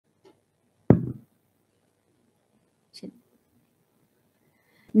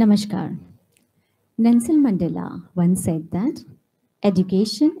Namaskar. Nelson Mandela once said that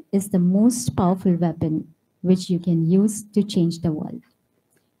education is the most powerful weapon which you can use to change the world.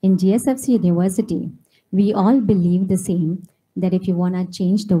 In GSFC University, we all believe the same that if you want to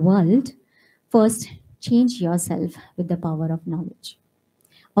change the world, first change yourself with the power of knowledge.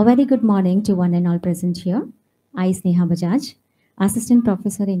 A very good morning to one and all present here. I, Sneha Bajaj, Assistant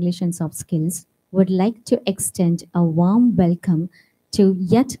Professor English and Soft Skills, would like to extend a warm welcome to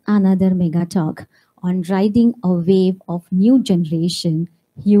yet another mega talk on riding a wave of new generation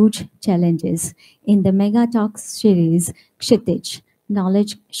huge challenges in the mega talk series Kshitij,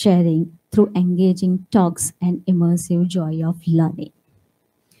 knowledge sharing through engaging talks and immersive joy of learning.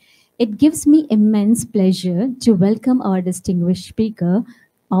 It gives me immense pleasure to welcome our distinguished speaker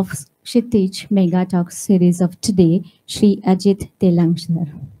of Kshitij Mega Talk series of today, Shri Ajit Telang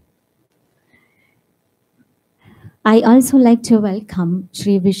sir. I also like to welcome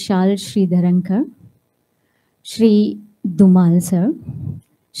Shri Vishal Sridharankar, Shri Dumal sir,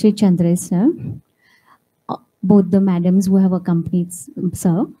 Shri Chandra sir, both the madams who have accompanied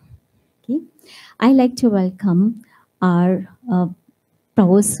sir. Okay. I like to welcome our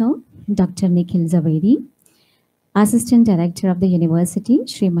Professor Dr. Nikhil Zaveri, Assistant Director of the University,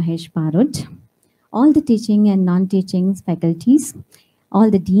 Shri Mahesh Parut, all the teaching and non-teaching faculties, all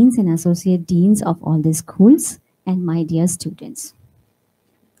the deans and associate deans of all the schools, and my dear students.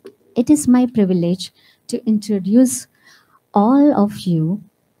 It is my privilege to introduce all of you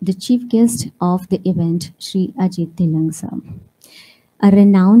the chief guest of the event, Shri Ajit Telang sir, a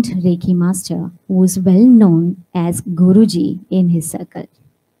renowned Reiki master who is well known as Guruji in his circle.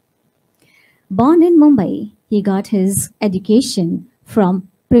 Born in Mumbai, he got his education from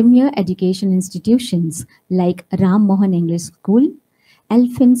premier education institutions like Ram Mohan English School,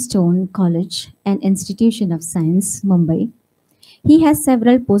 Elphinstone College, and Institution of Science, Mumbai. He has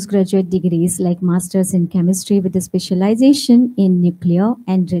several postgraduate degrees like Masters in Chemistry with a specialization in Nuclear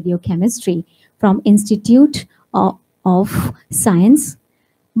and Radiochemistry from Institute of Science,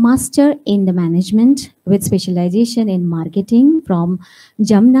 Master in the Management with specialization in Marketing from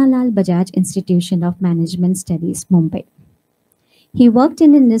Jamnalal Bajaj Institution of Management Studies, Mumbai. He worked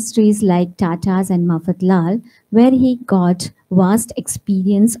in industries like Tata's and Mafatlal, where he got vast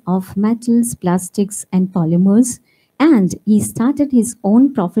experience of metals, plastics, and polymers, and he started his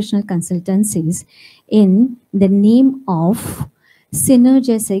own professional consultancies in the name of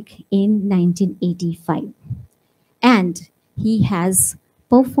Synergesic in 1985. And he has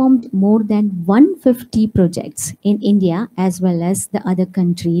performed more than 150 projects in India as well as the other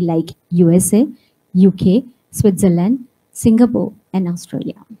country like USA, UK, Switzerland, Singapore, and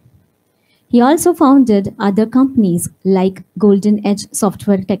Australia. He also founded other companies like Golden Edge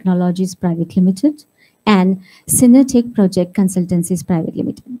Software Technologies Private Limited and Synertech Project Consultancies Private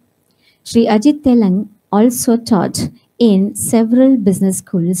Limited. Shri Ajit Telang also taught in several business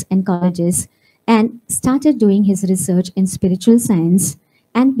schools and colleges and started doing his research in spiritual science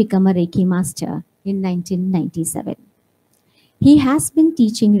and become a Reiki master in 1997. He has been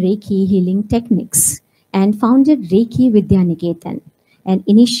teaching Reiki healing techniques and founded Reiki Vidyaniketan and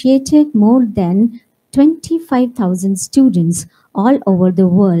initiated more than 25,000 students all over the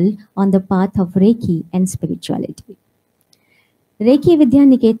world on the path of Reiki and spirituality. Reiki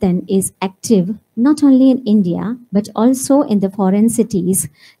Vidyaniketan is active not only in India but also in the foreign cities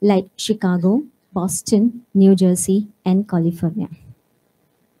like Chicago, Boston, New Jersey, and California.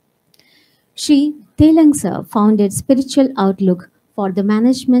 Shri Telang sir founded Spiritual Outlook for the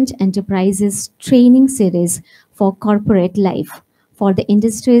Management Enterprises Training Series for corporate life for the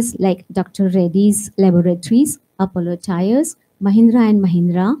industries like Dr. Reddy's Laboratories, Apollo Tires, Mahindra and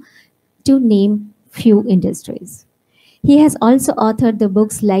Mahindra, to name few industries. He has also authored the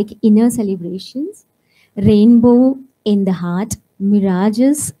books like Inner Celebrations, Rainbow in the Heart,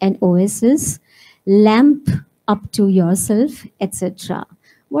 Mirages and Oasis, Lamp Up to Yourself, etc.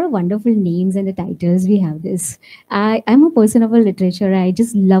 What a wonderful names and the titles we have this. I'm a person of a literature. I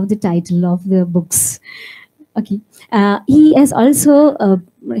just love the title of the books. Okay. He also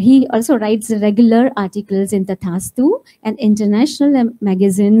writes regular articles in Tathastu and international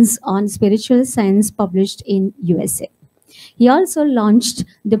magazines on spiritual science published in USA. He also launched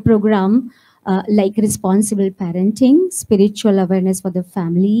the program like Responsible Parenting, Spiritual Awareness for the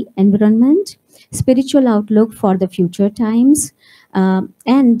Family Environment, Spiritual Outlook for the Future Times,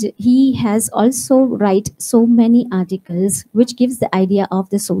 and he has also write so many articles which gives the idea of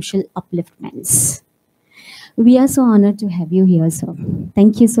the social upliftments. We are so honored to have you here, sir.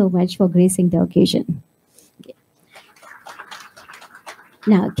 Thank you so much for gracing the occasion. Okay.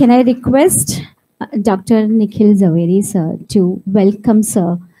 Now, can I request Dr. Nikhil Zaveri, sir, to welcome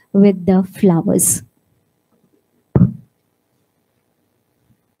sir with the flowers.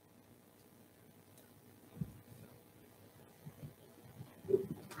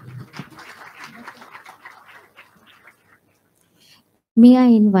 May I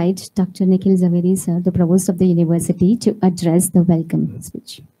invite Dr. Nikhil Zaveri, sir, the Provost of the University, to address the welcome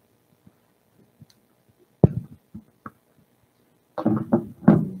speech.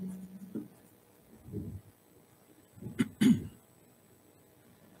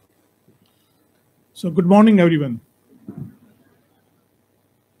 So good morning, everyone.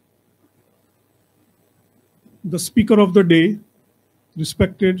 The speaker of the day,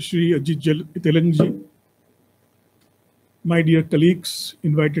 respected Shri Ajit Telang, my dear colleagues,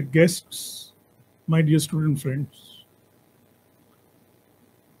 invited guests, my dear student friends.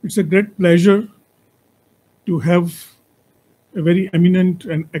 It's a great pleasure to have a very eminent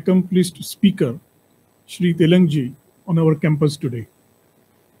and accomplished speaker, Shri Telang, on our campus today.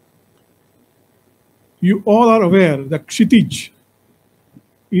 You all are aware that Kshitij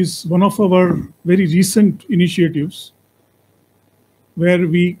is one of our very recent initiatives where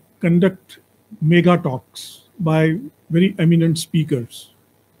we conduct mega talks by very eminent speakers.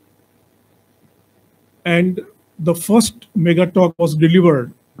 And the first mega talk was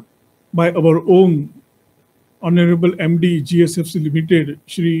delivered by our own Honorable MD GSFC Limited,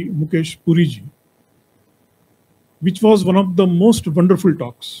 Shri Mukesh Puriji, which was one of the most wonderful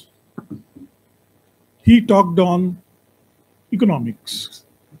talks. He talked on economics,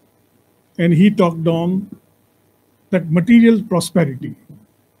 and he talked on that material prosperity.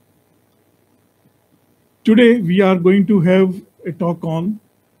 Today, we are going to have a talk on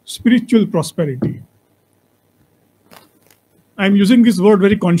spiritual prosperity. I'm using this word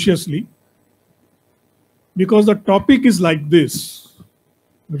very consciously because the topic is like this: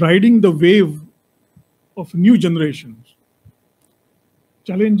 riding the wave of new generations,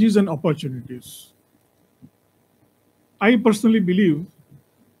 challenges and opportunities. I personally believe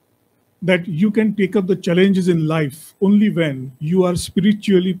that you can take up the challenges in life only when you are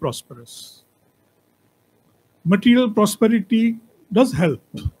spiritually prosperous. Material prosperity does help,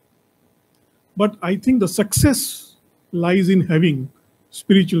 but I think the success lies in having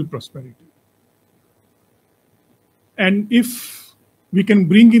spiritual prosperity. And if we can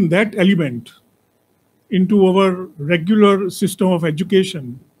bring in that element into our regular system of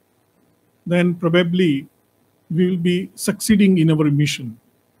education, then probably we will be succeeding in our mission.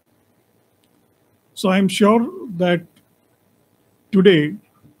 So I'm sure that today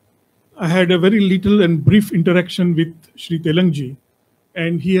I had a very little and brief interaction with Shri Telang,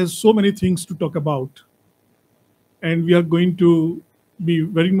 and he has so many things to talk about. And we are going to be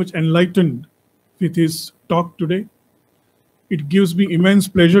very much enlightened with his talk today. It gives me immense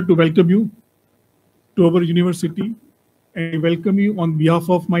pleasure to welcome you to our university, and I welcome you on behalf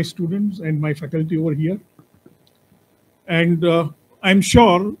of my students and my faculty over here. And I'm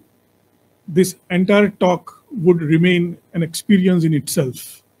sure this entire talk would remain an experience in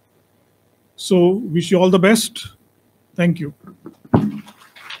itself. So wish you all the best. Thank you.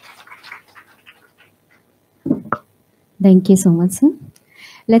 Thank you so much, sir.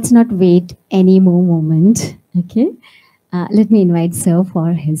 Let's not wait any more moment. Okay. Let me invite sir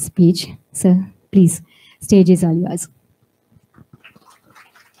for his speech. Sir, please, stage is all yours.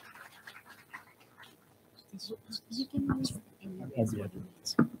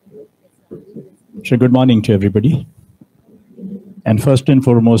 So good morning to everybody. And first and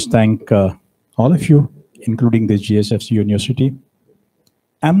foremost, thank all of you, including the GSFC University.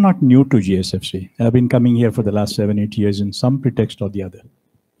 I'm not new to GSFC. I've been coming here for the last 7-8 years in some pretext or the other.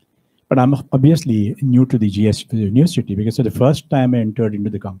 But I'm obviously new to the GSFC University because it's the first time I entered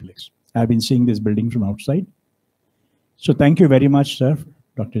into the complex. I've been seeing this building from outside. So thank you very much, sir,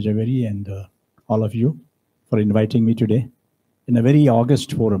 Dr. Javeri, and all of you for inviting me today in a very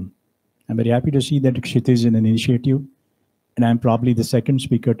august forum. I'm very happy to see that Kshitij is in an initiative, and I'm probably the second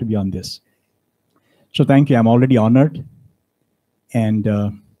speaker to be on this. So thank you. I'm already honored. And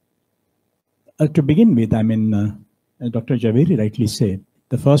to begin with, I mean, Dr. Javeri rightly said,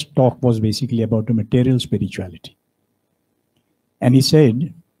 the first talk was basically about the material spirituality. And he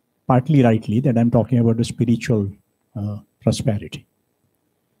said, partly rightly, that I'm talking about the spiritual prosperity.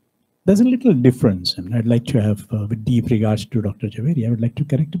 There's a little difference, and I'd like to have, with deep regards to Dr. Javeri, I would like to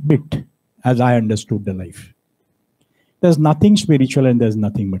correct a bit as I understood the life. There's nothing spiritual and there's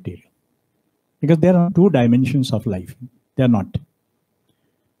nothing material. Because there are two dimensions of life. They're not.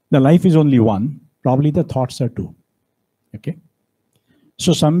 The life is only one, probably the thoughts are two. Okay?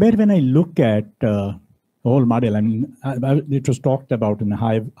 So somewhere when I look at whole model. I mean, it was talked about in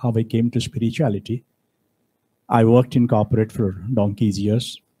how I came to spirituality. I worked in corporate for donkey's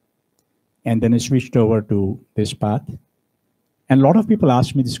years, and then I switched over to this path. And a lot of people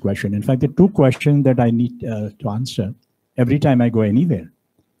ask me this question. In fact, the two questions that I need to answer every time I go anywhere.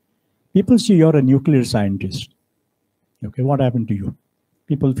 People say you're a nuclear scientist. Okay, what happened to you?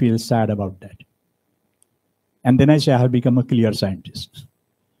 People feel sad about that. And then I say I have become a clear scientist.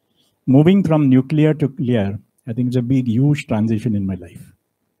 Moving from nuclear to clear, I think it's a big, huge transition in my life.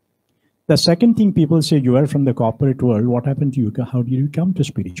 The second thing people say, you are from the corporate world. What happened to you? How do you come to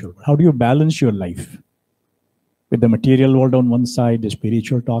spiritual? How do you balance your life? With the material world on one side, the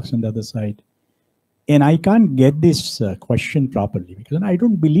spiritual talks on the other side. And I can't get this question properly because I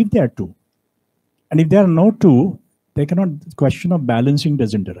don't believe there are two. And if there are no two, they cannot, the question of balancing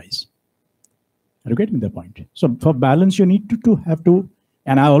doesn't arise. Are you getting the point? So for balance, you need to have to,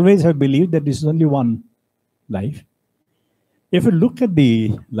 and I always have believed that this is only one life. If you look at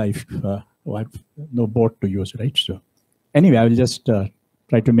the life, I have no board to use, right? So anyway, I will just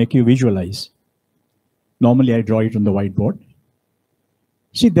try to make you visualize. Normally, I draw it on the whiteboard.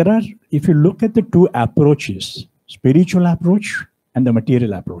 See, there are, if you look at the two approaches, spiritual approach and the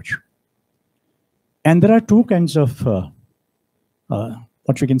material approach. And there are two kinds of,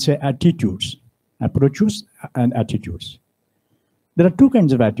 what we can say, attitudes, approaches and attitudes. There are two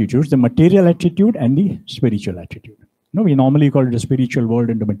kinds of attitudes, the material attitude and the spiritual attitude. No, we normally call it the spiritual world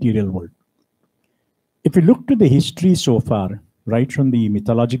and the material world. If you look to the history so far, right from the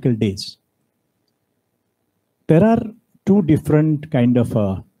mythological days, there are two different kind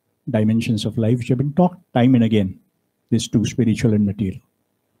of dimensions of life which have been talked time and again, these two, spiritual and material.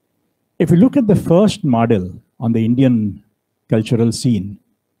 If you look at the first model on the Indian cultural scene,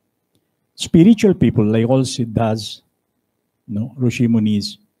 spiritual people like all Siddhas, Rishi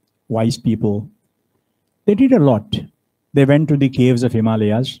Munis, wise people, they did a lot. They went to the caves of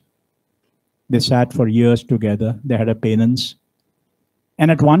Himalayas. They sat for years together. They had a penance.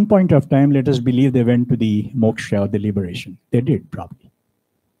 And at one point of time, let us believe they went to the moksha or the liberation. They did, probably.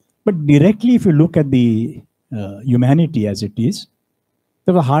 But directly, if you look at the humanity as it is,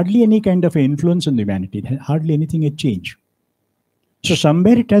 there was hardly any kind of influence on humanity. Hardly anything had changed. So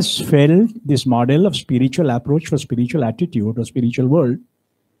somewhere it has failed, this model of spiritual approach for spiritual attitude or spiritual world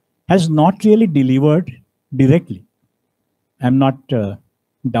has not really delivered directly. I'm not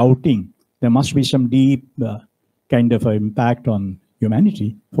doubting there must be some deep kind of impact on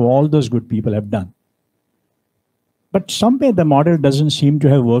humanity for all those good people have done. But somewhere the model doesn't seem to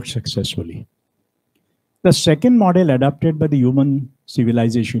have worked successfully. The second model adopted by the human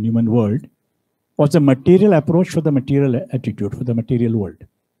civilization, human world, was the material approach for the material attitude, for the material world,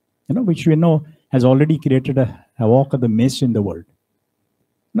 which we know has already created a havoc of the mess in the world.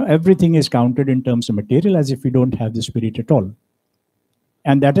 Everything is counted in terms of material as if we don't have the spirit at all.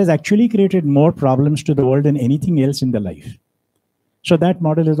 And that has actually created more problems to the world than anything else in the life. So that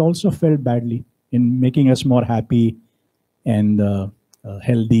model has also failed badly in making us more happy and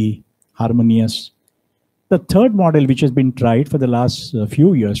healthy, harmonious. The third model, which has been tried for the last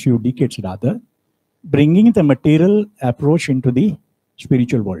few years, few decades rather, bringing the material approach into the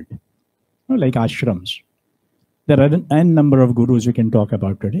spiritual world, like ashrams. There are n number of gurus we can talk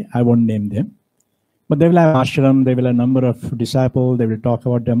about today. I won't name them. But they will have ashram, they will have a number of disciples, they will talk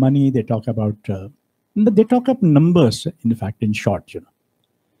about their money, they talk about, they talk up numbers, in fact, in short.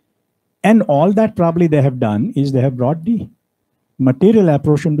 And all that probably they have done is they have brought the material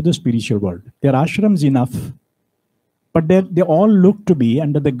approach into the spiritual world. Their ashrams enough, but they all look to be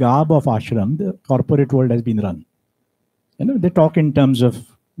under the garb of ashram. The corporate world has been run. They talk in terms of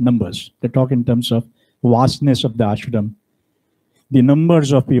numbers. They talk in terms of vastness of the ashram, the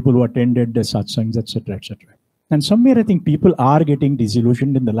numbers of people who attended the satsangs, etc., etc. And somewhere I think people are getting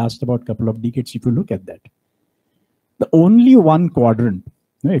disillusioned in the last about couple of decades. If you look at that, the only one quadrant,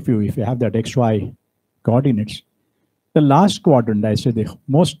 if you have that XY coordinates, the last quadrant, I say the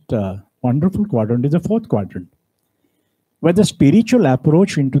most wonderful quadrant is the fourth quadrant, where the spiritual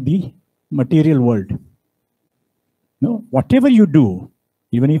approach into the material world. Whatever you do,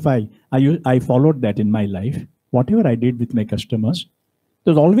 even if I followed that in my life, whatever I did with my customers,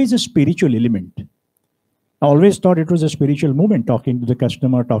 there's always a spiritual element. I always thought it was a spiritual movement, talking to the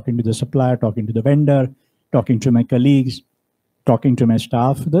customer, talking to the supplier, talking to the vendor, talking to my colleagues, talking to my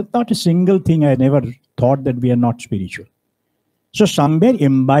staff. There's not a single thing I never thought that we are not spiritual. So somewhere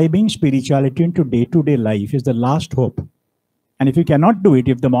imbibing spirituality into day-to-day life is the last hope. And if you cannot do it,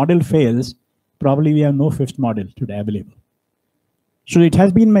 if the model fails, probably we have no fifth model today available. So it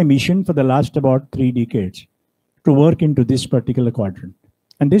has been my mission for the last about 3 decades to work into this particular quadrant.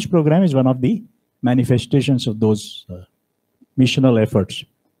 And this program is one of the manifestations of those missional efforts.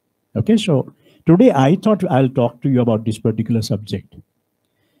 Okay, so today I thought I'll talk to you about this particular subject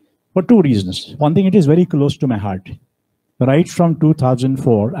for two reasons. One thing, it is very close to my heart. Right from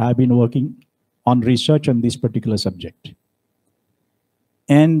 2004, I've been working on research on this particular subject.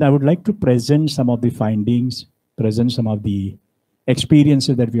 And I would like to present some of the findings, present some of the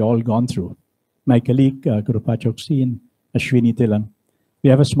experiences that we all gone through. My colleague, Krupa Choksi and Shri Telang, we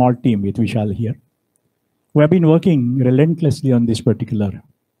have a small team with Vishal here. We have been working relentlessly on this particular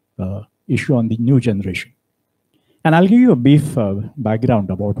issue on the new generation. And I'll give you a brief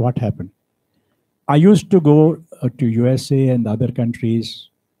background about what happened. I used to go to USA and other countries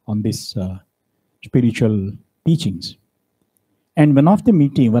on this spiritual teachings. And one of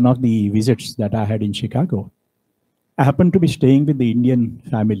the visits that I had in Chicago, I happened to be staying with the Indian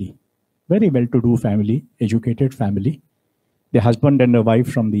family, very well-to-do family, educated family, the husband and a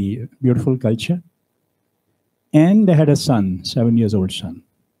wife from the beautiful culture. And they had a son, 7-year-old son.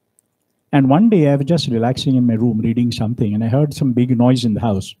 And one day I was just relaxing in my room, reading something, and I heard some big noise in the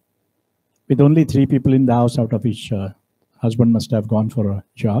house. With only 3 people in the house, out of which husband must have gone for a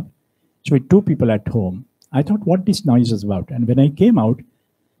job. So with 2 people at home, I thought what this noise is about. And when I came out,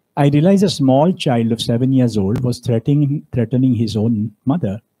 I realized a small child of 7 years old was threatening his own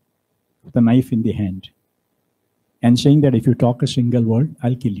mother with a knife in the hand and saying that if you talk a single word,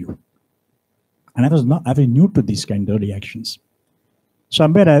 I'll kill you. And I was new to these kind of reactions.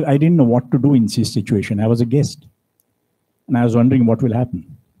 Somewhere I didn't know what to do in this situation. I was a guest. And I was wondering what will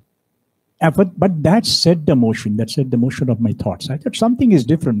happen. But that set the motion. That set the motion of my thoughts. I thought something is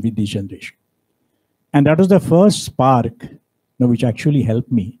different with this generation. And that was the first spark, which actually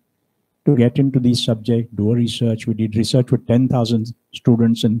helped me to get into this subject, do a research. We did research with 10,000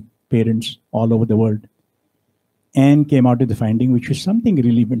 students and parents all over the world, and came out with the finding, which is something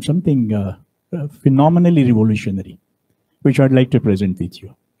really, something phenomenally revolutionary, which I'd like to present with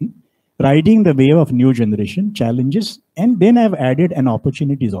you. Riding the wave of new generation challenges, and then I've added an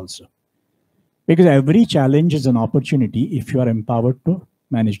opportunities also. Because every challenge is an opportunity if you are empowered to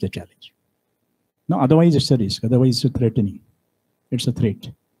manage the challenge. No, otherwise it's a risk, otherwise it's a threatening. It's a threat.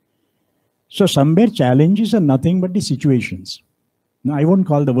 So somewhere challenges are nothing but the situations. Now, I won't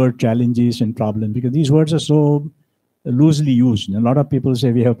call the word challenges and problem because these words are so loosely used. A lot of people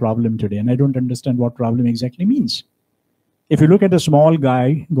say we have a problem today, and I don't understand what problem exactly means. If you look at a small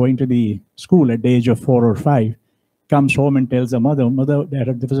guy going to the school at the age of 4 or 5, comes home and tells the mother, there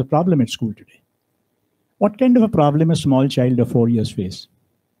was a problem at school today. What kind of a problem a small child of 4 years face?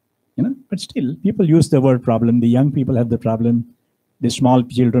 But still, people use the word problem. The young people have the problem. The small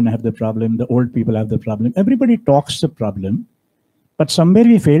children have the problem. The old people have the problem. Everybody talks the problem. But somewhere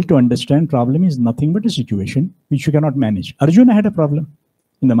we fail to understand problem is nothing but a situation which you cannot manage. Arjuna had a problem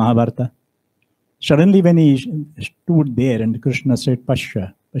in the Mahabharata. Suddenly when he stood there and Krishna said,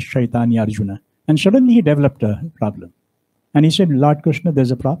 Pashaitani Arjuna. And suddenly he developed a problem. And he said, Lord Krishna,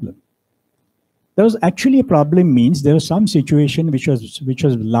 there's a problem. There was actually a problem means there was some situation which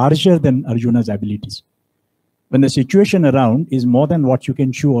was larger than Arjuna's abilities. When the situation around is more than what you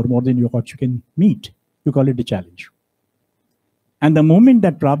can chew or more than what you can meet, you call it a challenge. And the moment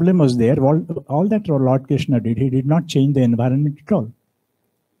that problem was there, all that Lord Krishna did, he did not change the environment at all.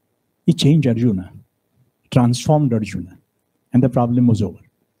 He changed Arjuna, transformed Arjuna, and the problem was over.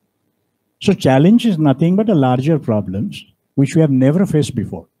 So challenge is nothing but a larger problems which we have never faced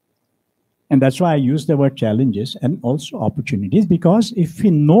before. And that's why I use the word challenges and also opportunities, because if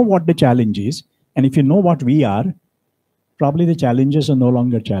we know what the challenge is, and if you know what we are, probably the challenges are no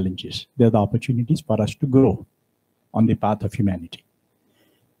longer challenges. They're the opportunities for us to grow on the path of humanity.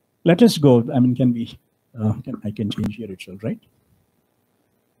 Let us go. I mean, can we, I can change here itself, right?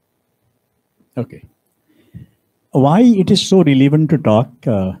 Okay. Why it is so relevant to talk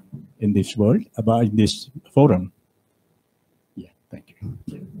in this world, about this forum? Yeah, thank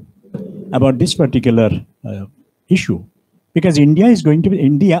you. About this particular issue, because India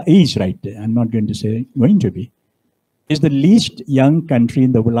is, right, I'm not going to say going to be, is the least young country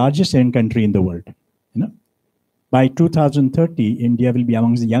in the largest young country in the world. By 2030, India will be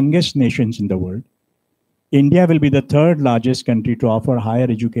amongst the youngest nations in the world. India will be the 3rd largest country to offer higher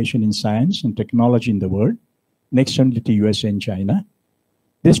education in science and technology in the world, next only to USA and China.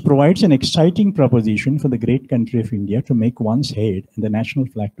 This provides an exciting proposition for the great country of India to make one's head and the national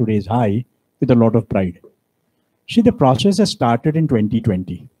flag to raise high with a lot of pride. See, the process has started in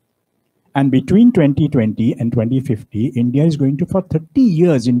 2020. And between 2020 and 2050, India is going to, for 30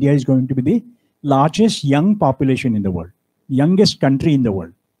 years, India is going to be the largest young population in the world, youngest country in the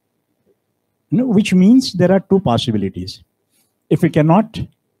world. Which means there are 2 possibilities. If we cannot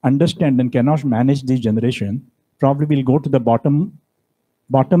understand and cannot manage this generation probably will go to the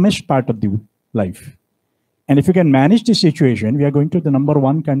bottomest part of the life. And if you can manage the situation, we are going to the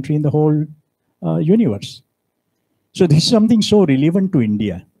 #1 country in the whole universe. So this is something so relevant to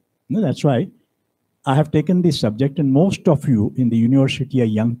India. That's why I have taken this subject, and most of you in the university are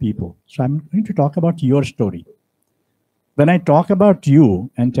young people. So I'm going to talk about your story. When I talk about you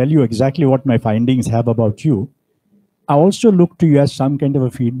and tell you exactly what my findings have about you, I also look to you as some kind of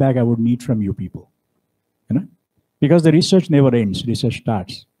a feedback I would need from you people. Because the research never ends, research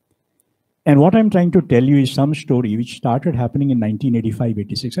starts. And what I'm trying to tell you is some story which started happening in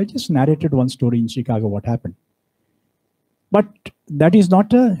 1985-86. I just narrated one story in Chicago, what happened. But that is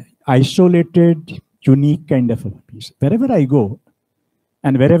not a isolated, unique kind of a piece. Wherever I go,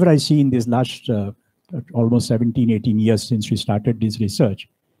 and wherever I see in this last almost 17, 18 years since we started this research,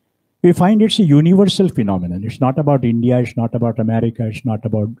 we find it's a universal phenomenon. It's not about India, it's not about America, it's not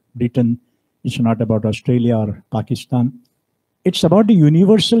about Britain, it's not about Australia or Pakistan. It's about the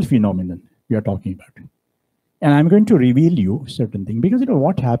universal phenomenon we are talking about. And I'm going to reveal you certain things, because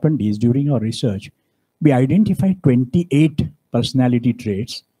what happened is during our research, we identified 28 personality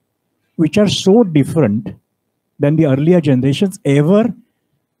traits which are so different than the earlier generations ever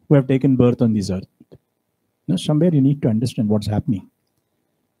who have taken birth on this earth. Somewhere you need to understand what's happening.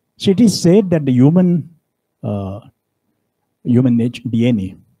 So it is said that the human nature,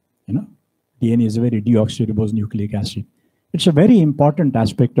 DNA, DNA is a very deoxyribonucleic acid. It's a very important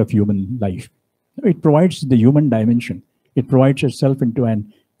aspect of human life. It provides the human dimension. It provides itself into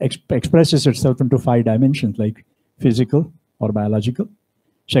and expresses itself into 5 dimensions, like physical or biological,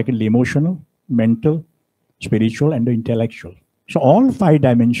 secondly emotional, mental, spiritual, and intellectual. So all 5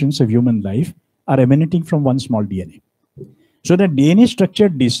 dimensions of human life are emanating from one small DNA. So the DNA structure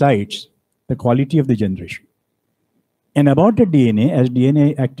decides the quality of the generation. And about the DNA, as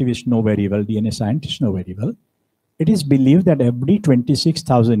DNA activists know very well, DNA scientists know very well, it is believed that every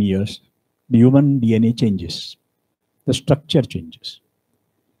 26,000 years, the human DNA changes. The structure changes.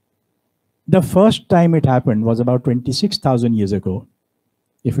 The first time it happened was about 26,000 years ago.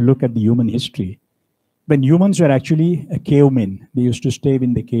 If you look at the human history, when humans were actually a cavemen, they used to stay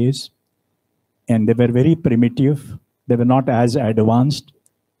in the caves, and they were very primitive. They were not as advanced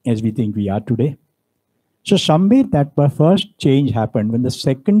as we think we are today. So somewhere that first change happened when the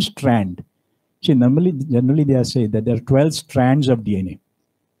second strand, generally they are saying that there are 12 strands of DNA,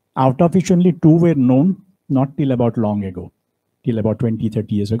 out of which only 2 were known not till about long ago, till about 20,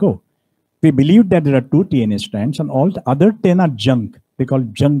 30 years ago. We believed that there are 2 DNA strands, and all the other 10 are junk. They call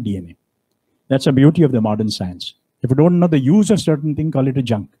it junk DNA. That's the beauty of the modern science. If you don't know the use of certain thing, call it a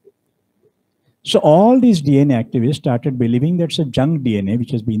junk. So all these DNA activists started believing that's a junk DNA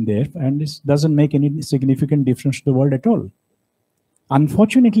which has been there, and this doesn't make any significant difference to the world at all.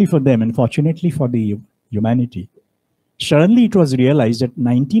 Unfortunately for them, and fortunately for the humanity, suddenly it was realized that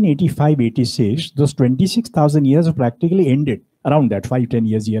 1985-86, those 26,000 years have practically ended around that, 5-10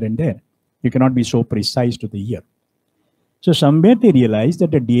 years here and there. You cannot be so precise to the year. So somewhere they realized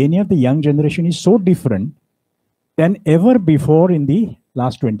that the DNA of the young generation is so different than ever before in the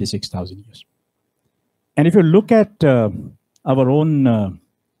last 26,000 years. And if you look at our own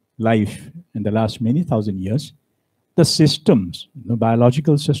life in the last many thousand years, the systems, the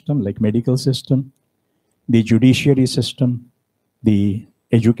biological system, like medical system, the judiciary system, the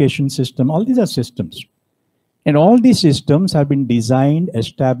education system, all these are systems. And all these systems have been designed,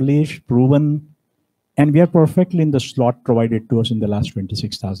 established, proven, and we are perfectly in the slot provided to us in the last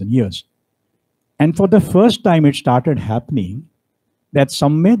 26,000 years. And for the first time, it started happening that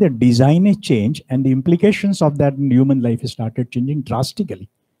somewhere the design has changed, and the implications of that in human life has started changing drastically,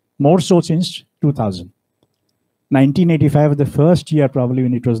 more so since 2000. 1985 was the first year probably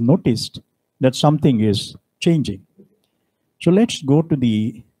when it was noticed that something is changing. So let's go to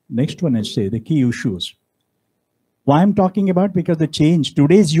the next one and say the key issues. Why I'm talking about? Because the change,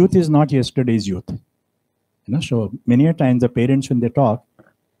 today's youth is not yesterday's youth. So many a times the parents, when they talk,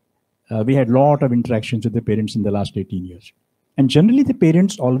 we had a lot of interactions with the parents in the last 18 years. And generally the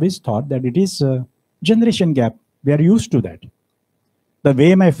parents always thought that it is a generation gap. We are used to that. The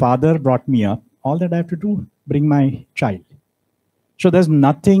way my father brought me up, all that I have to do, bring my child. So there's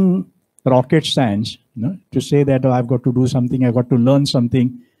nothing rocket science, to say that, oh, I've got to do something, I've got to learn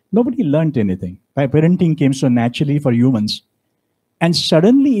something. Nobody learned anything. Parenting came so naturally for humans. And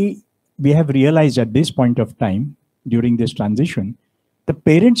suddenly we have realized at this point of time, during this transition, the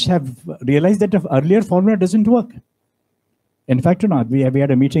parents have realized that the earlier formula doesn't work. In fact, we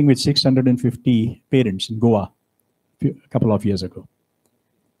had a meeting with 650 parents in Goa a couple of years ago.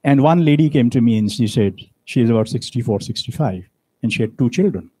 And one lady came to me and she said, she is about 64, 65. and she had 2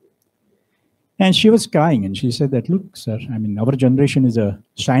 children. And she was crying, and she said that, look, sir, I mean, our generation is a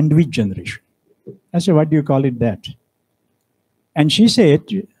sandwich generation. I said, what do you call it that? And she said,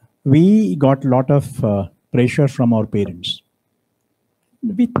 we got a lot of pressure from our parents.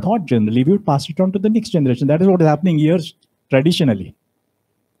 We thought generally we would pass it on to the next generation. That is what is happening here traditionally.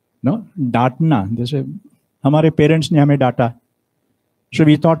 No, डांटना जैसे हमारे parents ने हमें डांटा, so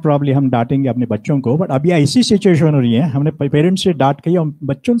we thought probably हम डांटेंगे अपने बच्चों को, but अभी ऐसी सिचुएशन हो रही है, हमने पेरेंट्स से डांट खाई और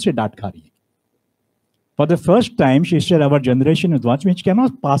बच्चों से डांट खा रही है. For the first time, she said, our generation is one which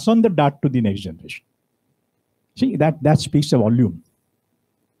cannot pass on the dart to the next generation. See, that speaks a volume.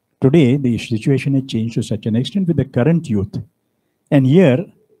 Today, the situation has changed to such an extent with the current youth. And here,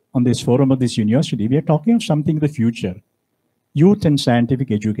 on this forum of this university, we are talking of something in the future. Youth and scientific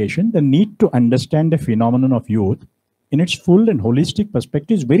education, the need to understand the phenomenon of youth in its full and holistic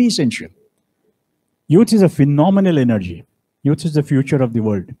perspective is very essential. Youth is a phenomenal energy. Youth is the future of the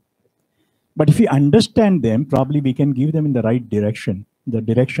world. But if we understand them, probably we can give them in the right direction, the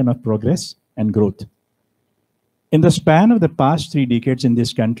direction of progress and growth. In the span of the past 3 decades in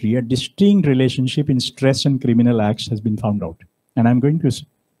this country, a distinct relationship in stress and criminal acts has been found out. And I'm going to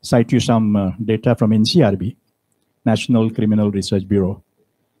cite you some data from NCRB, National Criminal Research Bureau.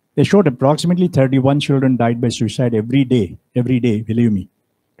 They showed approximately 31 children died by suicide every day, believe me,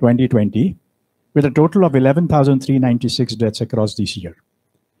 2020, with a total of 11,396 deaths across this year.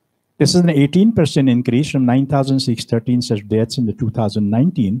 This is an 18% increase from 9,613 such deaths in the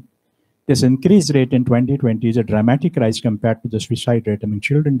 2019. This increased rate in 2020 is a dramatic rise compared to the suicide rate among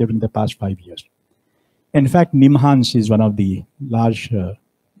children during the past 5 years. In fact, NIMHANS is one of the large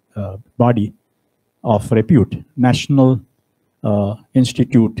body of repute, National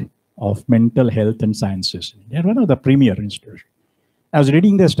Institute of Mental Health and Sciences. They're one of the premier institutions. I was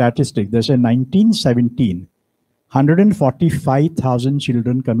reading the statistics. There's a 1917, 145,000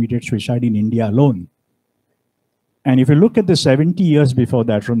 children committed suicide in India alone. And if you look at the 70 years before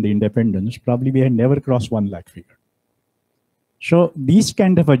that from the independence, probably we had never crossed 1 lakh figure. So these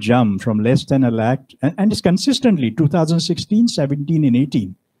kind of a jump from less than a lakh, and it's consistently 2016, 17, and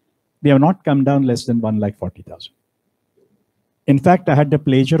 18, we have not come down less than 1,40,000. In fact, I had the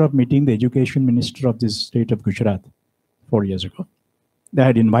pleasure of meeting the education minister of this state of Gujarat 4 years ago. They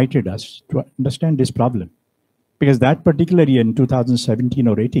had invited us to understand this problem. Because that particular year in 2017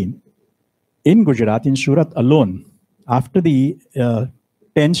 or 18, in Gujarat, in Surat alone, after the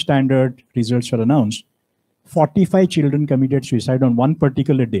 10 standard results were announced, 45 children committed suicide on one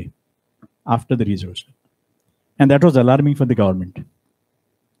particular day after the results. And that was alarming for the government.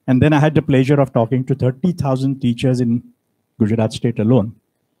 And then I had the pleasure of talking to 30,000 teachers in Gujarat state alone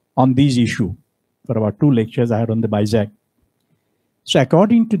on these issues for about 2 lectures I had on the BISAC. So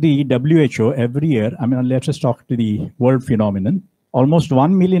according to the WHO, every year, I mean, let's just talk to the world phenomenon, almost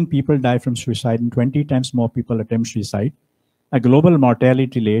 1 million people die from suicide and 20 times more people attempt suicide. A global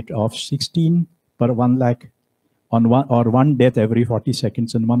mortality rate of 16 per 1 lakh on one death every 40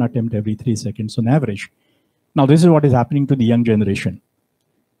 seconds and 1 attempt every 3 seconds on average. Now, this is what is happening to the young generation.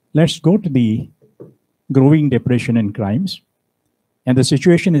 Let's go to the growing depression and crimes. And the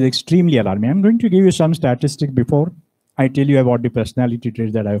situation is extremely alarming. I'm going to give you some statistics before I tell you about the personality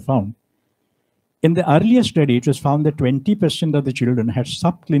traits that I found. In the earlier study, it was found that 20% of the children had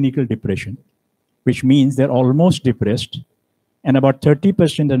subclinical depression, which means they're almost depressed, and about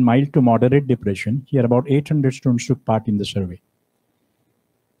 30% had mild to moderate depression. Here, about 800 students took part in the survey.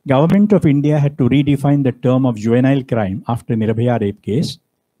 Government of India had to redefine the term of juvenile crime after Nirbhaya rape case,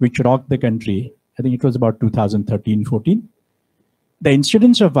 which rocked the country. I think it was about 2013-14. The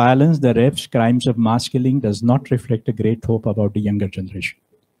incidence of violence, the rapes, crimes of mass killing does not reflect a great hope about the younger generation.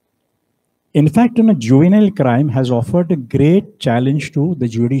 In fact, a juvenile crime has offered a great challenge to the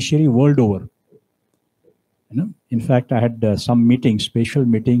judiciary world over. In fact, I had some meetings, special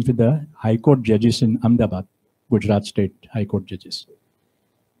meetings with the High Court judges in Ahmedabad, Gujarat State High Court judges.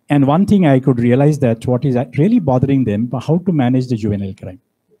 And one thing I could realize that what is really bothering them, how to manage the juvenile crime.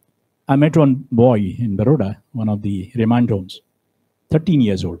 I met one boy in Baroda, one of the remand homes, 13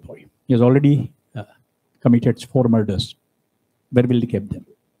 years old boy. He has already committed 4 murders. Where will they keep them?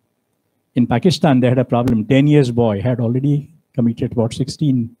 In Pakistan, they had a problem. 10 years boy had already committed about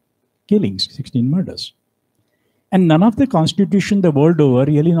 16 killings, 16 murders. And none of the constitution the world over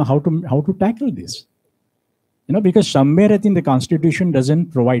really know how to tackle this. Because somewhere I think the constitution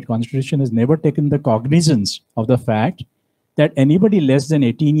doesn't provide, constitution has never taken the cognizance of the fact that anybody less than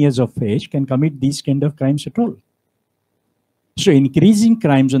 18 years of age can commit these kind of crimes at all. So increasing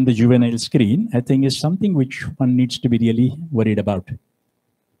crimes on the juvenile screen, I think, is something which one needs to be really worried about.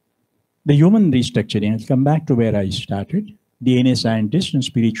 The human restructuring, I'll come back to where I started. DNA scientists and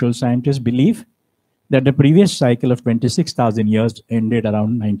spiritual scientists believe that the previous cycle of 26,000 years ended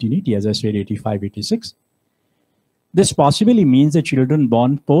around 1980, as I said, 85, 86. This possibly means that children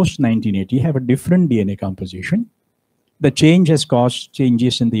born post 1980 have a different DNA composition. The change has caused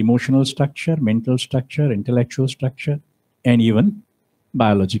changes in the emotional structure, mental structure, intellectual structure, and even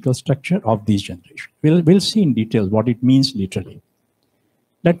biological structure of these generations. We'll see in detail what it means literally.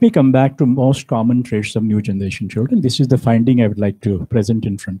 Let me come back to most common traits of new generation children. This is the finding I would like to present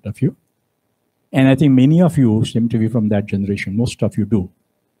in front of you. And I think many of you seem to be from that generation. Most of you do,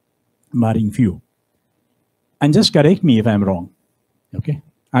 barring few. And just correct me if I'm wrong. Okay?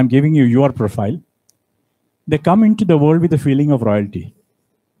 I'm giving you your profile. They come into the world with a feeling of royalty.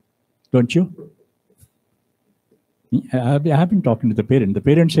 Don't you? I have been talking to the parent. The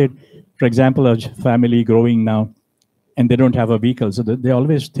parent said, for example, a family growing now, and they don't have a vehicle. So they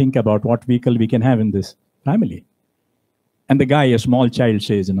always think about what vehicle we can have in this family. And the guy, a small child,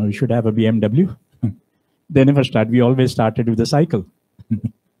 says, you know, we should have a BMW. They never start. We always started with a cycle.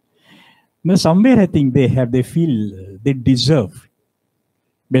 Now, somewhere I think they feel they deserve.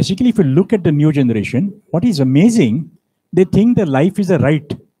 Basically, if you look at the new generation, what is amazing, they think that life is a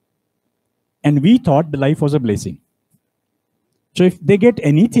right. And we thought the life was a blessing. So if they get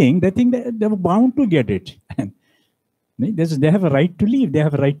anything, they think that they're bound to get it. They have a right to live. They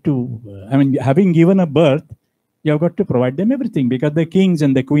have a right to, having given a birth, you have got to provide them everything because they're kings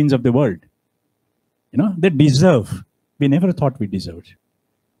and the queens of the world. You know, they deserve. We never thought we deserved.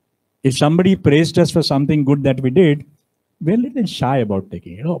 If somebody praised us for something good that we did, we're a little shy about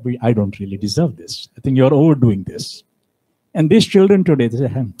taking it. Oh, I don't really deserve this. I think you're overdoing this. And these children today, they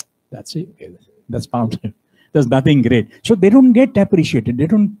say, that's it. That's found. There's nothing great. So they don't get appreciated. They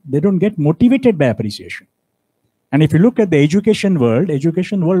don't get motivated by appreciation. And if you look at the education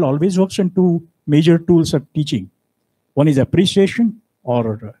world always works on two major tools of teaching. One is appreciation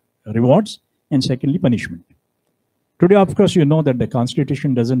or rewards, and secondly, punishment. Today, of course, you know that the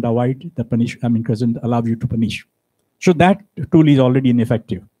Constitution doesn't avoid the doesn't allow you to punish. So that tool is already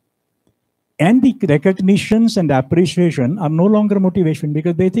ineffective. And the recognitions and appreciation are no longer motivation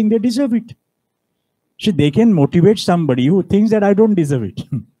because they think they deserve it. So they can motivate somebody who thinks that I don't deserve it.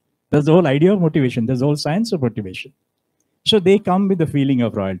 That's the whole idea of motivation. That's the whole science of motivation. So they come with the feeling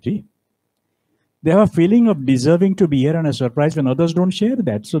of royalty. They have a feeling of deserving to be here and a surprise when others don't share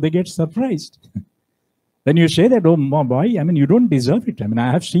that. So they get surprised. When you say that, oh boy, you don't deserve it.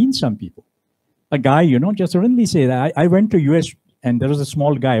 I have seen some people. A guy, just suddenly say that I went to US and there was a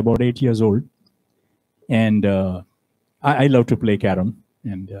small guy about 8 years old. And I love to play carom.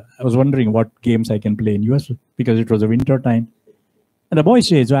 And I was wondering what games I can play in US because it was a winter time. And the boy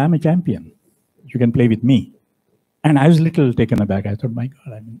says, I'm a champion. You can play with me. And I was a little taken aback. I thought, my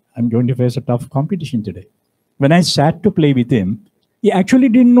God, I'm going to face a tough competition today. When I sat to play with him, he actually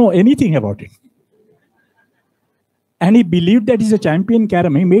didn't know anything about it. And he believed that he's a champion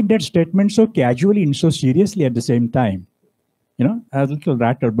carom. He made that statement so casually and so seriously at the same time. I was a little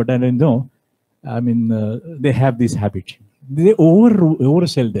rattled, but I didn't know. They have this habit. They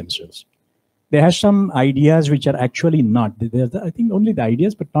oversell themselves. They have some ideas which are actually not. I think only the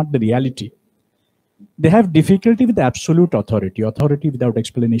ideas, but not the reality. They have difficulty with absolute authority without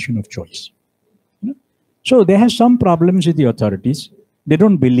explanation of choice. So they have some problems with the authorities. They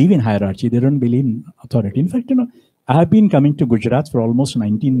don't believe in hierarchy. They don't believe in authority. In fact, I have been coming to Gujarat for almost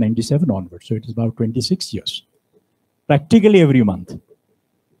 1997 onwards. So it is about 26 years, practically every month.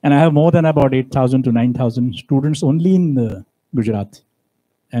 And I have more than about 8,000 to 9,000 students only in Gujarat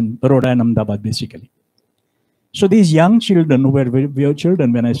and Baroda and Ahmedabad, basically. So these young children who were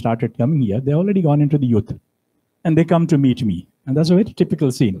children when I started coming here, they already gone into the youth. And they come to meet me. And that's a very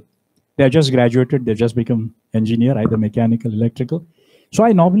typical scene. They have just graduated. They just become engineer, either mechanical, electrical. So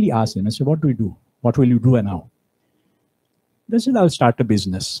I normally ask them, I say, what do we do? What will you do now? They said, I'll start a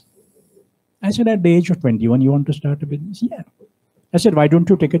business. I said, at the age of 21, you want to start a business? Yeah. I said, why don't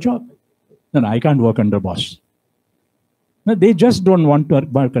you take a job? No, I can't work under boss. No, they just don't want to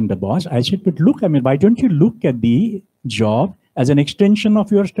work under boss. I said, but look, why don't you look at the job as an extension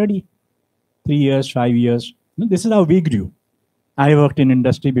of your study? 3 years, 5 years. No, this is how we grew. I worked in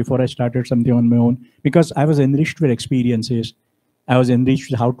industry before I started something on my own because I was enriched with experiences. I was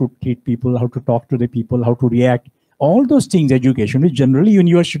enriched with how to treat people, how to talk to the people, how to react. All those things, education, which generally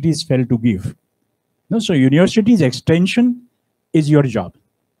universities fail to give. No, so university's extension is your job.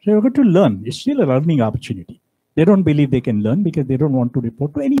 So you've got to learn. It's still a learning opportunity. They don't believe they can learn because they don't want to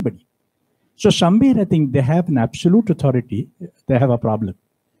report to anybody. So somewhere I think they have an absolute authority. They have a problem.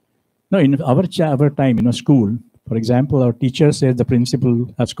 No, in our time, school, for example, our teacher says the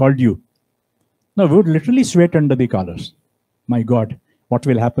principal has called you. No, we would literally sweat under the collars. my God, what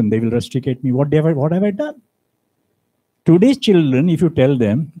will happen? They will rusticate me. What have I done? Today's children, if you tell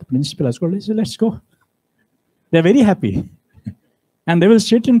them, the principal has called, they say, let's go. They're very happy. And they will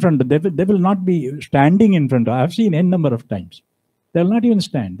sit in front of, they will not be standing in front of, I've seen n number of times. They will not even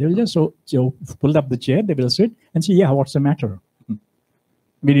stand. They will just pull up the chair, they will sit and say, yeah, what's the matter?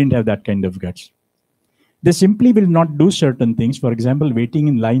 We didn't have that kind of guts. They simply will not do certain things. For example, waiting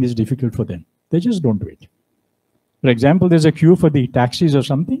in line is difficult for them. They just don't wait. For example, there's a queue for the taxis or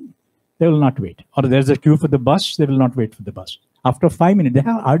something, they will not wait. Or there's a queue for the bus, they will not wait for the bus. After 5 minutes, they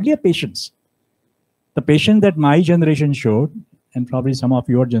have hardly a patience. The patience that my generation showed, and probably some of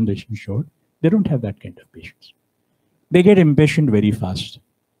your generation showed, they don't have that kind of patience. They get impatient very fast.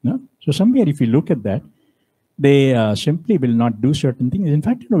 No? So somewhere, if you look at that, they simply will not do certain things. In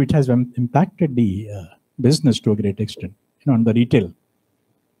fact, it has impacted the business to a great extent, on the retail.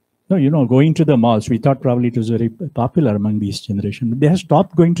 No, going to the malls, we thought probably it was very popular among these generation. They have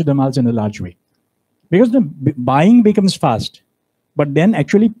stopped going to the malls in a large way. Because the buying becomes fast. But then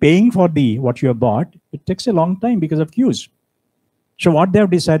actually paying for what you have bought, it takes a long time because of queues. So what they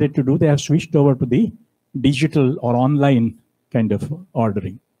have decided to do, they have switched over to the digital or online kind of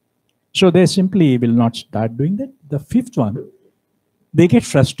ordering. So they simply will not start doing that. The fifth one, they get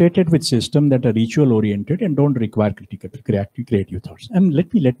frustrated with systems that are ritual oriented and don't require creative thoughts. And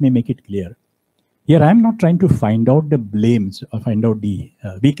let me make it clear. Here, I'm not trying to find out the blames or find out the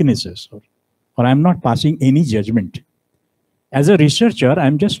weaknesses, or I'm not passing any judgment. As a researcher,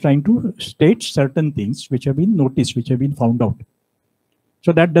 I'm just trying to state certain things which have been noticed, which have been found out.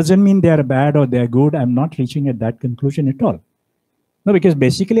 So that doesn't mean they are bad or they are good. I'm not reaching at that conclusion at all. No, because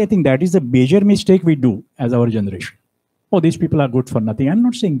basically, I think that is the major mistake we do as our generation. Oh, these people are good for nothing. I'm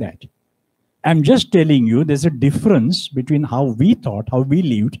not saying that. I'm just telling you there's a difference between how we thought, how we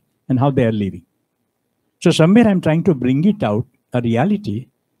lived, and how they are living. So somewhere I'm trying to bring it out, a reality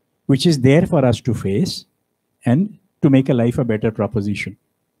which is there for us to face and to make a life a better proposition.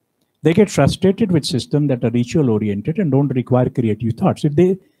 They get frustrated with systems that are ritual-oriented and don't require creative thoughts.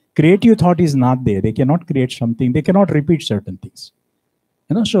 If creative thought is not there, they cannot create something, they cannot repeat certain things.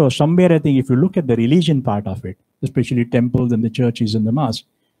 So somewhere I think if you look at the religion part of it, especially temples and the churches and the mosques,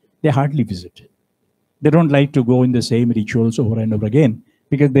 they hardly visit. They don't like to go in the same rituals over and over again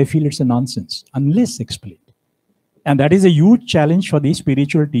because they feel it's a nonsense, unless explained. And that is a huge challenge for these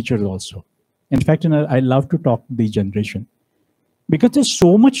spiritual teachers also. In fact, I love to talk to the generation because there's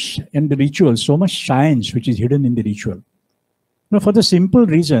so much in the ritual, so much science which is hidden in the ritual. For the simple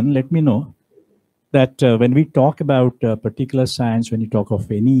reason, let me know that when we talk about particular science, when you talk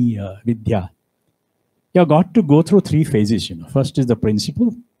of any vidya, you've got to go through 3 phases. First is the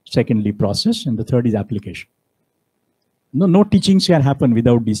principle, secondly process, and the third is application. No teachings can happen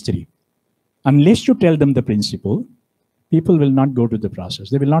without these 3. Unless you tell them the principle, people will not go to the process.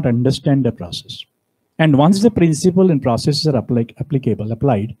 They will not understand the process. And once the principle and processes are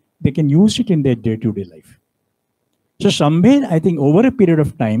applied, they can use it in their day-to-day life. So somewhere, I think over a period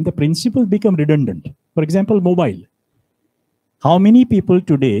of time, the principles become redundant. For example, mobile. How many people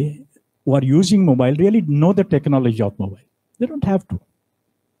today who are using mobile really know the technology of mobile? They don't have to.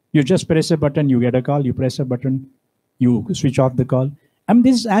 You just press a button, you get a call, you press a button, you switch off the call. I mean,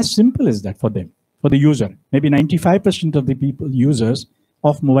 this is as simple as that for them, for the user. Maybe 95% of the users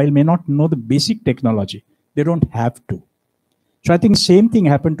of mobile may not know the basic technology. They don't have to. So I think same thing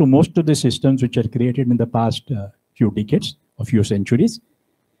happened to most of the systems which are created in the past few decades or few centuries.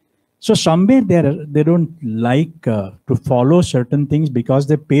 So somewhere they don't like to follow certain things because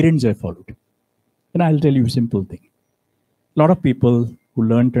their parents have followed. And I'll tell you a simple thing. A lot of people who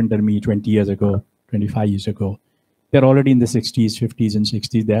learned under me 20 years ago, 25 years ago, they're already in the 60s, 50s and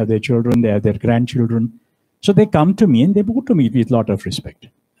 60s. They have their children, they have their grandchildren. So they come to me and they go to me with a lot of respect.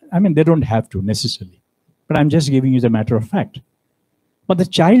 I mean, they don't have to necessarily, but I'm just giving you the matter of fact. But the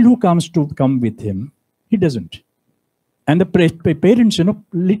child who comes to come with him, he doesn't. And the parents,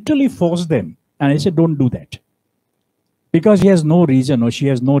 literally force them. And I said, don't do that. Because he has no reason or she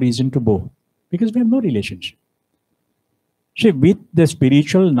has no reason to go. Because we have no relationship. See, with the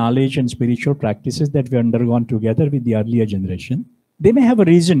spiritual knowledge and spiritual practices that we undergone together with the earlier generation, they may have a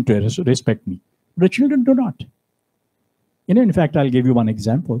reason to respect me. The children do not. In fact, I'll give you one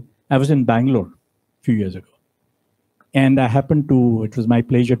example. I was in Bangalore a few years ago. And I happened to, it was my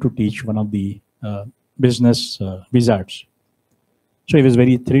pleasure to teach one of the business wizards. So he was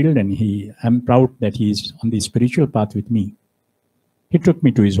very thrilled and I'm proud that he's on the spiritual path with me. He took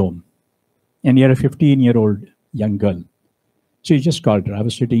me to his home. And he had a 15-year-old young girl. So he just called her. I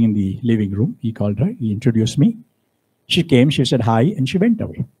was sitting in the living room. He called her. He introduced me. She came. She said hi. And she went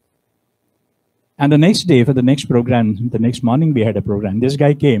away. And the next day, for the next program, the next morning we had a program. This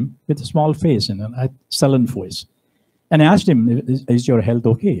guy came with a small face and a sullen voice. And I asked him, is your health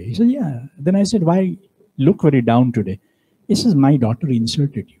okay? He said, yeah. Then I said, why look very down today? He says, my daughter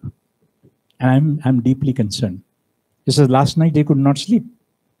insulted you. And I'm deeply concerned. He says, last night I could not sleep.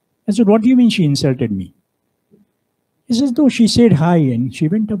 I said, what do you mean she insulted me? He says, no, she said hi and she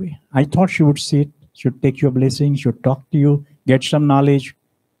went away. I thought she would sit, should take your blessing, should talk to you, get some knowledge.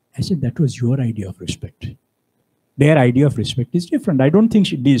 I said, that was your idea of respect. Their idea of respect is different. I don't think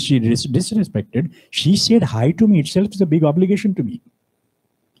she disrespected. She said hi to me itself is a big obligation to me.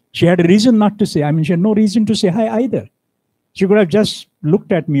 She had a reason not to say, she had no reason to say hi either. She could have just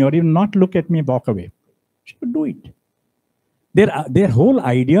looked at me or even not look at me and walk away. She could do it. Their whole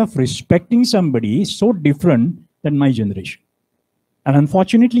idea of respecting somebody is so different than my generation. And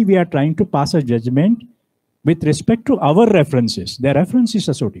unfortunately, we are trying to pass a judgment with respect to our references. Their references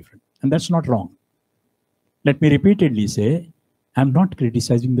are so different. And that's not wrong. Let me repeatedly say, I'm not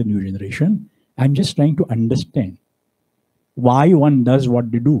criticizing the new generation. I'm just trying to understand why one does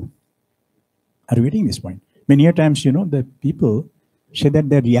what they do. Are you getting this point? Many a times, the people say that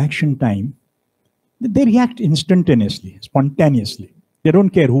their reaction time, they react instantaneously, spontaneously. They don't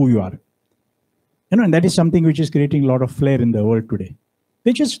care who you are. And that is something which is creating a lot of flare in the world today.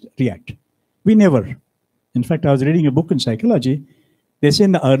 They just react. We never. In fact, I was reading a book in psychology. They say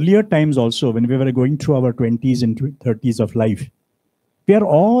in the earlier times also, when we were going through our 20s and 30s of life, we are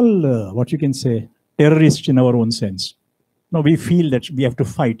all, what you can say, terrorists in our own sense. No, we feel that we have to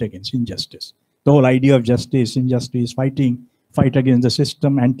fight against injustice. The whole idea of justice, injustice, fight against the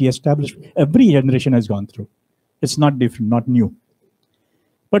system, anti-establishment. Every generation has gone through. It's not different, not new.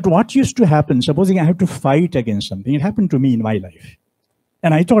 But what used to happen, supposing I have to fight against something, it happened to me in my life.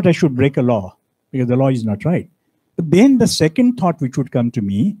 And I thought I should break a law because the law is not right. But then the second thought which would come to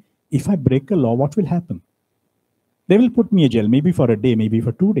me, if I break a law, what will happen? They will put me in jail, maybe for a day, maybe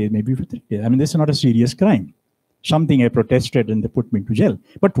for 2 days, maybe for 3 days. This is not a serious crime. Something I protested and they put me into jail.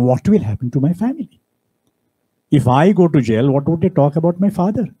 But what will happen to my family? If I go to jail, what would they talk about my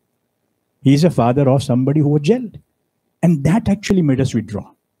father? He's a father of somebody who was jailed. And that actually made us withdraw.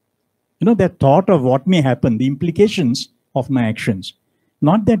 That thought of what may happen, the implications of my actions.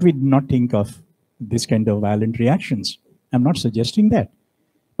 Not that we did not think of this kind of violent reactions. I'm not suggesting that.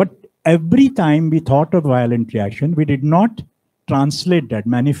 But every time we thought of violent reaction, we did not translate that,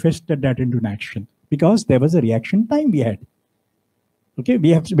 manifested that into an action. Because there was a reaction time we had. Okay,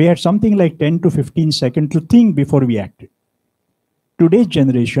 we had something like 10 to 15 seconds to think before we acted. Today's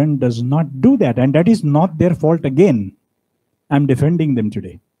generation does not do that. And that is not their fault again. I'm defending them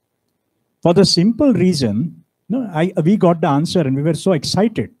today. For the simple reason, we got the answer and we were so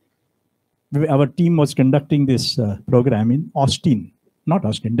excited. Our team was conducting this program in Austin, not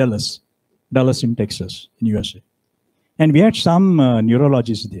Austin, Dallas in Texas, in USA. And we had some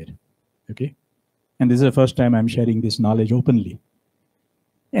neurologists there, okay? And this is the first time I'm sharing this knowledge openly.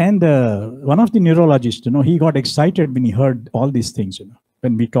 And one of the neurologists, he got excited when he heard all these things,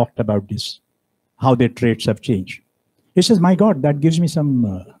 when we talked about this, how their traits have changed. He says, my God, that gives me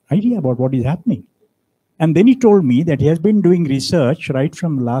some idea about what is happening. And then he told me that he has been doing research right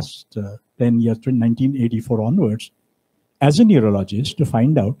from last 10 years, 1984 onwards, as a neurologist to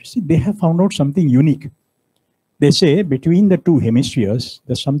find out, they have found out something unique. They say between the two hemispheres,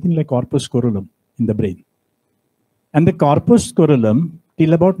 there's something like corpus callosum in the brain. And the corpus callosum,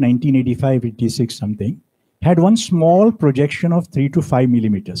 till about 1985, 86 something, had one small projection of 3 to 5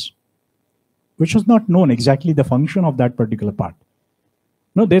 millimeters, which was not known exactly the function of that particular part.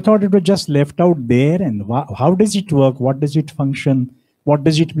 No, they thought it was just left out there, and how does it work? What does it function? What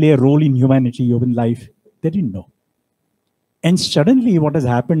does it play a role in humanity, human life? They didn't know. And suddenly what has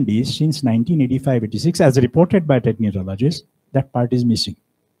happened is, since 1985, 86, as reported by neurologists, that part is missing.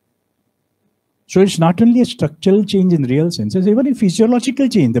 So it's not only a structural change in real sense, it's even a physiological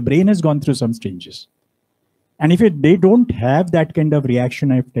change. The brain has gone through some changes. And if they don't have that kind of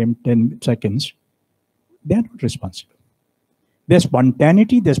reaction after 10 seconds, they are not responsible. Their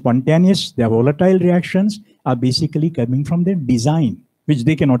spontaneity, their spontaneous, their volatile reactions are basically coming from their design, which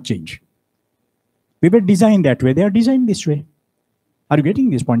they cannot change. We were designed that way. They are designed this way. Are you getting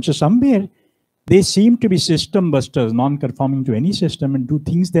this point? So somewhere, they seem to be system busters, non-conforming to any system and do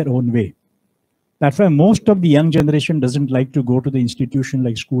things their own way. That's why most of the young generation doesn't like to go to the institution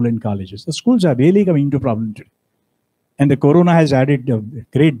like school and colleges. The schools are really coming into problem today. And the corona has added a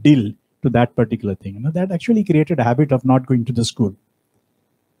great deal to that particular thing. That actually created a habit of not going to the school.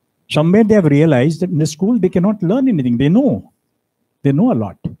 Somewhere they have realized that in the school, they cannot learn anything. They know a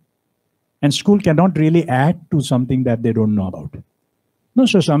lot. And school cannot really add to something that they don't know about. No,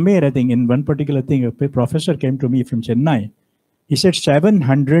 so somewhere I think in one particular thing, a professor came to me from Chennai. He said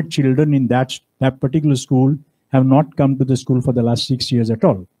 700 children in that particular school have not come to the school for the last 6 years at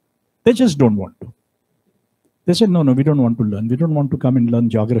all. They just don't want to. They said, no, we don't want to learn. We don't want to come and learn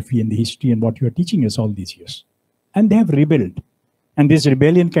geography and the history and what you are teaching us all these years. And they have rebelled. And this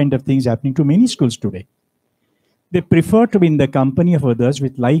rebellion kind of thing is happening to many schools today. They prefer to be in the company of others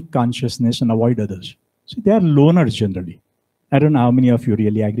with like consciousness and avoid others. So they are loners generally. I don't know how many of you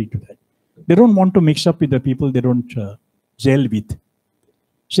really agree to that. They don't want to mix up with the people they don't gel with.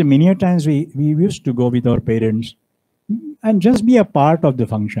 So many a times we used to go with our parents and just be a part of the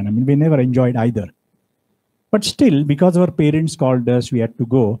function. I mean, we never enjoyed either. But still, because our parents called us, we had to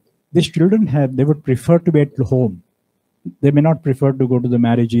go. These children they would prefer to be at home. They may not prefer to go to the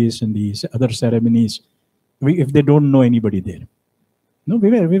marriages and these other ceremonies if they don't know anybody there. No, we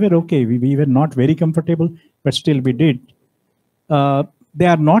were okay. We were not very comfortable, but still we did. They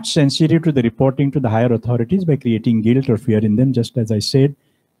are not sensitive to the reporting to the higher authorities by creating guilt or fear in them. Just as I said,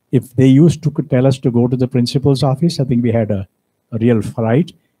 if they used to tell us to go to the principal's office, I think we had a real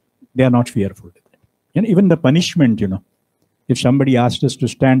fright. They are not fearful. And even the punishment, if somebody asked us to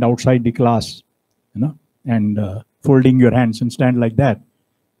stand outside the class, and folding your hands and stand like that,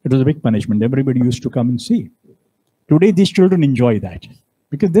 it was a big punishment. Everybody used to come and see. Today, these children enjoy that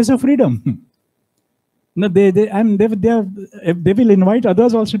because there's a freedom. No, they will invite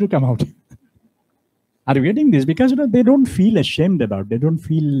others also to come out. Are you getting this? Because they don't feel ashamed about it. They don't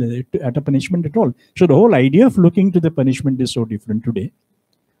feel at a punishment at all. So the whole idea of looking to the punishment is so different today.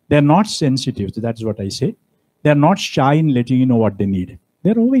 They're not sensitive. So that's what I say. They're not shy in letting you know what they need.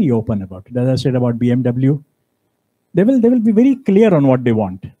 They're very open about it. As I said about BMW, they will be very clear on what they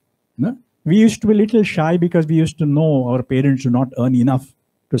want. We used to be a little shy because we used to know our parents do not earn enough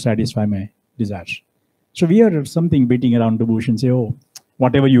to satisfy my desires. So we are something beating around the bush and say, oh,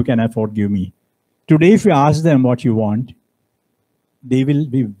 whatever you can afford, give me. Today, if you ask them what you want, they will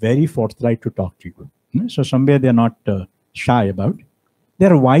be very forthright to talk to you. So somewhere they're not shy about.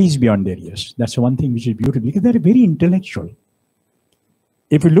 They're wise beyond their years. That's one thing which is beautiful because they're very intellectual.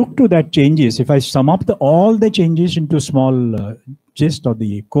 If you look to that changes, if I sum up all the changes into small gist or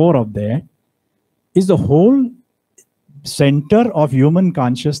the core of that, is the whole center of human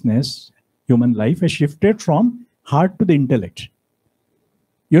consciousness, human life has shifted from heart to the intellect.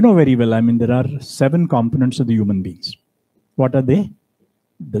 You know very well, I mean, there are 7 components of the human beings. What are they?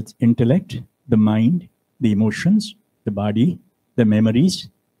 The intellect, the mind, the emotions, the body, the memories,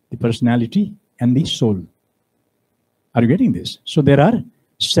 the personality, and the soul. Are you getting this? So there are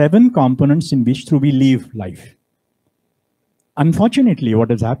 7 components in which through we live life. Unfortunately, what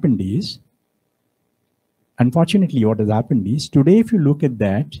has happened is, today if you look at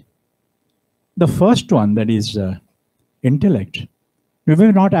that, the first one, that is intellect, we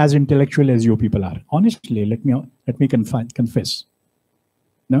were not as intellectual as you people are. Honestly, let me confess.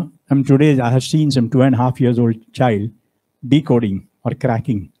 No, today I have seen some 2.5 years old child decoding or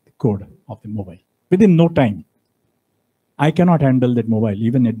cracking the code of the mobile within no time. I cannot handle that mobile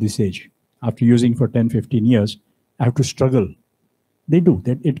even at this age. After using for 10-15 years, I have to struggle. They do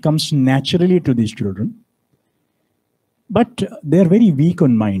that. It comes naturally to these children. But they're very weak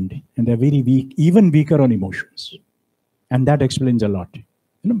on mind and they're very weak, even weaker on emotions. And that explains a lot.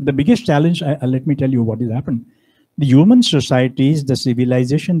 The biggest challenge, let me tell you what has happened. The human societies, the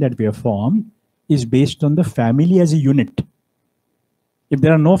civilization that we have formed is based on the family as a unit. If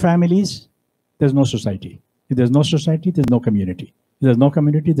there are no families, there's no society. If there's no society, there's no community. If there's no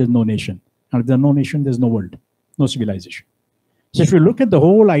community, there's no nation. And if there's no nation, there's no world, no civilization. So if you look at the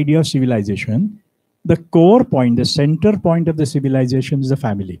whole idea of civilization, the core point, the center point of the civilization is the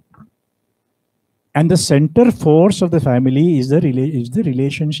family. And the center force of the family is the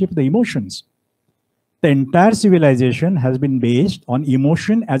relationship, the emotions. The entire civilization has been based on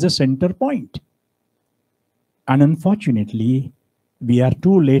emotion as a center point. And unfortunately, we are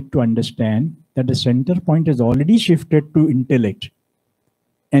too late to understand that the center point has already shifted to intellect.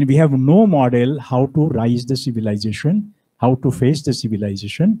 And we have no model how to rise the civilization, how to face the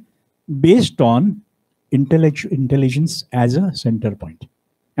civilization based on intelligence as a center point.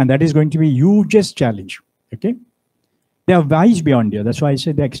 And that is going to be a hugest challenge. Okay? They are wise beyond here. That's why I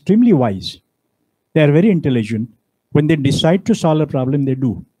say they're extremely wise. They are very intelligent. When they decide to solve a problem, they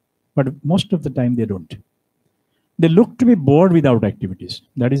do. But most of the time, they don't. They look to be bored without activities.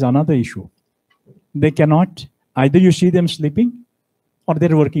 That is another issue. They cannot, either you see them sleeping or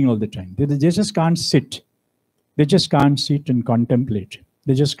they're working all the time. They just can't sit. They just can't sit and contemplate.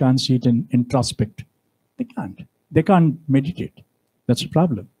 They just can't sit and introspect. They can't. They can't meditate. That's a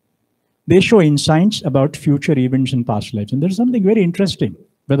problem. They show insights about future events in past lives. And there's something very interesting.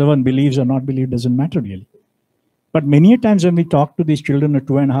 Whether one believes or not believes doesn't matter really. But many times when we talk to these children of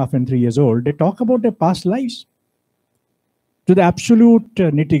 2.5 and 3 years old, they talk about their past lives to the absolute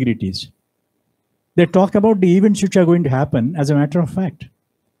nitty-gritties. They talk about the events which are going to happen as a matter of fact.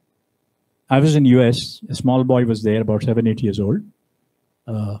 I was in US, a small boy was there, about 7, 8 years old.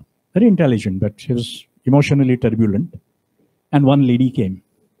 Very intelligent, but he was emotionally turbulent. And one lady came.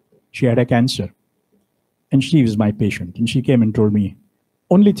 She had a cancer. And she was my patient. And she came and told me,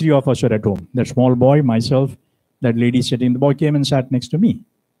 only 3 of us were at home. That small boy, myself, that lady sitting. The boy came and sat next to me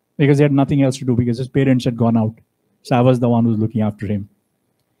because he had nothing else to do because his parents had gone out. So I was the one who was looking after him.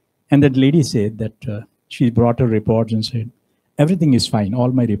 And that lady said that she brought her reports and said, everything is fine.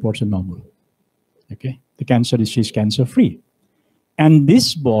 All my reports are normal. Okay. The cancer is, she's cancer free. And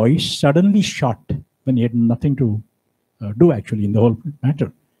this boy suddenly shot when he had nothing to do actually in the whole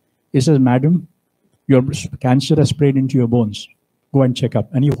matter. He says, madam, your cancer has spread into your bones. Go and check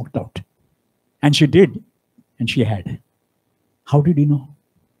up. And he walked out. And she did. And she had. How did he know?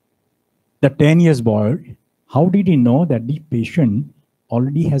 The 10 years boy, how did he know that the patient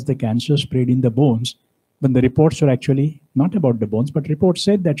already has the cancer spread in the bones when the reports were actually not about the bones, but reports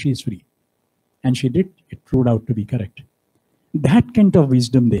said that she is free. And she did. It proved out to be correct. That kind of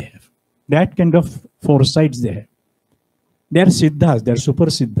wisdom they have. That kind of foresights they have. They are siddhas. They are super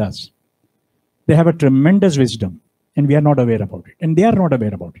siddhas. They have a tremendous wisdom. And we are not aware about it. And they are not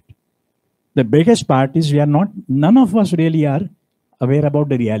aware about it. The biggest part is none of us really are aware about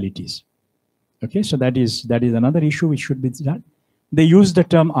the realities. Okay, so that is another issue which should be done. They use the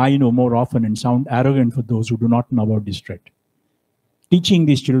term I know more often and sound arrogant for those who do not know about this threat. Teaching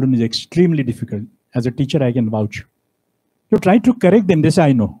these children is extremely difficult. As a teacher, I can vouch. You try to correct them, they say,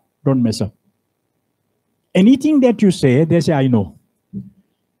 I know, don't mess up. Anything that you say, they say, I know.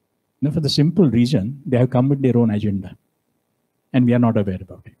 Now, for the simple reason, they have come with their own agenda. And we are not aware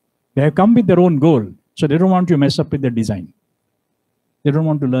about it. They have come with their own goal. So they don't want to mess up with the design. They don't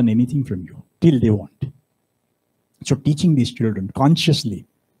want to learn anything from you till they want. So teaching these children consciously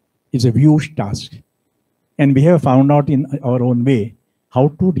is a huge task. And we have found out in our own way how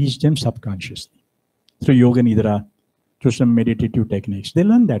to teach them subconsciously. Through yoga nidra, through some meditative techniques. They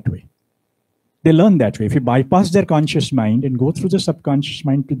learn that way. They learn that way. If you bypass their conscious mind and go through the subconscious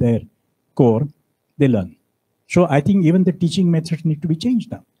mind to their core, they learn. So I think even the teaching methods need to be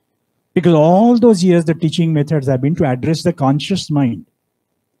changed now. Because all those years, the teaching methods have been to address the conscious mind.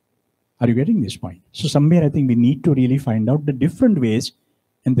 Are you getting this point? So somewhere I think we need to really find out the different ways,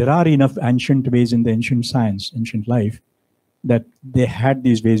 and there are enough ancient ways in the ancient science, ancient life, that they had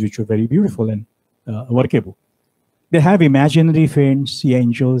these ways which were very beautiful and workable. They have imaginary friends, sea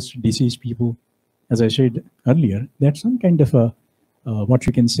angels, deceased people. As I said earlier, that's some kind of a, what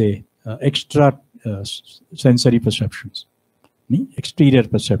you can say, extra sensory perceptions, exterior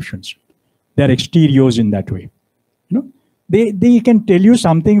perceptions. They're exteriors in that way. You know, they can tell you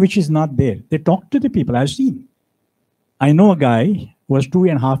something which is not there. They talk to the people. I've seen. I know a guy who was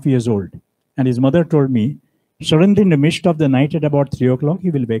 2.5 years old, and his mother told me, suddenly in the midst of the night at about 3 o'clock, he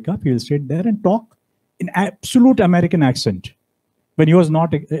will wake up, he will sit there and talk in absolute American accent. When he was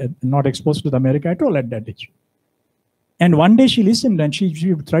not exposed to America at all at that age. And one day she listened and she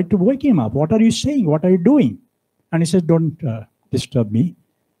tried to wake him up. What are you saying? What are you doing? And he said, don't disturb me.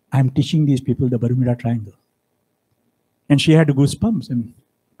 I'm teaching these people the Bermuda Triangle. And she had goosebumps. And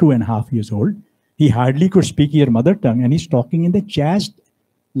 2.5 years old, he hardly could speak your mother tongue. And he's talking in the jazzed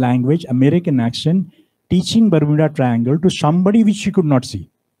language, American accent, teaching Bermuda Triangle to somebody which she could not see.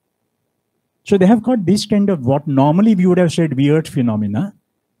 So they have got this kind of what normally we would have said weird phenomena,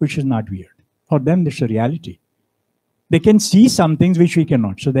 which is not weird. For them, it's a reality. They can see some things which we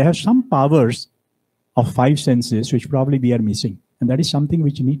cannot. So they have some powers of 5 senses which probably we are missing. And that is something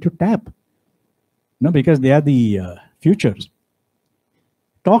which you need to tap. Because they are the futures.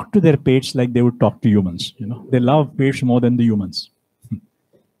 Talk to their pets like they would talk to humans. They love pets more than the humans.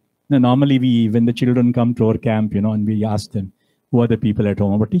 Now, normally when the children come to our camp, and we ask them, who are the people at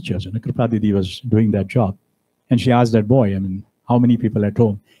home? Our teachers. Kripa Didi was doing that job. And she asked that boy, how many people at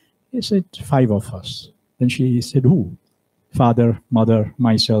home? He said, 5 of us. Then she said, who? Father, mother,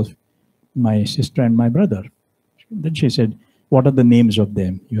 myself, my sister, and my brother. Then she said, what are the names of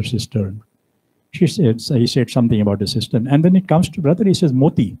them, your sister? He said something about the sister. And when it comes to brother, he says,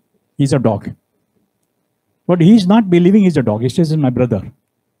 Moti, he's a dog. But he's not believing he's a dog. He says, he's my brother.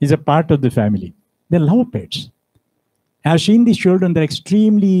 He's a part of the family. They love pets. I've seen these children, they're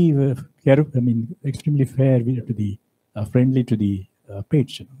extremely extremely fair to the friendly to the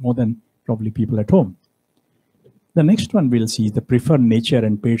pets, more than probably people at home. The next one we'll see is the prefer nature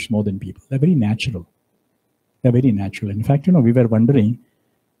and pets more than people. They're very natural. They're very natural. In fact, we were wondering,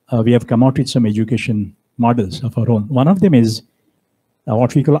 we have come out with some education models of our own. One of them is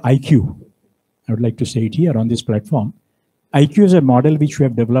what we call IQ. I would like to say it here on this platform. IQ is a model which we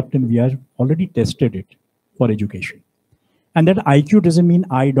have developed and we have already tested it for education. And that IQ doesn't mean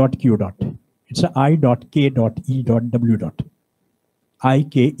I.Q. It's a I.K.E.W.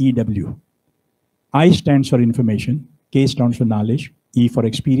 IKEW. I stands for information, K stands for knowledge, E for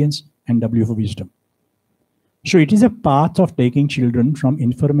experience, and W for wisdom. So it is a path of taking children from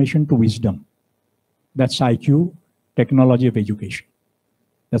information to wisdom. That's IQ, technology of education.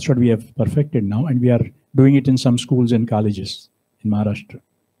 That's what we have perfected now, and we are doing it in some schools and colleges in Maharashtra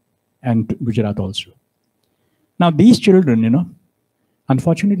and Gujarat also. Now these children,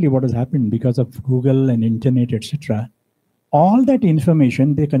 unfortunately what has happened because of Google and internet, etc., all that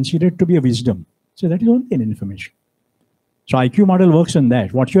information they consider to be a wisdom. So that is only an information. So IQ model works on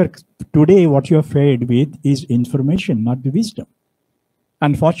that. What you are fed with is information, not the wisdom.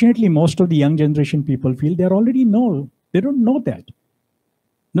 Unfortunately, most of the young generation people feel they already know. They don't know that.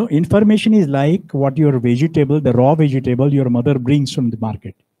 No, information is like what your vegetable, the raw vegetable your mother brings from the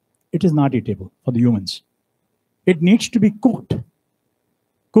market. It is not eatable for the humans. It needs to be cooked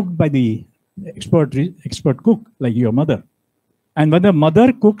by the expert cook like your mother. And when the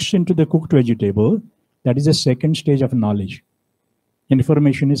mother cooks into the cooked vegetable, that is the second stage of knowledge.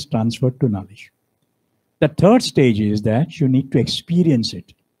 Information is transferred to knowledge. The third stage is that you need to experience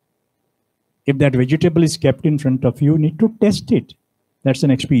it. If that vegetable is kept in front of you, you need to test it. That's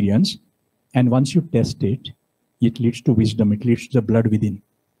an experience. And once you test it, it leads to wisdom. It leads to the blood within.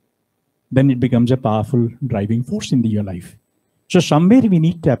 Then it becomes a powerful driving force in your life. So somewhere we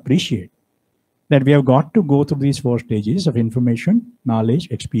need to appreciate that we have got to go through these four stages of information, knowledge,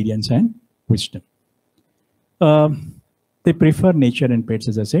 experience, and wisdom. They prefer nature and pets,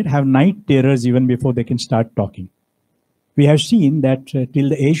 as I said, have night terrors even before they can start talking. We have seen that till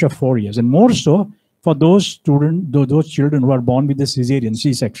the age of 4 years, and more so for those children who are born with the cesarean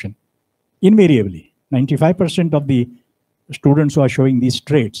C-section. Invariably, 95% of the students who are showing these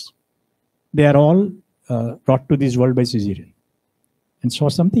traits, they are all brought to this world by cesarean. And so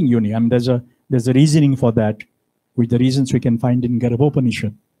something unique. I mean, there's a reasoning for that, with the reasons we can find in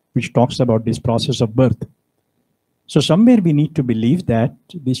Garbhopanishad, which talks about this process of birth. So somewhere we need to believe that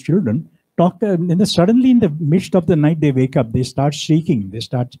these children talk, and suddenly in the midst of the night they wake up, they start shrieking, they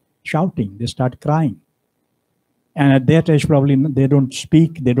start shouting, they start crying. And at that age probably they don't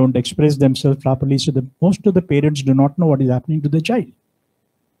speak, they don't express themselves properly, so most of the parents do not know what is happening to the child.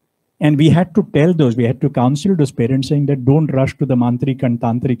 And we had to tell we had to counsel those parents saying that don't rush to the mantrik and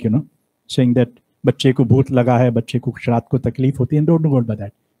tantrik, saying that bacche ko bhoot laga hai, bacche ko shraat ko takleef hoti, and don't go by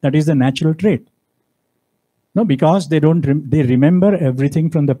that. That is the natural trait. No, because they remember everything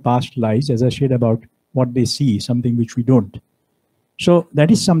from the past lives, as I said about what they see, something which we don't. So that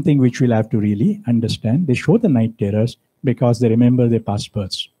is something which we'll have to really understand. They show the night terrors because they remember their past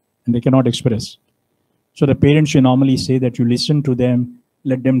births and they cannot express. So the parents, you normally say that you listen to them,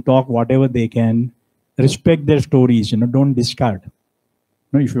 let them talk whatever they can, respect their stories, don't discard.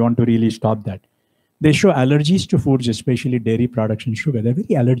 If you want to really stop that. They show allergies to foods, especially dairy products and sugar. They're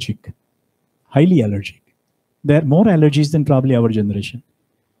very allergic, highly allergic. There are more allergies than probably our generation.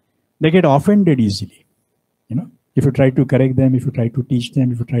 They get offended easily. If you try to correct them, if you try to teach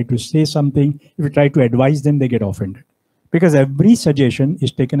them, if you try to say something, if you try to advise them, they get offended. Because every suggestion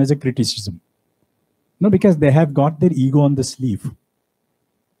is taken as a criticism. Because they have got their ego on the sleeve.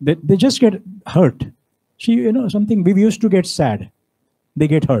 They just get hurt. Something we used to get sad. They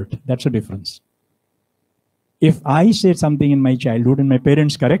get hurt. That's the difference. If I said something in my childhood and my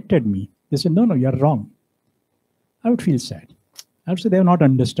parents corrected me, they said, no, you're wrong. I would feel sad. I would say they're not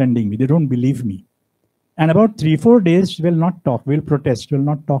understanding me. They don't believe me. And about 3-4 days, we'll not talk. We'll protest. We'll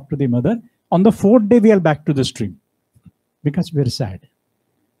not talk to the mother. On the 4th day, we are back to the stream because we're sad.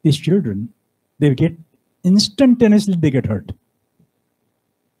 These children, they get instantaneously, they get hurt.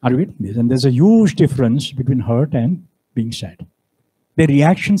 Are you getting this? And there's a huge difference between hurt and being sad. The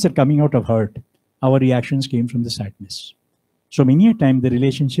reactions are coming out of hurt. Our reactions came from the sadness. So many a time, the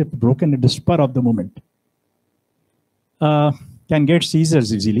relationship broken at the spur of the moment. Can get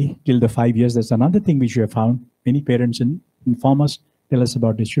seizures easily till the 5 years. That's another thing which we have found. Many parents inform us, tell us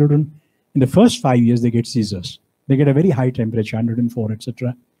about their children. In the first 5 years, they get seizures. They get a very high temperature, 104,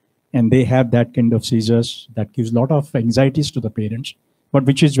 etc. And they have that kind of seizures that gives a lot of anxieties to the parents, but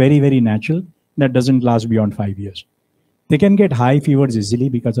which is very, very natural. That doesn't last beyond 5 years. They can get high fevers easily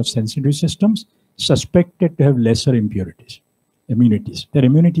because of sensitive systems suspected to have lesser immunities. Their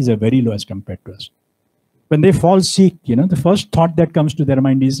immunities are very low as compared to us. When they fall sick, the first thought that comes to their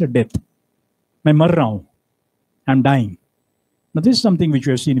mind is a death. मैं मर रहा हूं. I'm dying. Now, this is something which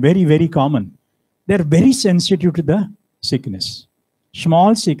we have seen very, very common. They're very sensitive to the sickness.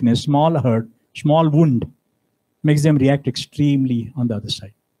 Small sickness, small hurt, small wound makes them react extremely on the other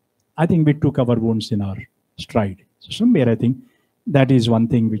side. I think we took our wounds in our stride. So somewhere, I think that is one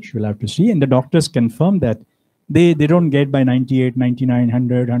thing which we'll have to see. And the doctors confirm that they don't get by 98, 99,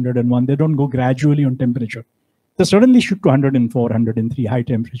 100, 101. They don't go gradually on temperature. They suddenly shoot to 104, 103 high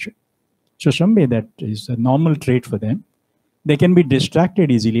temperature. So somewhere that is a normal trait for them. They can be distracted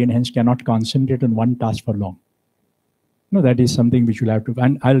easily and hence cannot concentrate on one task for long. No, that is something which you'll have to,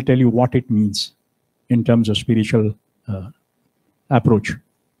 and I'll tell you what it means in terms of spiritual approach.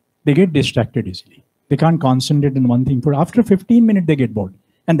 They get distracted easily. They can't concentrate on one thing. For after 15 minutes, they get bored.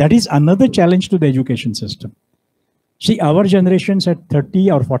 And that is another challenge to the education system. See, our generations at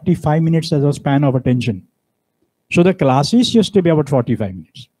 30 or 45 minutes as a span of attention. So the classes used to be about 45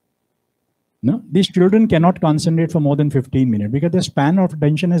 minutes. No, these children cannot concentrate for more than 15 minutes because the span of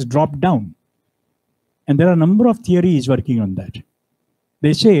attention has dropped down. And there are a number of theories working on that.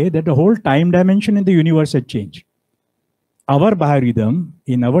 They say that the whole time dimension in the universe had changed. Our biorhythm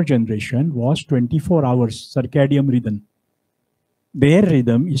in our generation was 24 hours circadian rhythm. Their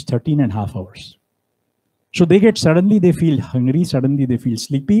rhythm is 13 and a half hours. So suddenly they feel hungry, suddenly they feel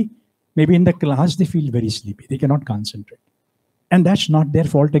sleepy. Maybe in the class they feel very sleepy. They cannot concentrate. And that's not their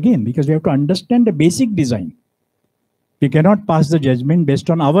fault again, because we have to understand the basic design. We cannot pass the judgment based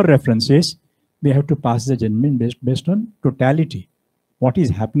on our references. We have to pass the judgment based on totality. What is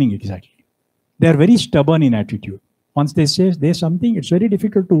happening exactly? They are very stubborn in attitude. Once they say there's something, it's very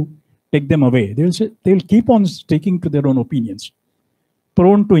difficult to take them away. They'll keep on sticking to their own opinions.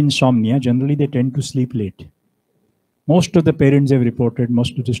 Prone to insomnia, generally they tend to sleep late. Most of the parents have reported,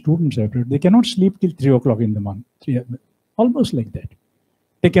 most of the students have reported, they cannot sleep till 3 o'clock in the morning. Almost like that.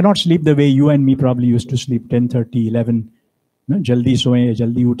 They cannot sleep the way you and me probably used to sleep, 10:30, 11. Jaldi soye,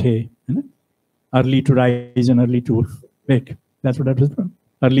 jaldi uthe. Early to rise and early to wake. That's what that was.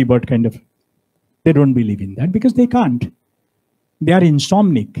 Early bird kind of. They don't believe in that because they can't. They are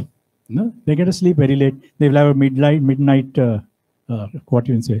insomnic. They get to sleep very late. They will have a midnight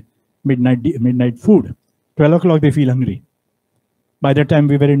food. 12 o'clock they feel hungry. By the time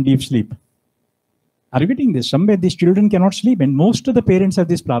we were in deep sleep. Are you getting this? Somewhere these children cannot sleep, and most of the parents have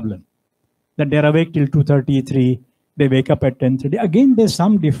this problem that they're awake till 2:30, 3. They wake up at 10:30. Again, there's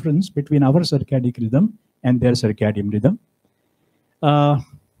some difference between our circadian rhythm and their circadian rhythm.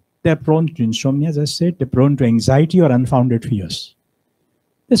 They're prone to insomnia, as I said. They're prone to anxiety or unfounded fears.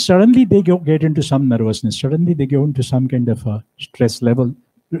 Suddenly they get into some nervousness. Suddenly they go into some kind of a stress level.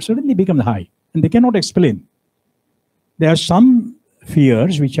 They suddenly become high, and they cannot explain. There are some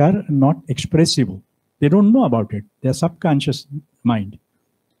fears which are not expressible. They don't know about it. Their subconscious mind.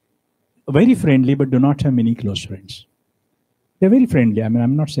 Very friendly, but do not have many close friends. They're very friendly. I mean,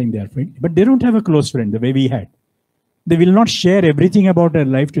 I'm not saying they are friendly, but they don't have a close friend the way we had. They will not share everything about their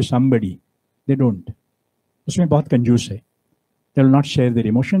life to somebody. They don't. Usme bahut kanjoos hai. They will not share their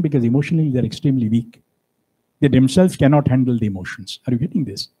emotion because emotionally they're extremely weak. They themselves cannot handle the emotions. Are you getting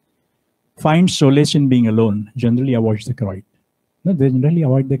this? Find solace in being alone. Generally avoid the crowd. No, they generally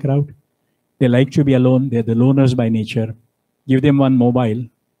avoid the crowd. They like to be alone. They're the loners by nature. Give them one mobile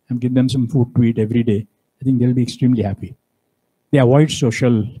and give them some food to eat every day. I think they'll be extremely happy. They avoid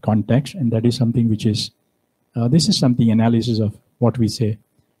social contacts, and that is something which is, this is something analysis of what we say.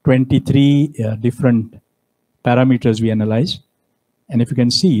 23 different parameters we analyze. And if you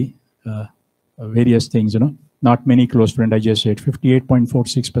can see various things, not many close friends, I just said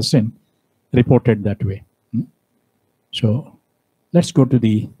 58.46% reported that way. So let's go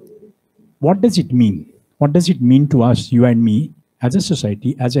to what does it mean? What does it mean to us, you and me, as a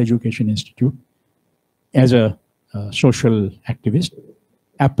society, as an education institute, as a social activist?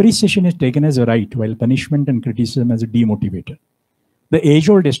 Appreciation is taken as a right, while punishment and criticism as a demotivator. The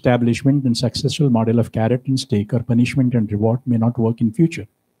age-old establishment and successful model of carrot and stick or punishment and reward may not work in future.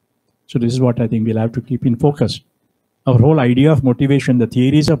 So this is what I think we'll have to keep in focus. Our whole idea of motivation, the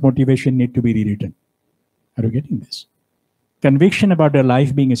theories of motivation need to be rewritten. Are you getting this? Conviction about their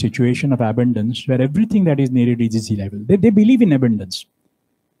life being a situation of abundance where everything that is needed is easy level. They believe in abundance.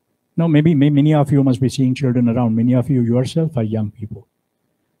 Now, maybe many of you must be seeing children around. Many of you yourself are young people.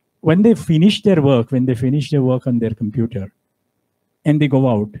 When they finish their work, on their computer, and they go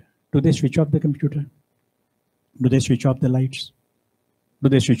out, do they switch off the computer? Do they switch off the lights? Do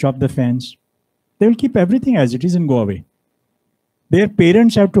they switch off the fans? They will keep everything as it is and go away. Their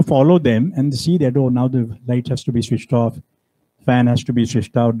parents have to follow them and see that, oh, now the light has to be switched off. fan has to be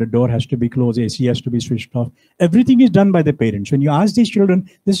switched out, the door has to be closed, AC has to be switched off. Everything is done by the parents. When you ask these children,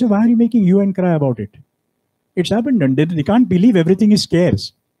 they say, why are you making hue and cry about it? It's abundant. They can't believe everything is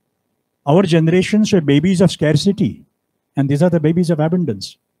scarce. Our generations were babies of scarcity, and these are the babies of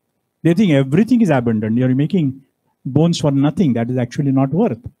abundance. They think everything is abundant. You're making bones for nothing that is actually not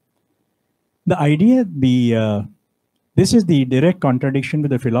worth. The idea, this is the direct contradiction with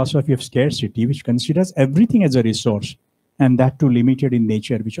the philosophy of scarcity, which considers everything as a resource, and that too limited in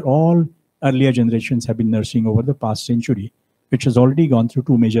nature, which all earlier generations have been nursing over the past century, which has already gone through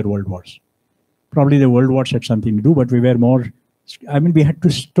 2 major world wars. Probably the world wars had something to do, but we were more, we had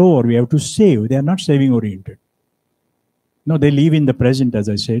to store, we have to save. They are not saving oriented. No, they live in the present, as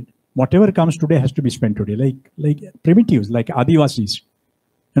I said. Whatever comes today has to be spent today, like primitives, like Adivasis.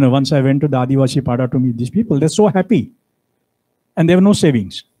 Once I went to the Adivasi Pada to meet these people, they're so happy. And they have no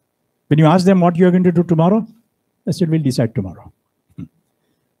savings. When you ask them what you're going to do tomorrow, they said, we'll decide tomorrow.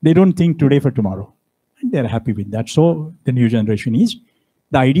 They don't think today for tomorrow. And they're happy with that. So the new generation is.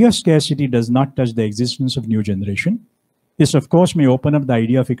 The idea of scarcity does not touch the existence of new generation. This, of course, may open up the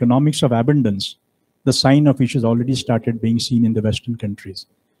idea of economics of abundance, the sign of which has already started being seen in the Western countries.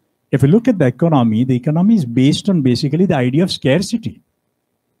 If you look at the economy is based on basically the idea of scarcity.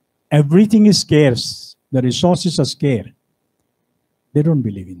 Everything is scarce. The resources are scarce. They don't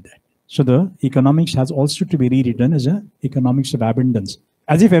believe in that. So the economics has also to be rewritten as an economics of abundance,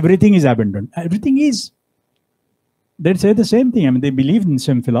 as if everything is abundant. Everything is. They say the same thing. They believe in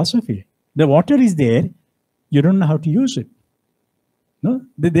some philosophy. The water is there. You don't know how to use it. No,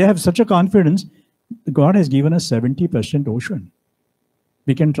 they have such a confidence. God has given us 70% ocean.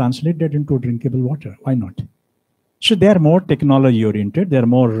 We can translate that into drinkable water. Why not? So they are more technology oriented. They are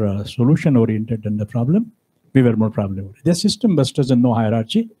more solution oriented than the problem. We were more problem oriented. They're system busters and no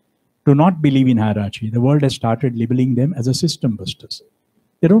hierarchy. Do not believe in hierarchy. The world has started labeling them as a system busters.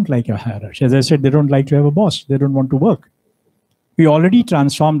 They don't like a hierarchy. As I said, they don't like to have a boss. They don't want to work. We already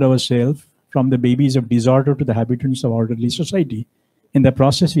transformed ourselves from the babies of disorder to the habitants of orderly society. In the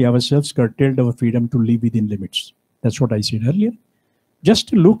process, we ourselves curtailed our freedom to live within limits. That's what I said earlier. Just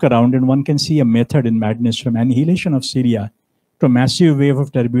to look around and one can see a method in madness from annihilation of Syria to a massive wave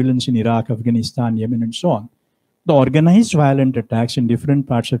of turbulence in Iraq, Afghanistan, Yemen, and so on. The organized violent attacks in different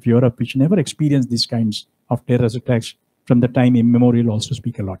parts of Europe, which never experienced these kinds of terrorist attacks from the time immemorial, also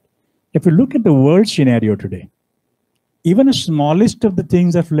speak a lot. If you look at the world scenario today, even the smallest of the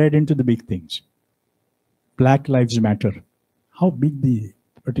things have led into the big things. Black Lives Matter, how big the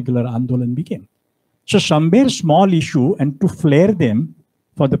particular Andolan became. So somewhere small issue, and to flare them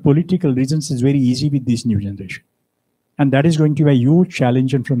for the political reasons is very easy with this new generation. And that is going to be a huge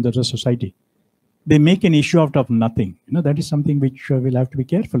challenge from the society. They make an issue out of nothing. That is something which we'll have to be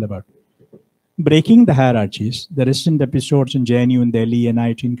careful about. Breaking the hierarchies, the recent episodes in JNU in Delhi,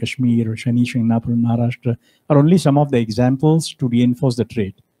 NIT in Kashmir, Shani Shingnapur in Maharashtra are only some of the examples to reinforce the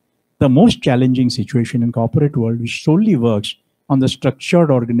trait. The most challenging situation in corporate world, which solely works on the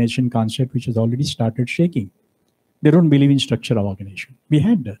structured organization concept, which has already started shaking. They don't believe in structure of organization. We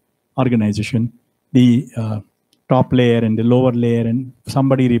had organization, the top layer and the lower layer, and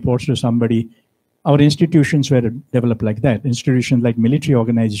somebody reports to somebody. Our institutions were developed like that. Institutions like military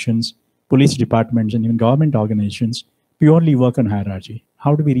organizations, police departments, and even government organizations purely work on hierarchy.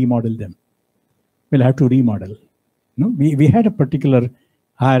 How do we remodel them? We'll have to remodel. We had a particular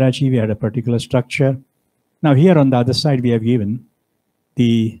hierarchy, we had a particular structure. Now here on the other side, we have given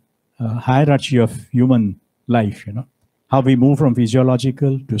the hierarchy of human life, how we move from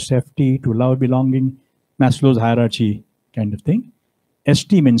physiological to safety to love, belonging, Maslow's hierarchy kind of thing.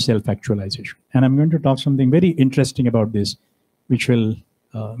 Esteem and self-actualization. And I'm going to talk something very interesting about this, which will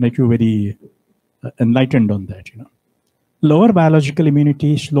make you very enlightened on that. Lower biological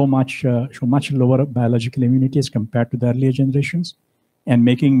immunity, show much lower biological immunity as compared to the earlier generations, and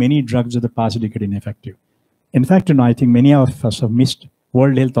making many drugs of the past decade ineffective. In fact, I think many of us have missed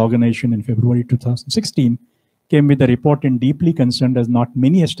World Health Organization in February 2016 came with a report and deeply concerned as not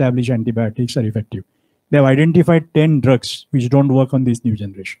many established antibiotics are effective. They have identified 10 drugs which don't work on this new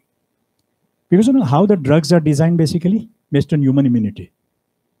generation. Because how the drugs are designed basically based on human immunity.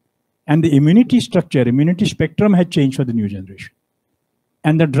 And the immunity structure, immunity spectrum had changed for the new generation.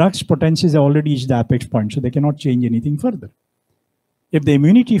 And the drugs potencies have already reached the apex point, so they cannot change anything further. If the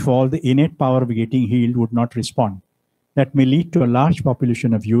immunity falls, the innate power of getting healed would not respond. That may lead to a large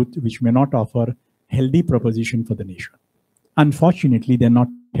population of youth which may not offer healthy proposition for the nation. Unfortunately, they're not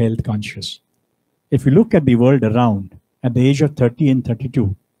health conscious. If you look at the world around, at the age of 30 and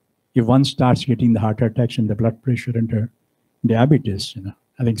 32, if one starts getting the heart attacks and the blood pressure and the diabetes,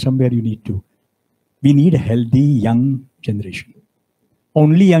 I think somewhere we need healthy, young, generation.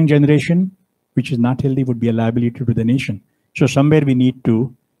 Only young generation, which is not healthy, would be a liability to the nation. So somewhere we need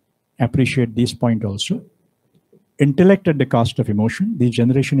to appreciate this point also. Intellect at the cost of emotion. This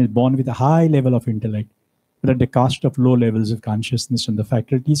generation is born with a high level of intellect, but at the cost of low levels of consciousness and the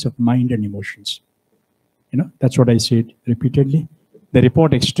faculties of mind and emotions. That's what I said repeatedly. They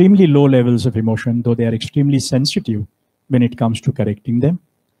report extremely low levels of emotion, though they are extremely sensitive when it comes to correcting them.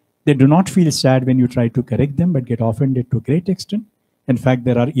 They do not feel sad when you try to correct them, but get offended to a great extent. In fact,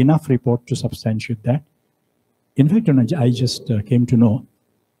 there are enough reports to substantiate that. In fact, I just came to know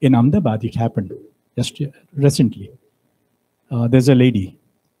in Ahmedabad, it happened just recently. There's a lady,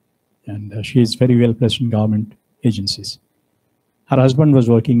 and she is very well placed in government agencies. Her husband was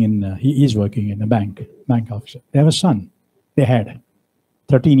working he is working in a bank officer. They have a son. They had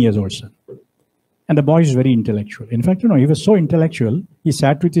 13 years old son. And the boy is very intellectual. In fact, he was so intellectual, he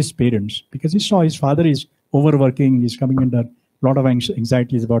sat with his parents because he saw his father is overworking, he's coming under a lot of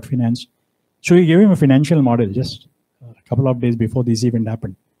anxieties about finance. So he gave him a financial model just a couple of days before this event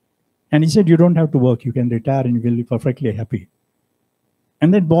happened. And he said, you don't have to work, you can retire and you will be perfectly happy.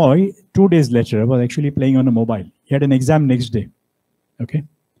 And that boy, 2 days later, was actually playing on a mobile. He had an exam next day. Okay.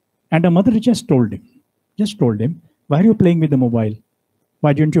 And the mother just told him, why are you playing with the mobile?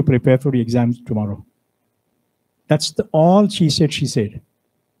 Why don't you prepare for the exams tomorrow? That's all she said.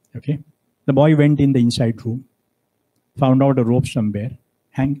 Okay. The boy went in the inside room, found out a rope somewhere,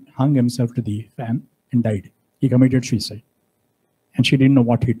 hung himself to the fan and died. He committed suicide. And she didn't know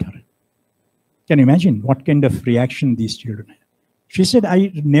what hit her. Can you imagine what kind of reaction these children had? She said,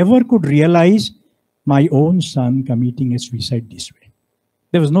 I never could realize my own son committing a suicide this way.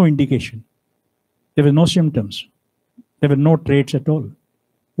 There was no indication. There were no symptoms. There were no traits at all.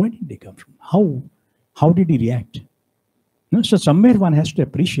 Where did they come from? How did he react? So somewhere one has to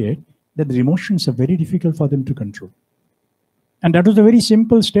appreciate that the emotions are very difficult for them to control. And that was a very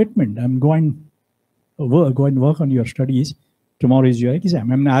simple statement. Go and work on your studies. Tomorrow is your exam.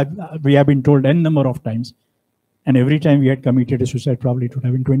 We have been told n number of times. And every time we had committed a suicide, probably it would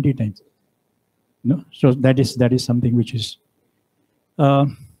have been 20 times. So that is something which is...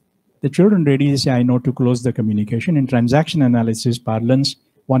 the children readily say, I know to close the communication. In transaction analysis parlance,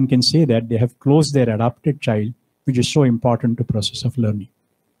 one can say that they have closed their adopted child, which is so important to process of learning.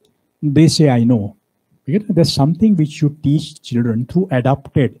 They say, I know. Because there's something which you teach children through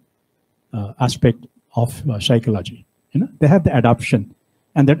adopted aspect of psychology. They have the adoption,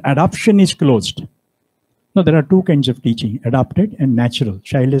 and that adoption is closed. Now, there are two kinds of teaching, adopted and natural.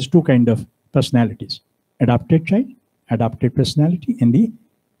 Child has two kinds of personalities. Adopted child, adopted personality, and the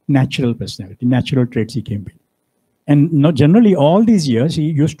natural personality, natural traits he came with. And generally, all these years, he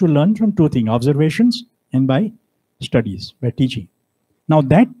used to learn from two things, observations and by studies, by teaching. Now,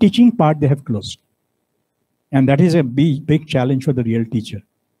 that teaching part they have closed. And that is a big challenge for the real teacher.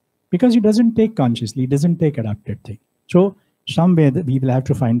 Because he doesn't take consciously, he doesn't take adapted thing. So, somewhere we will have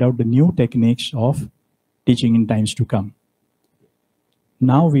to find out the new techniques of teaching in times to come.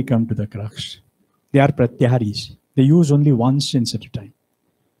 Now we come to the crux. They are pratyaharis. They use only one sense at a time.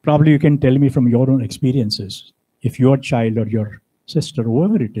 Probably you can tell me from your own experiences, if your child or your sister,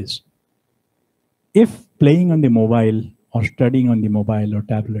 whoever it is, if playing on the mobile or studying on the mobile or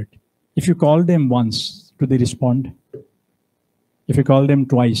tablet, if you call them once, do they respond? If you call them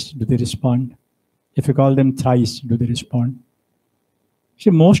twice, do they respond? If you call them thrice, do they respond? See,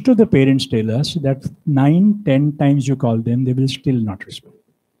 most of the parents tell us that 9, 10 times you call them, they will still not respond.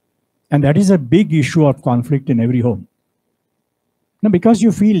 And that is a big issue of conflict in every home. Now, because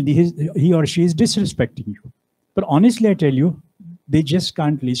you feel he or she is disrespecting you. But honestly, I tell you, they just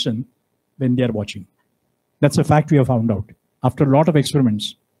can't listen when they are watching. That's a fact we have found out after a lot of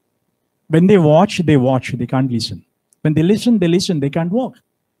experiments. When they watch, they can't listen. When they listen, they can't walk.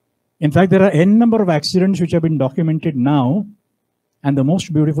 In fact, there are n number of accidents which have been documented now. And the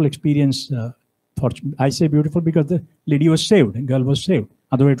most beautiful experience, I say beautiful because the lady was saved, the girl was saved.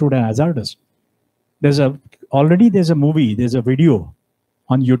 Otherwise, it would have hazardous. There's a movie, there's a video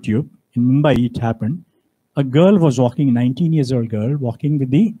on YouTube. In Mumbai, it happened. A girl was walking, 19 years old girl, walking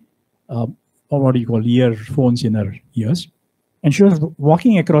with the, earphones in her ears. And she was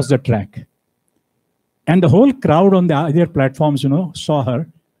walking across the track. And the whole crowd on the other platforms, saw her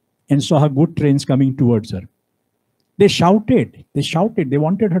and saw her good trains coming towards her. They shouted. They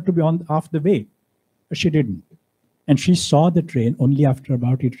wanted her to be off the way. But she didn't. And she saw the train only after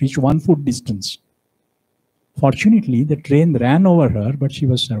it reached 1 foot distance. Fortunately, the train ran over her, but she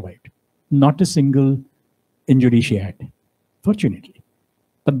was survived. Not a single injury she had, fortunately.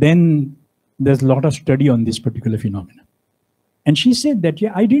 But then there's a lot of study on this particular phenomenon. And she said that,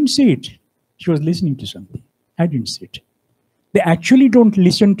 I didn't see it. She was listening to something. I didn't see it. They actually don't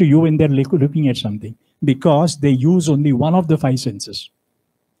listen to you when they're looking at something because they use only one of the five senses.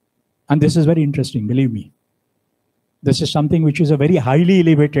 And this is very interesting, believe me. This is something which is a very highly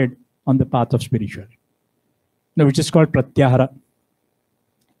elevated on the path of spirituality, which is called pratyahara.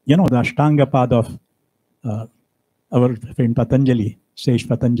 You know, the Ashtanga path of our friend Patanjali, Sage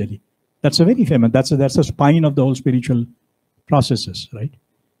Patanjali. That's a very famous, that's a spine of the whole spiritual processes, right?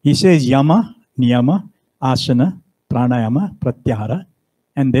 He says yama, niyama, asana, pranayama, pratyahara,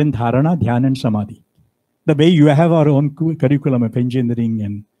 and then dharana, dhyana, and samadhi. The way you have our own curriculum of engineering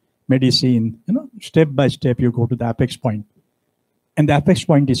and medicine, step by step you go to the apex point. And the apex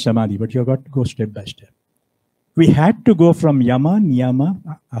point is samadhi, but you've got to go step by step. We had to go from yama,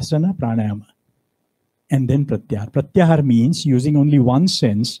 niyama, asana, pranayama, and then pratyahara. Pratyahara means using only one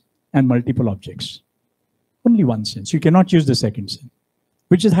sense and multiple objects. Only one sense. You cannot use the second sense,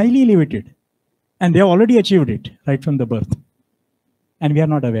 which is highly elevated. And they have already achieved it right from the birth. And we are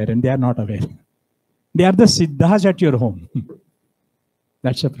not aware, and they are not aware. They are the siddhas at your home.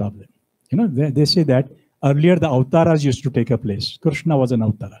 That's a problem. They say that earlier the avtaras used to take a place. Krishna was an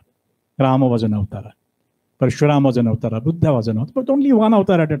avtara. Rama was an avtara. Parshurama was an avtara. Buddha was an avtara. But only one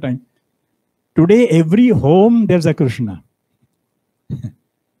avatar at a time. Today, every home, there's a Krishna.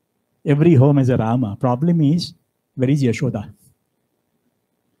 Every home is a Rama. Problem is, where is Yashoda?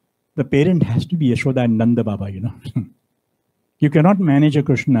 The parent has to be Yashoda and Nanda Baba, You cannot manage a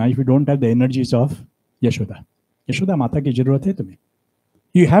Krishna if you don't have the energies of Yashoda. Yashoda Mata ki zarurat hai tumhe.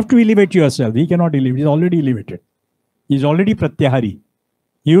 You have to elevate yourself. He cannot elevate. He's already elevated. He's already pratyahari.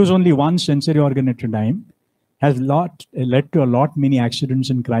 He uses only one sensory organ at a time. Has led to a lot many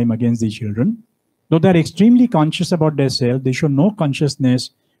accidents and crime against the children. Though they're extremely conscious about their self, they show no consciousness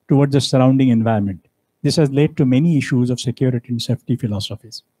towards the surrounding environment. This has led to many issues of security and safety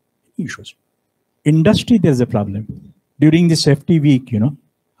philosophies. Issues. Industry, there's a problem. During the safety week,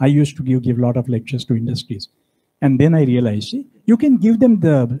 I used to give a lot of lectures to industries. And then I realized, you can give them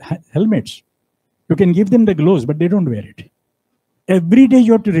the helmets. You can give them the gloves, but they don't wear it. Every day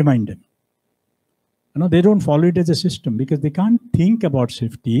you have to remind them. They don't follow it as a system because they can't think about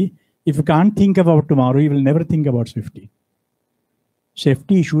safety. If you can't think about tomorrow, you will never think about safety.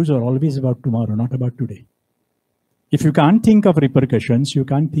 Safety issues are always about tomorrow, not about today. If you can't think of repercussions, you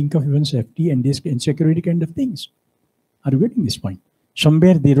can't think of even safety and this insecurity kind of things. Are you getting this point?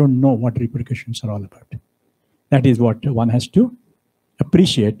 Somewhere they don't know what repercussions are all about. That is what one has to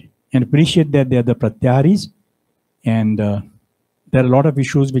appreciate and appreciate that they are the pratyaharis. And there are a lot of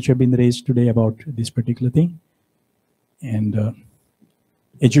issues which have been raised today about this particular thing. And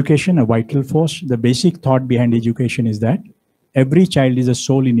education, a vital force. The basic thought behind education is that every child is a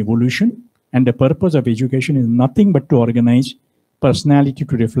soul in evolution. And the purpose of education is nothing but to organize personality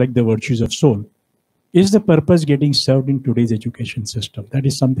to reflect the virtues of soul. Is the purpose getting served in today's education system? That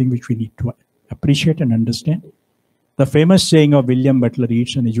is something which we need to appreciate and understand. The famous saying of William Butler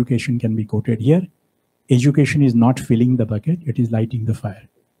Yeats on education can be quoted here. Education is not filling the bucket, it is lighting the fire.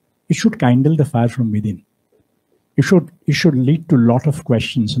 It should kindle the fire from within. It should lead to a lot of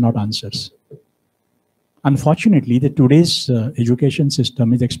questions, not answers. Unfortunately, today's education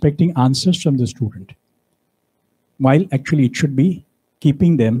system is expecting answers from the student, while actually it should be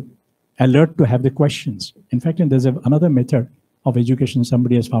keeping them alert to have the questions. In fact, there's another method of education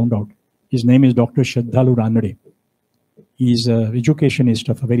somebody has found out. His name is Dr. Shraddhalu Ranade. He's an educationist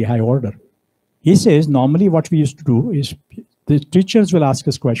of a very high order. He says normally what we used to do is the teachers will ask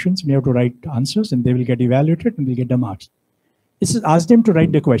us questions, we have to write answers, and they will get evaluated and we'll get the marks. It says ask them to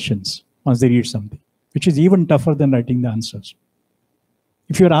write the questions once they read something, which is even tougher than writing the answers.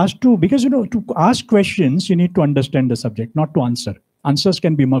 If you're asked to, because to ask questions, you need to understand the subject, not to answer. Answers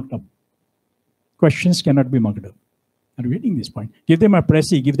can be mugged up. Questions cannot be mugged up. Are you getting this point? Give them a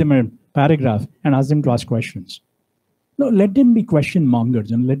précis, give them a paragraph, and ask them to ask questions. No, let them be question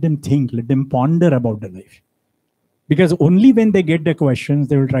mongers and let them think, let them ponder about their life. Because only when they get the questions,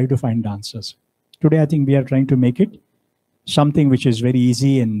 they will try to find answers. Today, I think we are trying to make it something which is very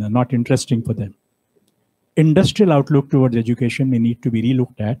easy and not interesting for them. Industrial outlook towards education may need to be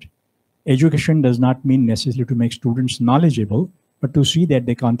relooked at. Education does not mean necessarily to make students knowledgeable, but to see that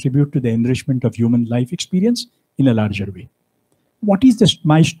they contribute to the enrichment of human life experience in a larger way. What is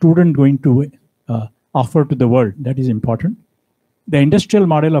my student going to offer to the world? That is important. The industrial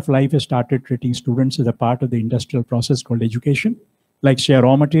model of life has started treating students as a part of the industrial process called education, like say a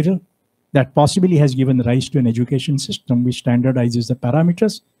raw material that possibly has given rise to an education system which standardizes the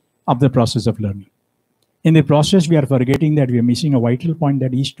parameters of the process of learning. In the process, we are forgetting that we are missing a vital point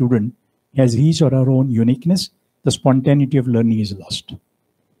that each student has his or her own uniqueness. The spontaneity of learning is lost.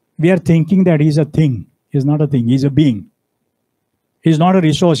 We are thinking that he's a thing. He's not a thing, he's a being. He's not a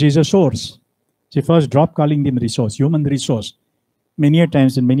resource, he's a source. See, first drop calling him resource, human resource. Many a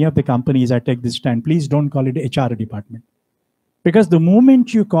times in many of the companies I take this stand, please don't call it HR department. Because the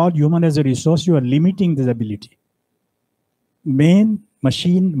moment you call human as a resource, you are limiting this ability. Main,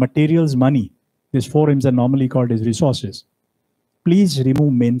 machine, materials, money. These four M's are normally called as resources. Please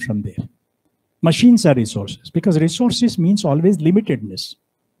remove main from there. Machines are resources because resources means always limitedness.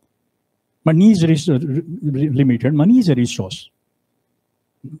 Money is limited. Money is a resource.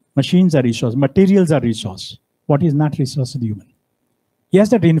 Machines are resource. Materials are resource. What is not resource is human. He has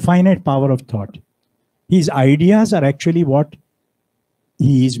that infinite power of thought. His ideas are actually what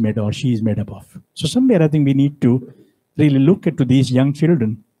he is made or she is made up of. So somewhere I think we need to really look at these young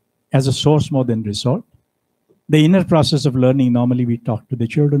children as a source more than resource. The inner process of learning, normally we talk to the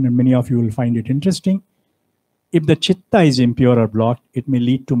children and many of you will find it interesting. If the chitta is impure or blocked, it may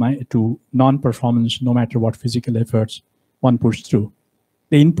lead to non-performance no matter what physical efforts one puts through.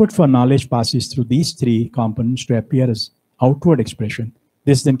 The input for knowledge passes through these three components to appear as outward expression.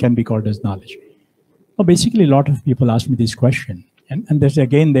 This then can be called as knowledge. Now, basically, a lot of people ask me this question. And there's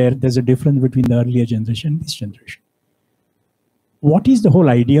again, there's a difference between the earlier generation and this generation. What is the whole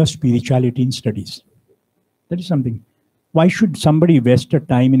idea of spirituality in studies? That is something. Why should somebody waste their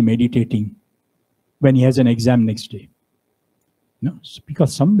time in meditating when he has an exam next day? No,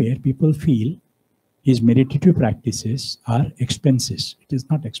 because somewhere people feel his meditative practices are expenses. It is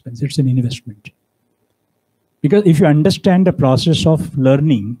not expense, it's an investment. Because if you understand the process of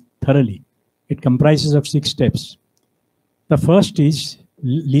learning thoroughly, it comprises of 6 steps. The first is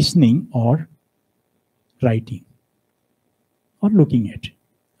listening or writing or looking at.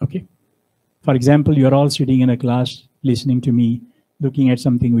 Okay. For example, you're all sitting in a class, listening to me, looking at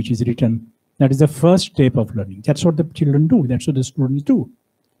something which is written. That is the first step of learning. That's what the children do. That's what the students do.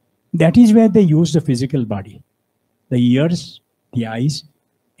 That is where they use the physical body, the ears, the eyes,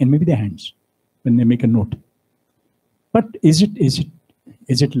 and maybe the hands when they make a note. But is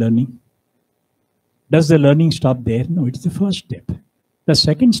it learning? Does the learning stop there? No, it's the first step. The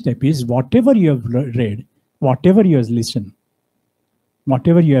second step is whatever you have read, whatever you have listened,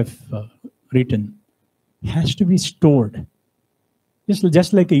 whatever you have written has to be stored.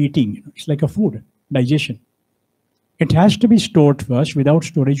 Just like eating, it's like a food, digestion. It has to be stored first. Without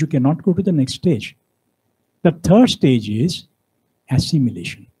storage, you cannot go to the next stage. The third stage is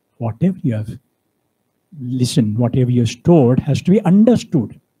assimilation. Whatever you have listened, whatever you have stored has to be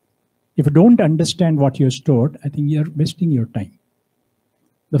understood. If you don't understand what you have stored, I think you're wasting your time.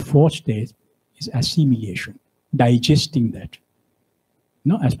 The fourth stage is assimilation, digesting that.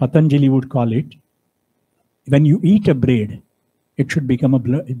 No, as Patanjali would call it, when you eat a bread, it should become a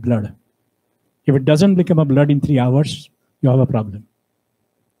blood. If it doesn't become a blood in 3 hours, you have a problem.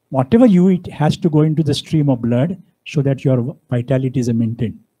 Whatever you eat has to go into the stream of blood so that your vitality is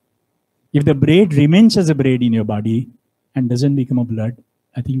maintained. If the bread remains as a bread in your body and doesn't become a blood,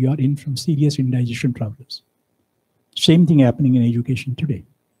 I think you are in from serious indigestion problems. Same thing happening in education today.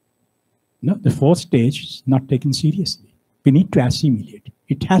 No, the fourth stage is not taken seriously. We need to assimilate.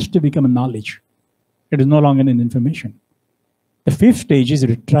 It has to become a knowledge. It is no longer an information. The fifth stage is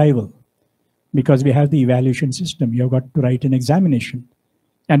retrieval. Because we have the evaluation system, you have got to write an examination.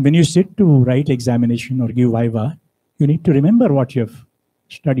 And when you sit to write examination or give viva, you need to remember what you have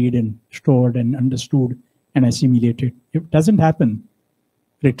studied and stored and understood and assimilated. If it doesn't happen,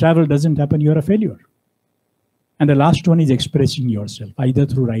 retrieval doesn't happen, you're a failure. And the last one is expressing yourself, either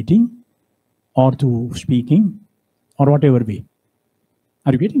through writing or through speaking or whatever way.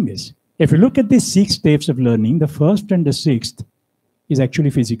 Are you getting this? If you look at these 6 steps of learning, the first and the 6th is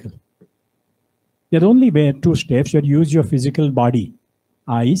actually physical. There are only 2 steps where you use your physical body,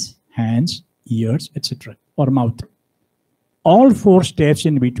 eyes, hands, ears, etc., or mouth. All 4 steps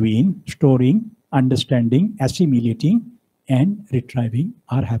in between, storing, understanding, assimilating, and retrieving,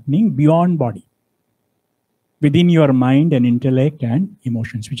 are happening beyond body, within your mind and intellect and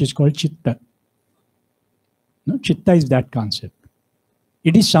emotions, which is called chitta. No, chitta is that concept.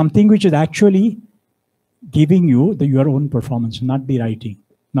 It is something which is actually giving you your own performance, not the writing,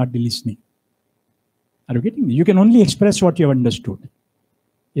 not the listening. Are you getting me? You can only express what you have understood.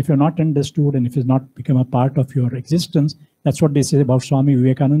 If you're not understood and if it's not become a part of your existence, that's what they say about Swami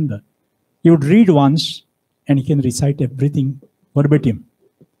Vivekananda. He would read once and he can recite everything verbatim.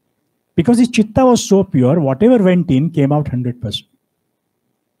 Because his chitta was so pure, whatever went in came out 100%.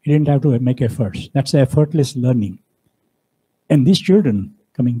 He didn't have to make efforts. That's effortless learning. And these children,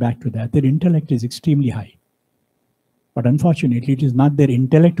 coming back to that, their intellect is extremely high. But unfortunately, it is not their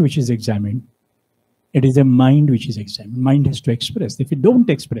intellect which is examined. It is a mind which is examined. Mind has to express. If you don't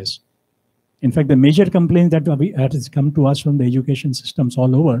express, In fact, the major complaint that has come to us from the education systems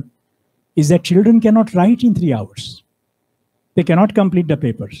all over is that children cannot write in 3 hours. They cannot complete the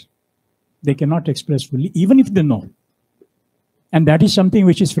papers. They cannot express fully, even if they know. And that is something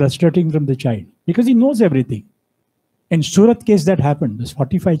which is frustrating from the child because he knows everything. In Surat case that happened, those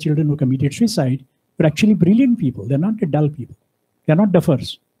 45 children who committed suicide were actually brilliant people. They're not the dull people. They're not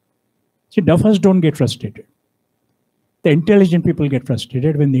duffers. See, duffers don't get frustrated. The intelligent people get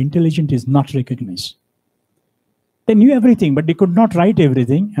frustrated when the intelligent is not recognized. They knew everything, but they could not write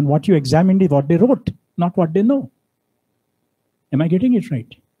everything. And what you examined is what they wrote, not what they know. Am I getting it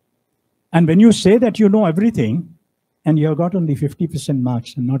right? And when you say that you know everything, and you have got only 50%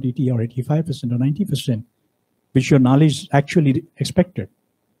 marks and not 80 or 85% or 90%, which your knowledge actually expected,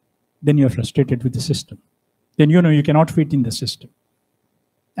 then you're frustrated with the system. Then you know you cannot fit in the system.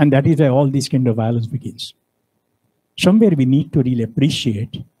 And that is where all this kind of violence begins. Somewhere we need to really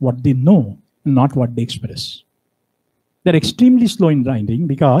appreciate what they know and not what they express. They're extremely slow in writing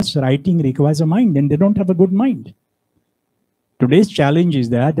because writing requires a mind and they don't have a good mind. Today's challenge is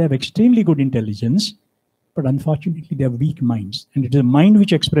that they have extremely good intelligence, but unfortunately they have weak minds. And it is a mind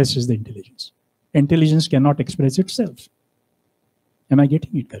which expresses the intelligence. Intelligence cannot express itself. Am I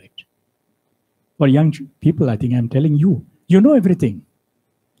getting it correct? For young people, I think I'm telling you, you know everything,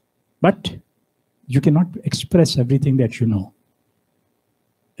 but you cannot express everything that you know.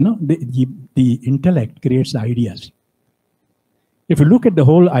 You know, the intellect creates ideas. If you look at the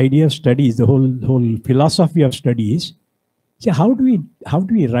whole idea of studies, the whole philosophy of studies, see, how do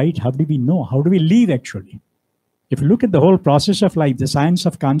we write? How do we know? How do we live actually? If you look at the whole process of life, the science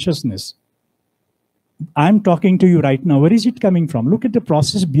of consciousness, I'm talking to you right now. Where is it coming from? Look at the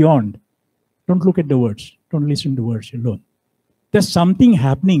process beyond. Don't look at the words. Don't listen to words alone. There's something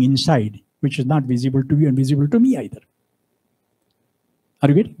happening inside which is not visible to you and visible to me either. Are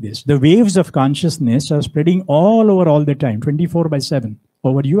you getting this? The waves of consciousness are spreading all over all the time, 24/7,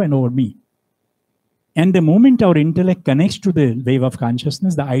 over you and over me. And the moment our intellect connects to the wave of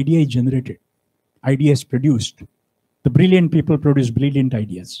consciousness, the idea is generated. Idea is produced. The brilliant people produce brilliant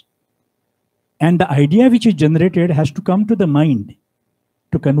ideas. And the idea which is generated has to come to the mind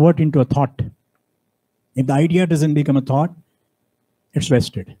to convert into a thought. If the idea doesn't become a thought, it's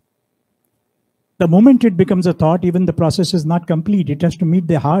wasted. The moment it becomes a thought, even the process is not complete. It has to meet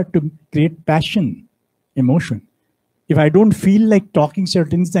the heart to create passion, emotion. If I don't feel like talking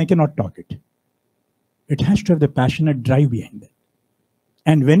certain things, I cannot talk it. It has to have the passionate drive behind it.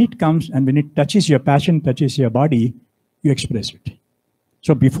 And when it comes and when it touches your passion, touches your body, you express it.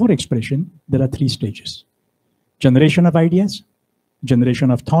 So before expression, there are 3 stages. Generation of ideas, generation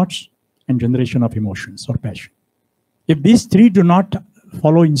of thoughts, and generation of emotions or passion. If these 3 do not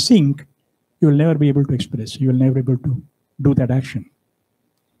follow in sync, you will never be able to express. You will never be able to do that action.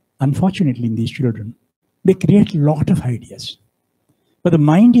 Unfortunately, in these children, they create a lot of ideas. But the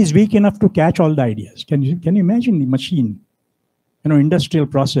mind is weak enough to catch all the ideas. Can you imagine the machine? Industrial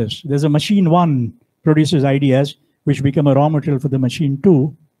process. There's a machine 1 produces ideas which become a raw material for the machine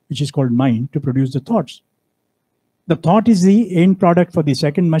 2, which is called mind, to produce the thoughts. The thought is the end product for the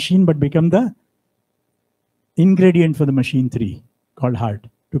second machine, but become the ingredient for the machine 3, called heart,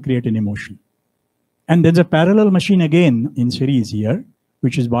 to create an emotion. And there's a parallel machine again in series here,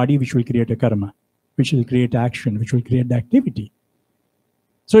 which is body, which will create a karma, which will create action, which will create the activity.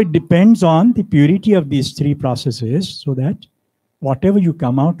 So it depends on the purity of these 3 processes, so that whatever you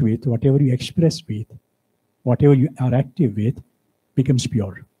come out with, whatever you express with, whatever you are active with, becomes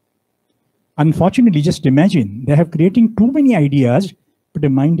pure. Unfortunately, just imagine, they have creating too many ideas, but the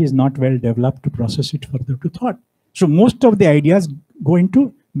mind is not well developed to process it further to thought. So most of the ideas go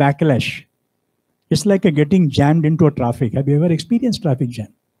into backlash. It's like getting jammed into a traffic. Have you ever experienced traffic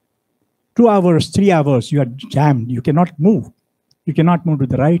jam? 2 hours, 3 hours, you are jammed. You cannot move. You cannot move to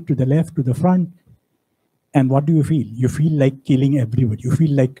the right, to the left, to the front. And what do you feel? You feel like killing everybody. You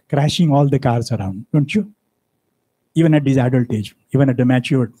feel like crashing all the cars around, don't you? Even at this adult age, even at the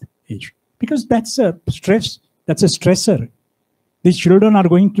mature age. Because that's a stress. That's a stressor. These children are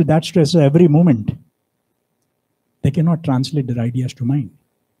going through that stressor every moment. They cannot translate their ideas to mind.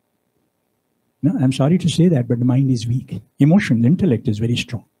 No, I'm sorry to say that, but the mind is weak. Emotion, the intellect is very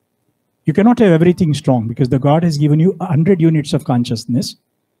strong. You cannot have everything strong because the God has given you 100 units of consciousness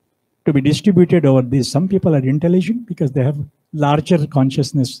to be distributed over this. Some people are intelligent because they have larger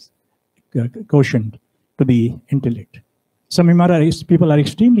consciousness quotient to the intellect. Some people are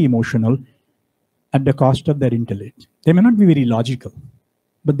extremely emotional at the cost of their intellect. They may not be very logical,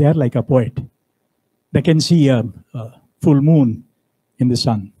 but they are like a poet. They can see a full moon in the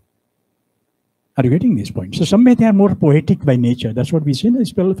sun. Are you getting this point? So somewhere they are more poetic by nature. That's what we say.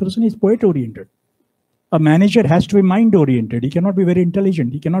 This person is poet-oriented. A manager has to be mind-oriented. He cannot be very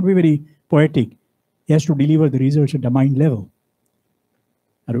intelligent. He cannot be very poetic. He has to deliver the results at the mind level.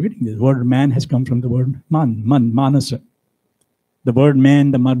 Are you getting this? The word man has come from the word manasa. The word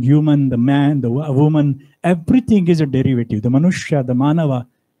man, the human, the man, the woman, everything is a derivative. The manushya, the manava,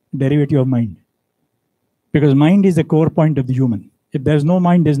 derivative of mind. Because mind is the core point of the human. If there's no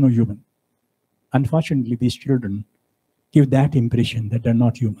mind, there's no human. Unfortunately, these children give that impression that they're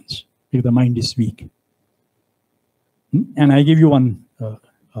not humans because the mind is weak. And I give you one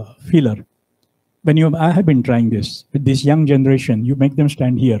feeler. I have been trying this with this young generation. You make them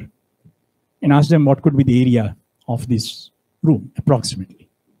stand here and ask them what could be the area of this room approximately.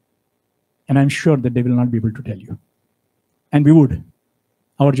 And I'm sure that they will not be able to tell you. And we would.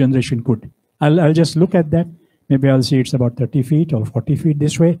 Our generation could. I'll just look at that. Maybe I'll say it's about 30 feet or 40 feet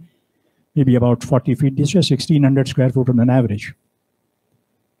this way. Maybe about 40 feet this way, 1,600 square foot on an average.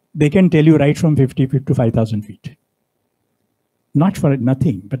 They can tell you right from 50 feet to 5,000 feet. Not for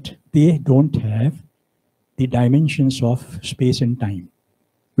nothing, but they don't have the dimensions of space and time,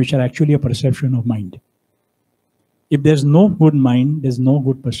 which are actually a perception of mind. If there's no good mind, there's no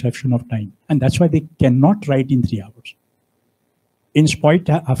good perception of time. And that's why they cannot write in 3 hours. In spite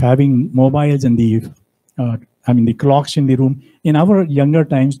of having mobiles and the clocks in the room, in our younger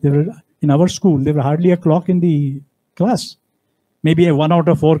times, in our school, there were hardly a clock in the class. Maybe a 1 out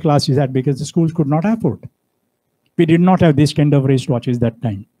of 4 classes had because the schools could not afford. We did not have this kind of wristwatches that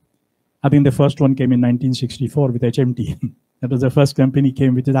time. I think the first one came in 1964 with HMT. That was the first company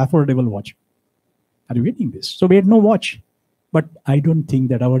came with an affordable watch. Are you getting this? So we had no watch. But I don't think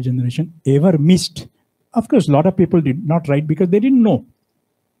that our generation ever missed. Of course, a lot of people did not write because they didn't know.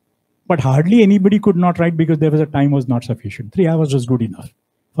 But hardly anybody could not write because there was a time was not sufficient. 3 hours was good enough.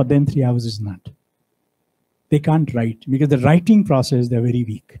 For them, 3 hours is not. They can't write because the writing process, they're very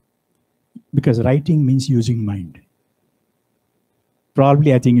weak. Because writing means using mind.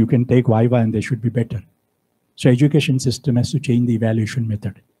 Probably, I think you can take Viva and they should be better. So education system has to change the evaluation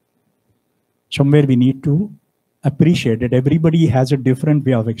method. Somewhere we need to appreciate that everybody has a different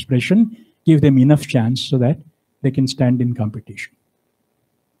way of expression, give them enough chance so that they can stand in competition.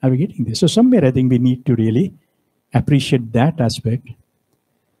 Are we getting this? So somewhere I think we need to really appreciate that aspect.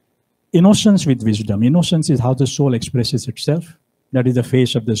 Innocence with wisdom. Innocence is how the soul expresses itself. That is the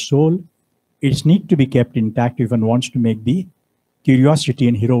face of the soul. It needs to be kept intact if one wants to make the curiosity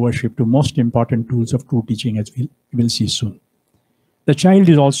and hero worship two most important tools of true teaching, as we'll see soon. The child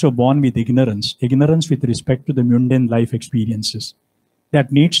is also born with ignorance with respect to the mundane life experiences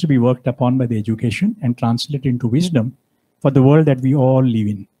that needs to be worked upon by the education and translate into wisdom for the world that we all live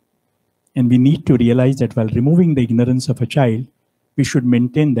in. And we need to realize that while removing the ignorance of a child, we should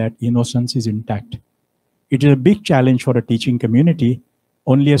maintain that innocence is intact. It is a big challenge for a teaching community.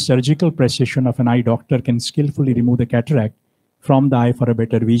 Only a surgical precision of an eye doctor can skillfully remove the cataract from the eye for a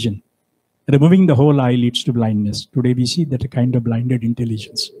better vision. Removing the whole eye leads to blindness. Today we see that a kind of blinded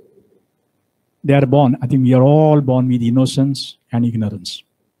intelligence. They are born, I think we are all born with innocence and ignorance.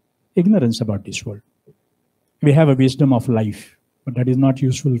 Ignorance about this world. We have a wisdom of life, but that is not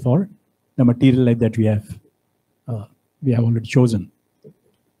useful for the material life that we have already chosen.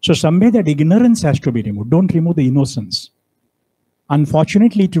 So somewhere that ignorance has to be removed. Don't remove the innocence.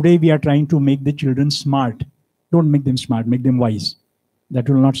 Unfortunately, today we are trying to make the children smart. Don't make them smart, make them wise. That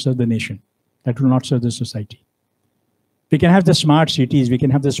will not serve the nation. That will not serve the society. We can have the smart cities, we can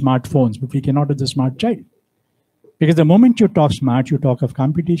have the smartphones, but we cannot have the smart child. Because the moment you talk smart, you talk of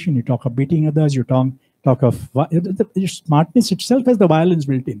competition, you talk of beating others, you talk of smartness itself has the violence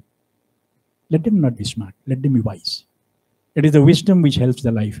built in. Let them not be smart, let them be wise. It is the wisdom which helps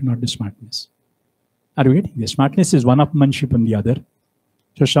the life, not the smartness. Are you getting this? Smartness is one-upmanship on the other.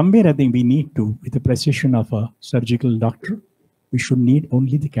 So somewhere I think we need to, with the precision of a surgical doctor, we should need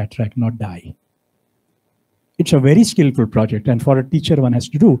only the cataract, not the eye. It's a very skillful project, and for a teacher one has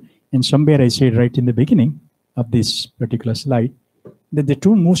to do, and somewhere I said right in the beginning of this particular slide, that the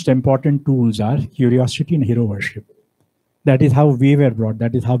two most important tools are curiosity and hero worship. That is how we were brought,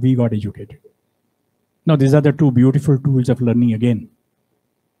 that is how we got educated. Now these are the two beautiful tools of learning again.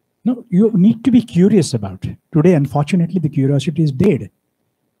 No, you need to be curious about it. Today, unfortunately, the curiosity is dead.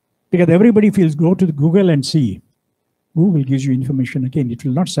 Because everybody feels, go to Google and see. Google gives you information again. It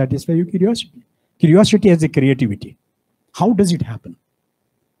will not satisfy your curiosity. Curiosity has the creativity. How does it happen?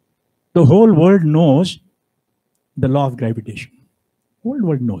 The whole world knows the law of gravitation. The whole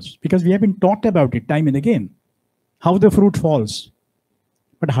world knows. Because we have been taught about it time and again. How the fruit falls.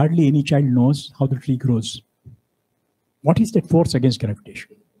 But hardly any child knows how the tree grows. What is that force against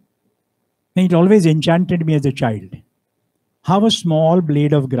gravitation? And it always enchanted me as a child. How a small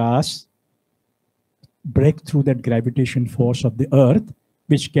blade of grass break through that gravitation force of the earth,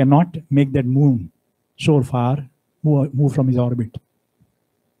 which cannot make that moon so far move from his orbit.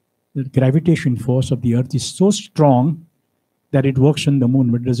 The gravitation force of the earth is so strong that it works on the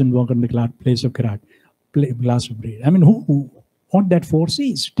moon, but doesn't work on the glass of bread. I mean, what that force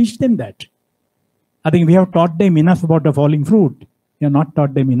is? Teach them that. I think we have taught them enough about the falling fruit. We have not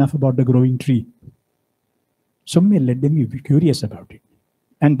taught them enough about the growing tree. Somewhere let them be curious about it.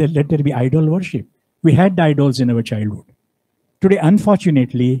 And then let there be idol worship. We had idols in our childhood. Today,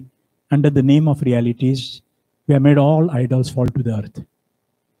 unfortunately, under the name of realities, we have made all idols fall to the earth.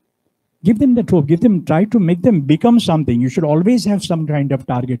 Give them the hope. Try to make them become something. You should always have some kind of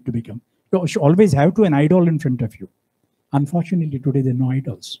target to become. You should always have an idol in front of you. Unfortunately, today there are no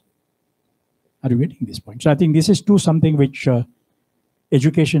idols. Are you getting this point? So I think this is too something which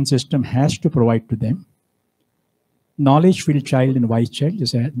education system has to provide to them. Knowledge-filled child and wise child,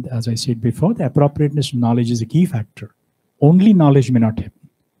 as I said before, the appropriateness of knowledge is a key factor. Only knowledge may not happen.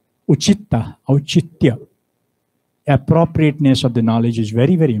 Uchitta, auchitya, appropriateness of the knowledge is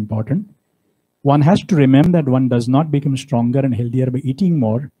very, very important. One has to remember that one does not become stronger and healthier by eating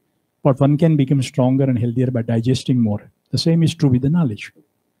more, but one can become stronger and healthier by digesting more. The same is true with the knowledge.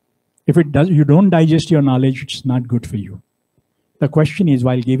 If you don't digest your knowledge, it's not good for you. The question is,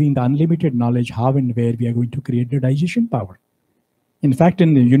 while giving the unlimited knowledge, how and where we are going to create the digestion power. In fact,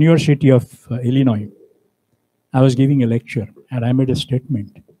 in the University of Illinois, I was giving a lecture and I made a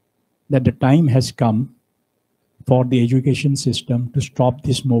statement that the time has come for the education system to stop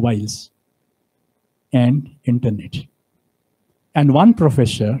these mobiles and internet. And one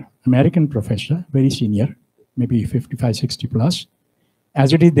professor, American professor, very senior, maybe 55, 60 plus,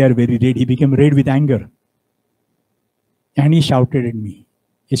 as it is, they are very red. He became red with anger. And he shouted at me.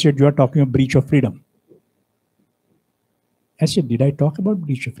 He said, "You are talking of breach of freedom." I said, "Did I talk about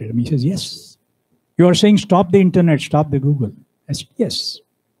breach of freedom?" He says, "Yes." "You are saying stop the internet, stop the Google." I said, "Yes,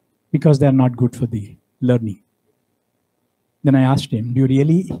 because they are not good for the learning." Then I asked him, "Do you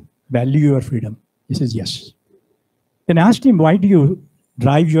really value your freedom?" He says, "Yes." Then I asked him, "Why do you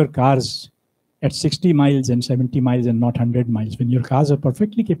drive your cars at 60 miles and 70 miles and not 100 miles when your cars are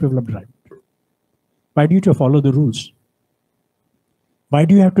perfectly capable of driving? Why do you have to follow the rules? Why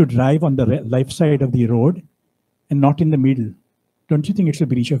do you have to drive on the left side of the road and not in the middle? Don't you think it's a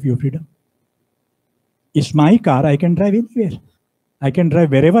breach of your freedom? It's my car, I can drive anywhere. I can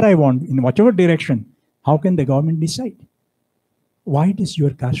drive wherever I want, in whatever direction. How can the government decide? Why does your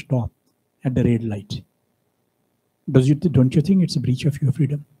car stop at the red light? Don't you think it's a breach of your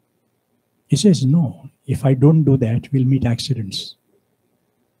freedom? He says, "No, if I don't do that, we'll meet accidents."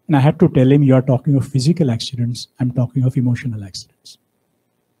 And I had to tell him, "You are talking of physical accidents, I'm talking of emotional accidents."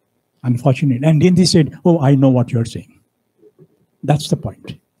 Unfortunate. And then they said, "Oh, I know what you're saying." That's the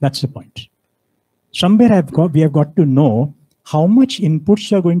point. That's the point. Somewhere we have got to know how much inputs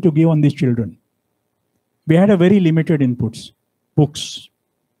you are going to give on these children. We had a very limited inputs, books,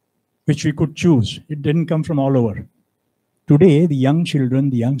 which we could choose. It didn't come from all over. Today, the young children,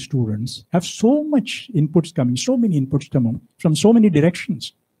 the young students have so much inputs coming, so many inputs coming from so many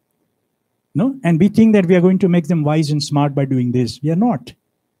directions. No? And we think that we are going to make them wise and smart by doing this. We are not.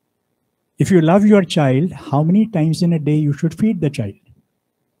 If you love your child, how many times in a day you should feed the child?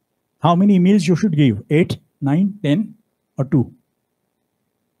 How many meals you should give? 8, 9, 10, or 2?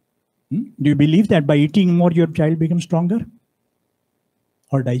 Do you believe that by eating more, your child becomes stronger?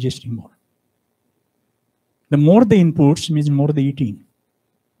 Or digesting more? The more the inputs means more the eating.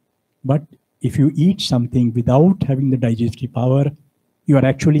 But if you eat something without having the digestive power, you are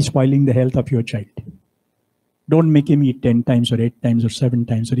actually spoiling the health of your child. Don't make him eat 10 times or 8 times or 7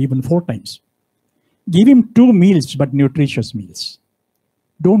 times or even 4 times. Give him 2 meals, but nutritious meals.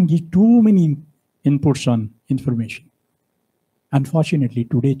 Don't give too many inputs on information. Unfortunately,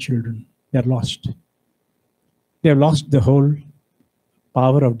 today children, they're lost. They've lost the whole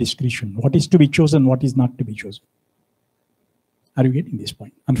power of discretion. What is to be chosen, what is not to be chosen. Are you getting this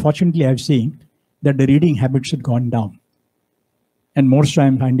point? Unfortunately, I've seen that the reading habits have gone down. And more so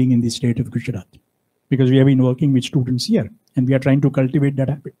I'm finding in the state of Gujarat. Because we have been working with students here and we are trying to cultivate that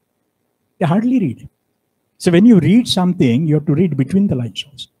habit. They hardly read. So when you read something, you have to read between the lines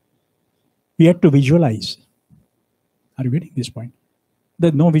also. We have to visualize. Are you getting this point?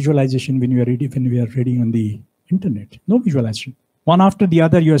 There's no visualization when we are reading on the internet. No visualization. One after the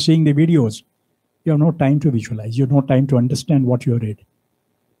other, you are seeing the videos. You have no time to visualize. You have no time to understand what you read.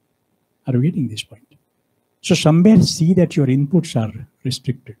 Are you getting this point? So somewhere see that your inputs are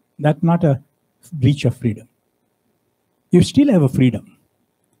restricted. That's not a breach of freedom. You still have a freedom.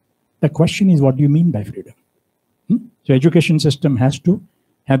 The question is, what do you mean by freedom? So education system has to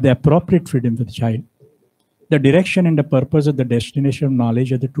have the appropriate freedom for the child. The direction and the purpose of the destination of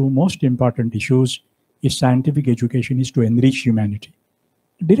knowledge are the two most important issues if scientific education is to enrich humanity.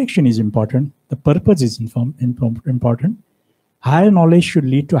 The direction is important. The purpose is important. Higher knowledge should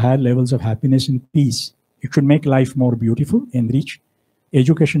lead to higher levels of happiness and peace. It should make life more beautiful, enrich.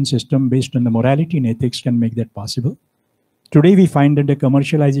 Education system based on the morality and ethics can make that possible. Today, we find that the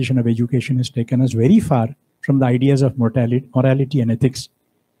commercialization of education has taken us very far from the ideas of morality and ethics.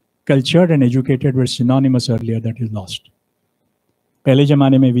 Cultured and educated were synonymous earlier, that is lost. Pehle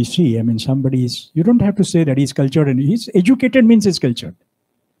zamane mein we see, I mean, somebody is, you don't have to say that he's cultured and he's educated means he's cultured.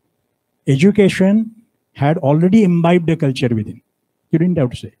 Education had already imbibed a culture within. You didn't have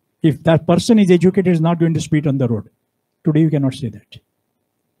to say. If that person is educated, is not going to speak on the road. Today, you cannot say that.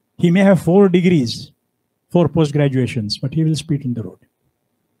 He may have 4 degrees, 4 post-graduations, but he will speak on the road.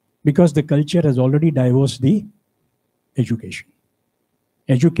 Because the culture has already divorced the education.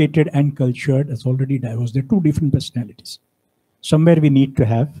 Educated and cultured has already divorced. They're 2 different personalities. Somewhere we need to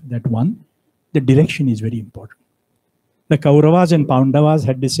have that one. The direction is very important. The Kauravas and Pandavas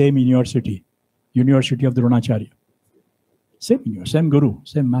had the same university of Dronacharya. Same university, same guru,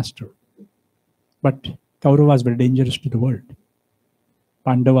 same master. But Kauravas were dangerous to the world.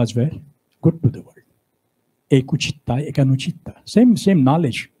 Pandavas were good to the world. Ekuchitta, ekanuchitta. Same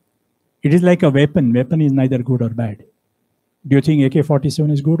knowledge. It is like a weapon. Weapon is neither good or bad. Do you think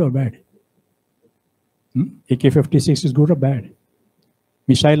AK-47 is good or bad? AK-56 is good or bad?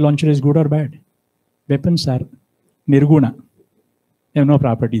 Missile launcher is good or bad? Weapons are nirguna. They have no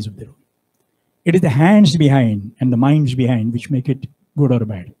properties of their own. It is the hands behind and the minds behind which make it good or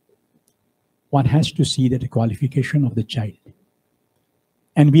bad. One has to see that the qualification of the child.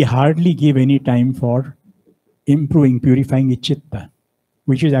 And we hardly give any time for improving, purifying the chitta,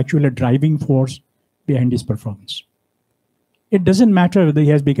 which is actually a driving force behind his performance. It doesn't matter whether he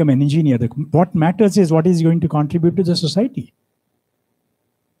has become an engineer. What matters is what is going to contribute to the society.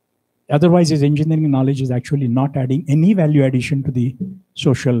 Otherwise, his engineering knowledge is actually not adding any value addition to the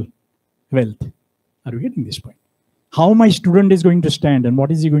social wealth. Are you getting this point? How my student is going to stand and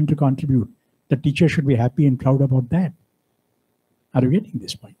what is he going to contribute? The teacher should be happy and proud about that. Are you getting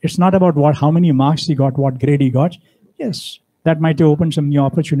this point? It's not about how many marks he got, what grade he got. Yes, that might have opened some new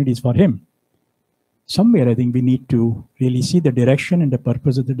opportunities for him. Somewhere, I think we need to really see the direction and the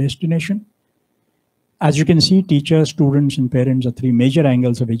purpose of the destination. As you can see, teachers, students, and parents are 3 major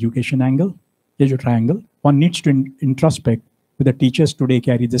angles of education angle. There's a triangle. One needs to introspect whether teachers today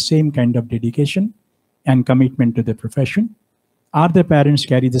carry the same kind of dedication and commitment to the profession. Are the parents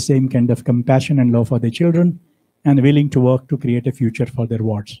carry the same kind of compassion and love for their children and willing to work to create a future for their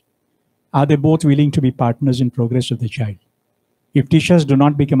wards? Are they both willing to be partners in progress of the child? If teachers do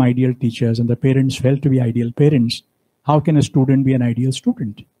not become ideal teachers and the parents fail to be ideal parents, how can a student be an ideal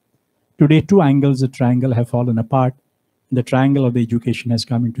student? Today, 2 angles of the triangle have fallen apart. The triangle of the education has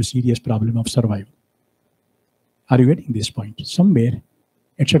come into serious problem of survival. Are you getting this point? Somewhere,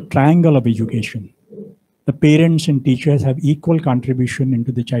 it's a triangle of education. The parents and teachers have equal contribution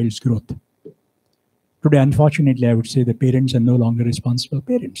into the child's growth. Today, unfortunately, I would say the parents are no longer responsible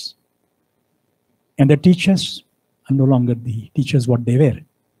parents. And the teachers are no longer the teachers what they were.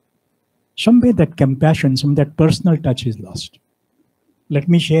 Somewhere that compassion, some that personal touch is lost. Let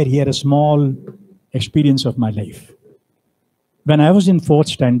me share here a small experience of my life. When I was in 4th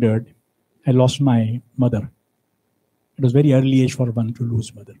standard, I lost my mother. It was very early age for one to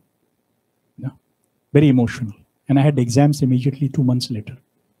lose mother. No? Very emotional. And I had exams immediately 2 months later.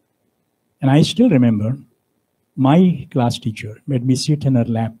 And I still remember my class teacher made me sit in her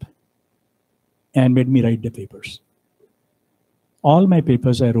lap and made me write the papers. All my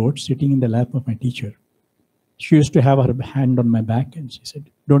papers I wrote sitting in the lap of my teacher. She used to have her hand on my back and she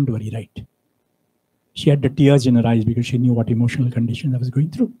said, "Don't worry, write." She had the tears in her eyes because she knew what emotional condition I was going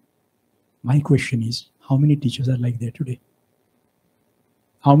through. My question is, how many teachers are like that today?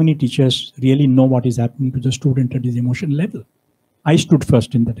 How many teachers really know what is happening to the student at his emotional level? I stood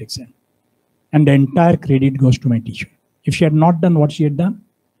first in that exam. And the entire credit goes to my teacher. If she had not done what she had done,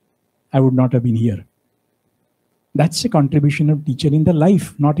 I would not have been here. That's a contribution of teacher in the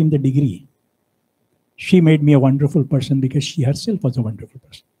life, not in the degree. She made me a wonderful person because she herself was a wonderful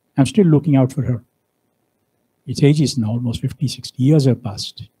person. I'm still looking out for her. Its age is now almost 50, 60 years have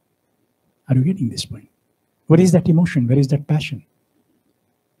passed. Are you getting this point? Where is that emotion? Where is that passion?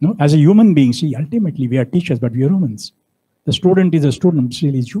 No, as a human being, see, ultimately we are teachers, but we are humans. The student is a student,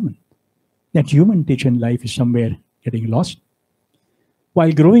 still is human. That human teacher in life is somewhere getting lost.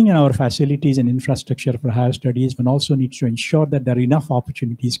 While growing in our facilities and infrastructure for higher studies, one also needs to ensure that there are enough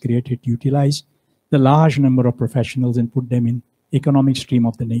opportunities created to utilize the large number of professionals and put them in economic stream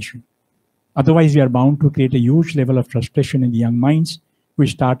of the nation. Otherwise, we are bound to create a huge level of frustration in the young minds,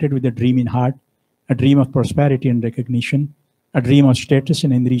 which started with a dream in heart, a dream of prosperity and recognition, a dream of status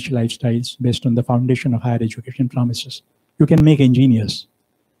and enriched lifestyles based on the foundation of higher education promises. You can make engineers,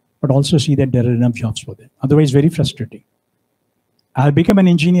 but also see that there are enough jobs for them. Otherwise, very frustrating. I'll become an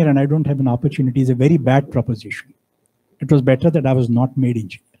engineer and I don't have an opportunity is a very bad proposition. It was better that I was not made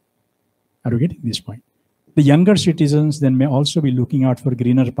engineer. Are you getting this point? The younger citizens then may also be looking out for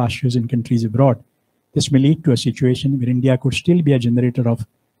greener pastures in countries abroad. This may lead to a situation where India could still be a generator of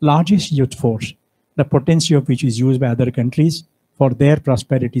largest youth force, the potency of which is used by other countries for their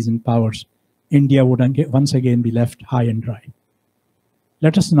prosperities and powers. India would once again be left high and dry.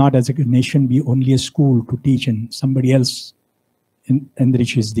 Let us not as a nation be only a school to teach and somebody else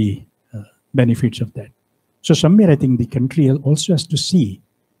enriches the benefits of that. So somewhere I think the country also has to see,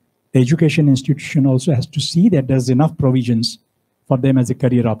 the education institution also has to see that there's enough provisions for them as a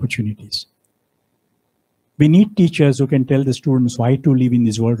career opportunities. We need teachers who can tell the students why to live in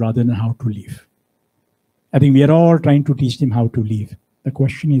this world rather than how to live. I think we are all trying to teach them how to live. The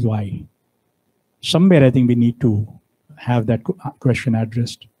question is why. Somewhere I think we need to have that question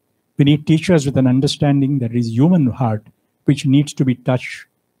addressed. We need teachers with an understanding that is human heart, which needs to be touched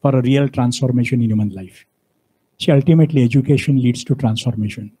for a real transformation in human life. See, ultimately education leads to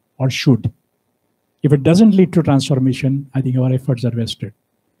transformation, or should. If it doesn't lead to transformation, I think our efforts are wasted.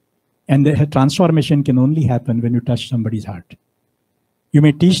 And the transformation can only happen when you touch somebody's heart. You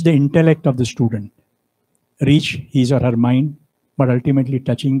may teach the intellect of the student, reach his or her mind, but ultimately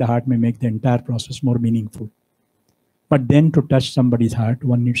touching the heart may make the entire process more meaningful. But then to touch somebody's heart,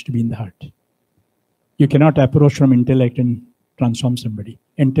 one needs to be in the heart. You cannot approach from intellect and transform somebody.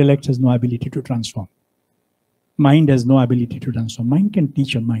 Intellect has no ability to transform. Mind has no ability to transform. Mind can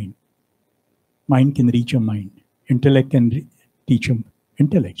teach a mind. Mind can reach a mind. Intellect can teach a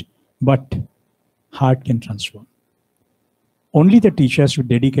intellect. But heart can transform. Only the teachers with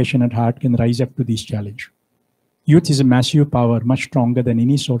dedication at heart can rise up to this challenge. Youth is a massive power, much stronger than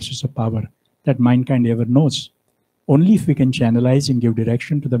any sources of power that mankind ever knows. Only if we can channelize and give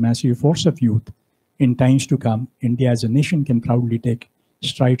direction to the massive force of youth, in times to come, India as a nation can proudly take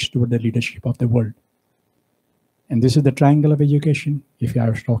strides toward the leadership of the world. And this is the triangle of education, if I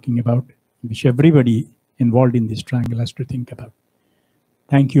was talking about, which everybody involved in this triangle has to think about.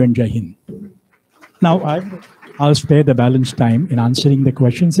 Thank you and Jai Hind. Now, I'll spare the balance time in answering the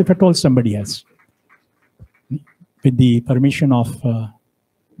questions, if at all somebody has. With the permission of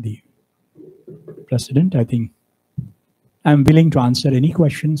the President, I think I'm willing to answer any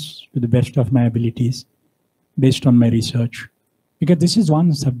questions to the best of my abilities based on my research. Because this is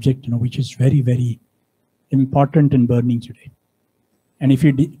one subject, which is very, very important and burning today. And if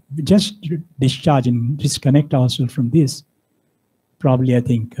you just discharge and disconnect ourselves from this, probably I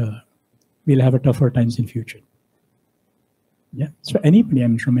think we'll have a tougher times in future. Yeah. So anybody,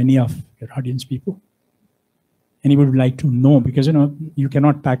 I'm from any of your audience people, anybody would like to know, because you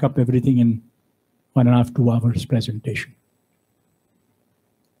cannot pack up everything in 1.5 to 2 hours presentation.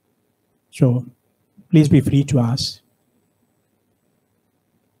 So please be free to ask.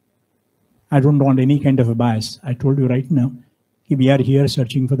 I don't want any kind of a bias. I told you right now, we are here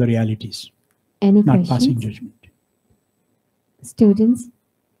searching for the realities, Any not questions? passing judgment. Students?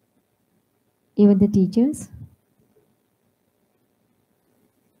 Even the teachers?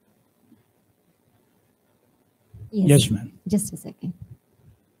 Yes, ma'am. Just a second.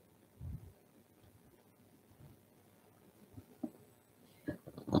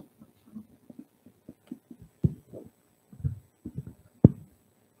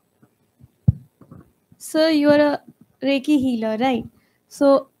 Sir, you are a Reiki healer, right?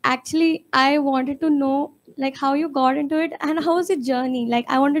 So actually, I wanted to know like how you got into it and how was the journey? Like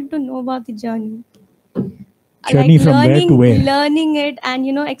I wanted to know about the journey. Journey like from where to where? learning it and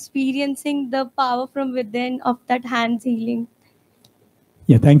experiencing the power from within of that hands healing.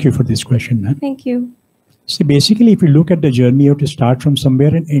 Yeah, thank you for this question, ma'am. Thank you. See, basically, if you look at the journey, you have to start from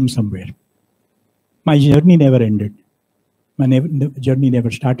somewhere and end somewhere. My journey never ended. The journey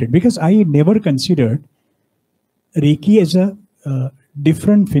never started because I never considered Reiki as a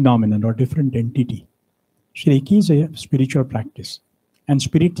different phenomenon or different entity. Reiki is a spiritual practice, and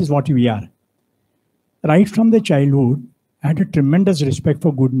spirit is what we are. Right from the childhood, I had a tremendous respect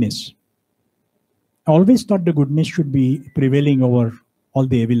for goodness. I always thought the goodness should be prevailing over all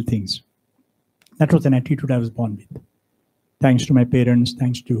the evil things. That was an attitude I was born with. Thanks to my parents,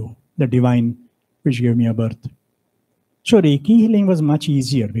 thanks to the divine which gave me a birth. So Reiki healing was much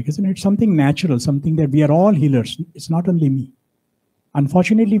easier because it's something natural, something that we are all healers. It's not only me.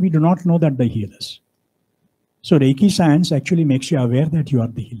 Unfortunately, we do not know that the healers. So Reiki science actually makes you aware that you are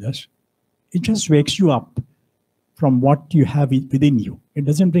the healers. It just wakes you up from what you have within you. It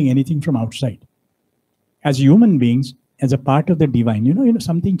doesn't bring anything from outside. As human beings, as a part of the divine,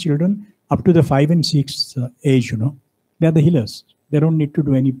 something children up to the 5 and 6 age, they are the healers. They don't need to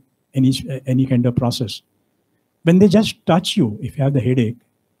do any kind of process. When they just touch you, if you have the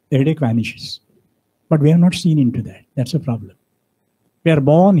headache vanishes. But we are not seen into that. That's a problem. We are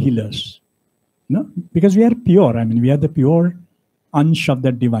born healers, because we are pure. I mean, we are the pure ansh of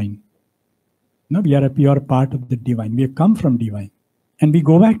that divine. We are a pure part of the divine. We have come from divine. And we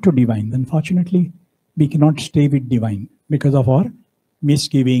go back to divine. Unfortunately, we cannot stay with divine because of our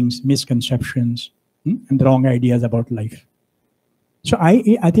misgivings, misconceptions, and the wrong ideas about life. So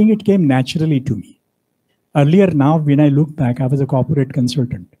I think it came naturally to me. Earlier now, when I look back, I was a corporate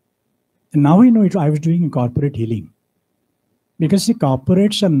consultant. And now I was doing corporate healing. Because the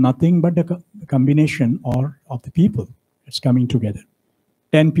corporates are nothing but a combination of the people that's coming together.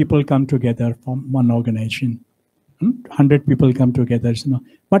 10 people come together from one organization. 100 people come together.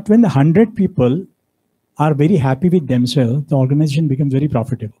 But when the 100 people are very happy with themselves, the organization becomes very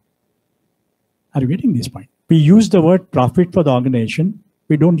profitable. Are you getting this point? We use the word profit for the organization.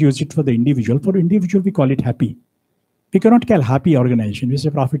 We don't use it for the individual. For individual, we call it happy. We cannot call happy organization. We say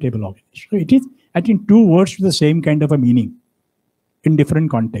profitable organization. So it is, I think, two words with the same kind of a meaning in different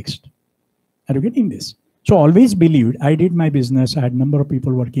context. Are you getting this? So always believed, I did my business. I had a number of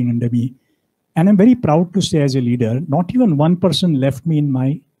people working under me. And I'm very proud to say as a leader, not even one person left me in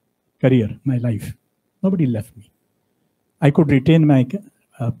my career, my life. Nobody left me. I could retain my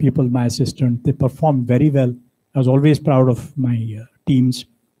people, my assistant. They performed very well. I was always proud of my teams.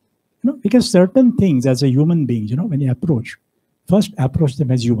 Because certain things as a human being, when you first approach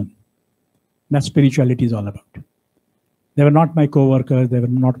them as human. That's spirituality is all about. They were not my co-workers. They were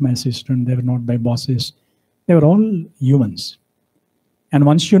not my assistant. They were not my bosses. They were all humans. And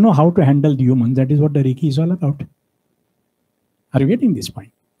once you know how to handle the humans, that is what the Reiki is all about. Are you getting this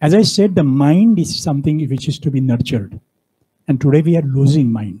point? As I said, the mind is something which is to be nurtured. And today we are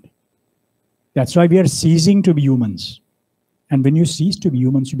losing mind. That's why we are ceasing to be humans. And when you cease to be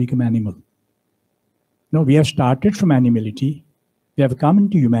humans, you become animal. No, we have started from animality. We have come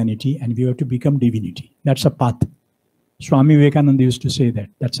into humanity and we have to become divinity. That's a path. Swami Vivekananda used to say that.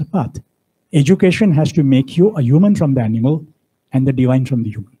 That's a path. Education has to make you a human from the animal and the divine from the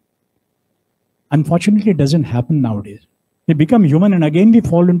human. Unfortunately, it doesn't happen nowadays. We become human and again we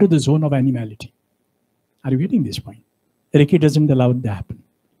fall into the zone of animality. Are you getting this point? Reiki doesn't allow it to happen.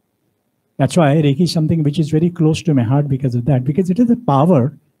 That's why Reiki is something which is very close to my heart because of that. Because it is the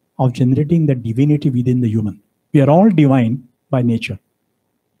power of generating the divinity within the human. We are all divine by nature.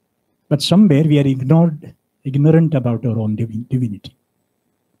 But somewhere we are ignorant about our own divinity.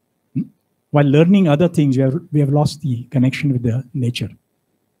 While learning other things, we have lost the connection with the nature.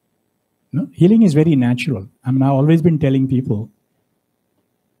 Healing is very natural. I've always been telling people,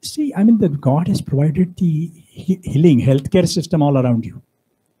 see, that God has provided the healing healthcare system all around you.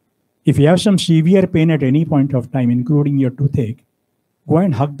 If you have some severe pain at any point of time, including your toothache, go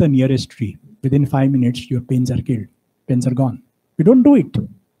and hug the nearest tree. Within 5 minutes, your pains are killed. Pains are gone. We don't do it.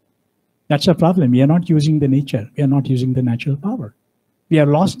 That's a problem. We are not using the nature. We are not using the natural power. We have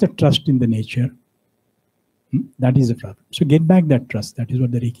lost the trust in the nature. That is the problem. So get back that trust. That is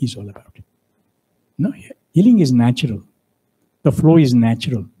what the Reiki is all about. Healing is natural. The flow is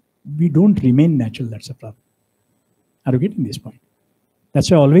natural. We don't remain natural. That's a problem. Are you getting this point? That's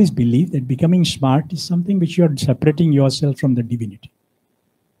why I always believe that becoming smart is something which you are separating yourself from the divinity.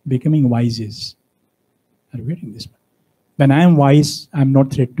 Becoming wise is. Are you getting this point? When I am wise, I am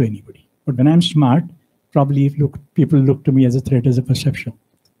not threat to anybody. But when I am smart, probably people look to me as a threat, as a perception.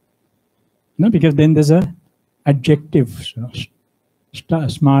 Because then there's a adjective,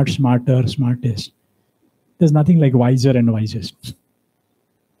 smart, smarter, smartest. There's nothing like wiser and wisest.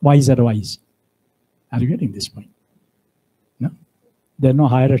 Wiser, wise. Are you getting this point? No? There are no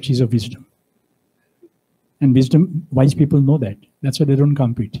hierarchies of wisdom. And wisdom, wise people know that. That's why they don't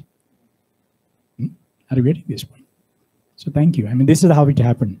compete. Are you getting this point? So thank you. This is how it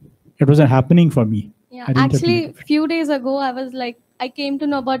happened. It wasn't happening for me. Yeah, actually, a few days ago, I came to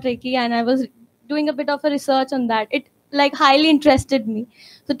know about Reiki and I was doing a bit of a research on that. It highly interested me.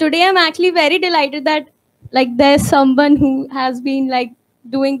 So today I'm actually very delighted that there's someone who has been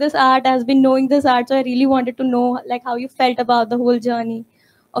doing this art, has been knowing this art. So I really wanted to know how you felt about the whole journey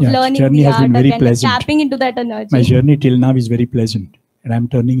of learning the art and tapping into that energy. My journey till now is very pleasant. And I'm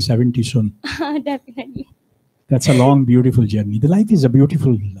turning 70 soon. Definitely. That's a long, beautiful journey. The life is a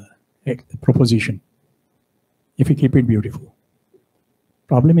beautiful proposition if we keep it beautiful.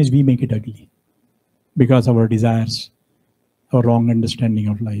 Problem is we make it ugly because of our desires, our wrong understanding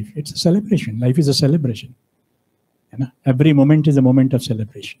of life. It's a celebration. Life is a celebration. You know? Every moment is a moment of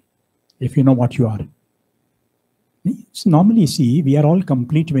celebration if you know what you are. So normally, see, we are all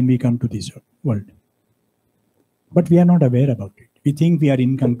complete when we come to this world. But we are not aware about it. We think we are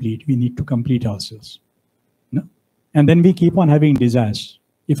incomplete. We need to complete ourselves. No? And then we keep on having desires.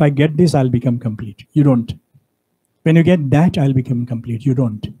 If I get this, I'll become complete. You don't. When you get that, I'll become complete. You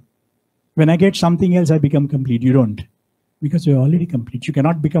don't. When I get something else, I become complete. You don't. Because you're already complete. You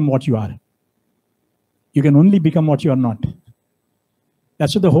cannot become what you are. You can only become what you are not.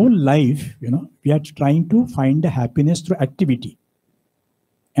 That's what the whole life, you know, we are trying to find the happiness through activity.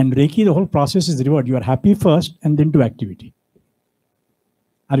 And Reiki, the whole process is reward. You are happy first and then to activity.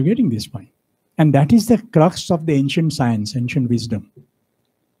 Are you getting this point? And that is the crux of the ancient science, ancient wisdom.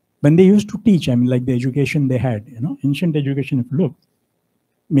 When they used to teach, I mean, like the education they had, you know, ancient education, if you look,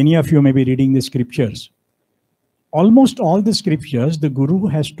 many of you may be reading the scriptures. Almost all the scriptures, the guru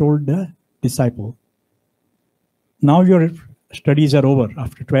has told the disciple, now your studies are over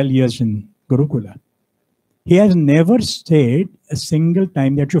after 12 years in Gurukula. He has never said a single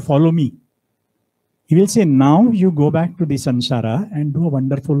time that you follow me. He will say, now you go back to the sansara and do a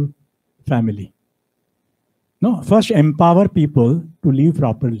wonderful family. No, first empower people to live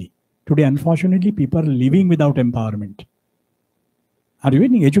properly. Today, unfortunately, people are living without empowerment. Are you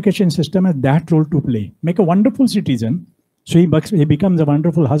getting? Education system has that role to play. Make a wonderful citizen, so he becomes a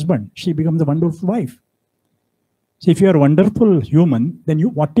wonderful husband. She becomes a wonderful wife. So if you are a wonderful human, then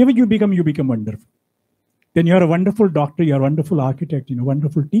whatever you become wonderful. Then you are a wonderful doctor, you are a wonderful architect, you know,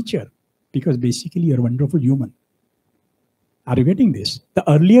 wonderful teacher, because basically you are a wonderful human. Are you getting this? The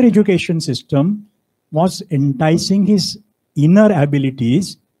earlier education system was enticing his inner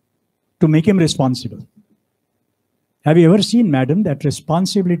abilities to make him responsible. Have you ever seen, madam, that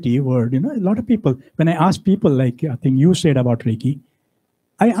responsibility word? You know, a lot of people, when I ask people, like I think you said about Reiki,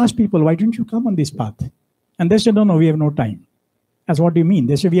 I ask people, why don't you come on this path? And they said, no, we have no time. I said, what do you mean?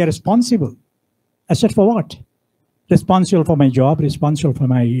 They said, we are responsible. I said, for what? Responsible for my job, responsible for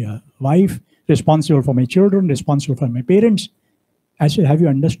my wife, responsible for my children, responsible for my parents. I said, have you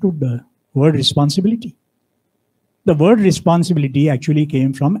understood the word responsibility? The word responsibility actually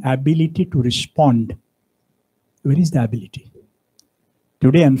came from ability to respond. Where is the ability?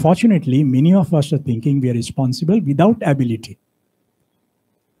 Today, unfortunately, many of us are thinking we are responsible without ability.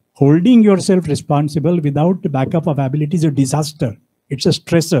 Holding yourself responsible without the backup of ability is a disaster. It's a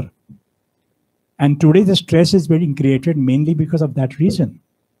stressor. And today the stress is being created mainly because of that reason.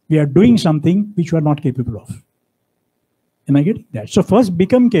 We are doing something which we are not capable of. Am I getting that? So first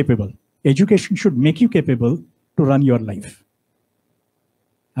become capable. Education should make you capable to run your life.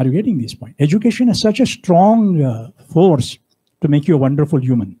 Are you getting this point? Education is such a strong force to make you a wonderful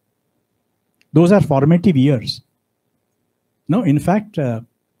human. Those are formative years. No, in fact,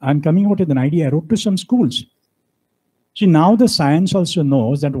 I'm coming out with an idea. I wrote to some schools. See, now the science also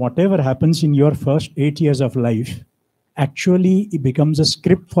knows that whatever happens in your first 8 years of life, actually it becomes a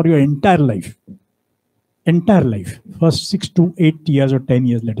script for your entire life. Entire life. First 6 to 8 years or 10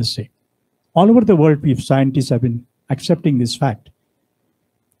 years, let us say. All over the world, scientists have been accepting this fact.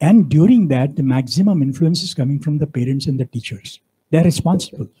 And during that, the maximum influence is coming from the parents and the teachers. They're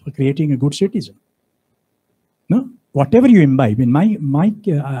responsible for creating a good citizen. No? Whatever you imbibe, in my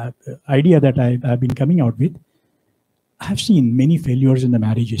idea that I've been coming out with, I have seen many failures in the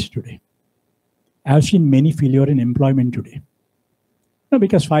marriages today. I have seen many failure in employment today. No,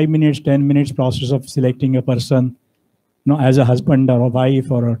 because 5 minutes, 10 minutes process of selecting a person, no, as a husband or a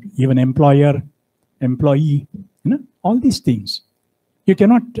wife or even employer, employee, all these things. You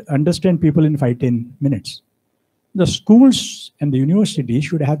cannot understand people in 5-10 minutes. The schools and the universities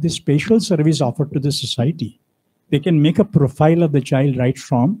should have this special service offered to the society. They can make a profile of the child right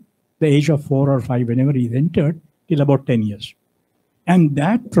from the age of 4 or 5, whenever he's entered, till about 10 years. And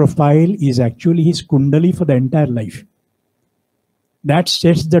that profile is actually his kundali for the entire life. That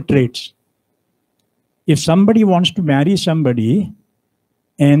sets the traits. If somebody wants to marry somebody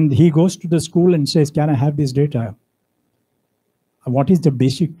and he goes to the school and says, can I have this data? What is the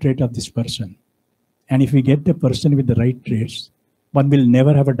basic trait of this person? And if we get the person with the right traits, one will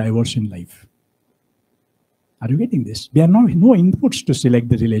never have a divorce in life. Are you getting this? There are no inputs to select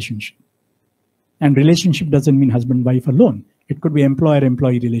the relationship. And relationship doesn't mean husband-wife alone. It could be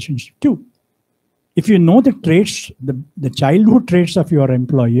employer-employee relationship too. If you know the traits, the childhood traits of your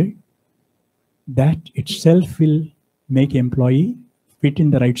employee, that itself will make employee fit in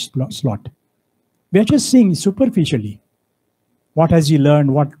the right slot. We are just seeing superficially. What has he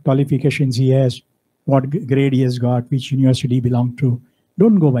learned? What qualifications he has? What grade he has got? Which university he belongs to?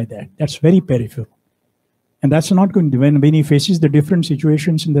 Don't go by that. That's very peripheral. And that's not going to, when he faces the different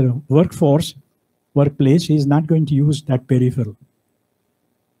situations in the workplace, he is not going to use that peripheral.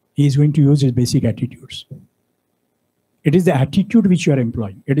 He is going to use his basic attitudes. It is the attitude which you are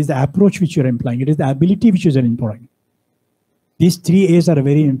employing. It is the approach which you are employing. It is the ability which you are employing. These 3 A's are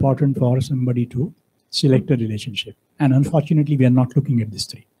very important for somebody to select a relationship. And unfortunately, we are not looking at these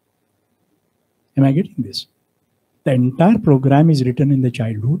 3. Am I getting this? The entire program is written in the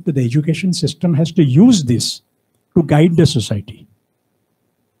childhood, but the education system has to use this to guide the society.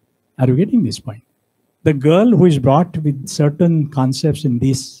 Are you getting this point? The girl who is brought with certain concepts in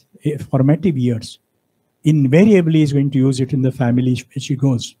these formative years, invariably is going to use it in the family where she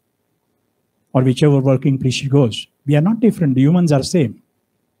goes, or whichever working place she goes. We are not different. The humans are same.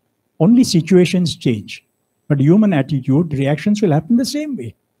 Only situations change. But human attitude, reactions will happen the same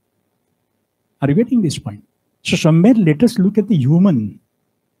way. Are you getting this point? So somewhere, let us look at the human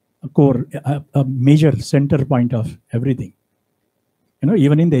core, a major center point of everything. You know,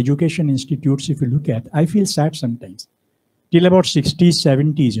 even in the education institutes, if you look at, I feel sad sometimes. Till about 60s,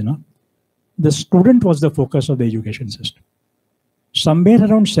 70s, you know, the student was the focus of the education system. Somewhere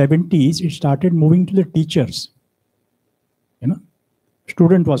around 70s, it started moving to the teachers. You know,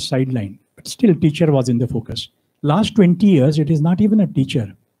 student was sidelined, but still teacher was in the focus. Last 20 years, it is not even a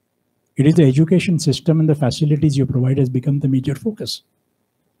teacher. It is the education system and the facilities you provide has become the major focus.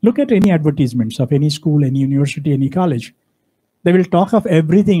 Look at any advertisements of any school, any university, any college. They will talk of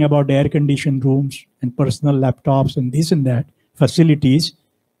everything about air-conditioned rooms and personal laptops and this and that, facilities.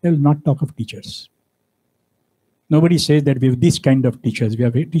 They will not talk of teachers. Nobody says that we have this kind of teachers. We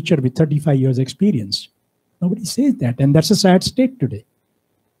have a teacher with 35 years experience. Nobody says that. And that's a sad state today.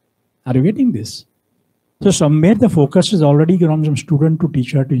 Are you getting this? So somewhere the focus is already gone from student to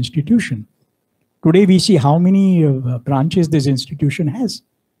teacher to institution. Today we see how many branches this institution has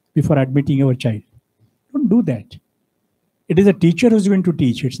before admitting our child. Don't do that. It is a teacher who's going to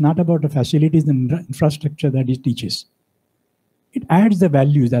teach. It's not about the facilities and infrastructure that he teaches. It adds the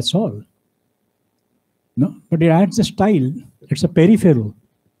values, that's all. No, but it adds the style. It's a peripheral.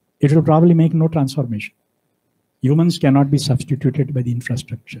 It will probably make no transformation. Humans cannot be substituted by the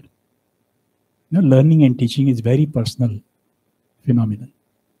infrastructure. You know, learning and teaching is very personal phenomenon.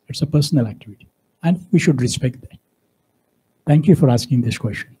 It's a personal activity. And we should respect that. Thank you for asking this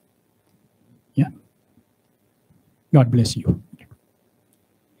question. Yeah. God bless you.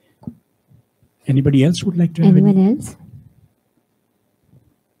 Anybody else would like to have Anyone else?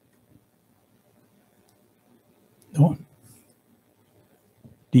 No?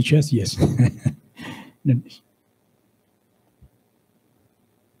 Teachers, yes.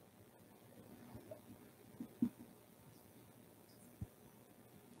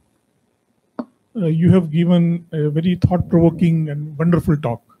 You have given a very thought-provoking and wonderful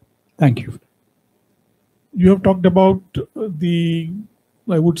talk. Thank you. You have talked about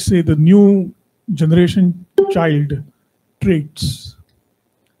I would say, the new generation child traits.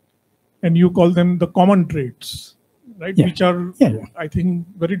 And you call them the common traits, right? Yeah. Which are, Yeah. I think,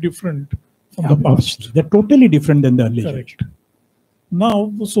 very different from the past. They're totally different than the early Correct. generation.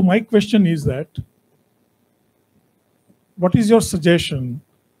 Now, so my question is that, what is your suggestion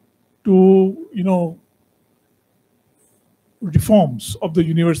to, reforms of the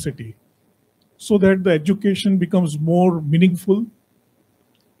university so that the education becomes more meaningful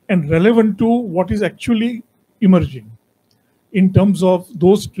and relevant to what is actually emerging in terms of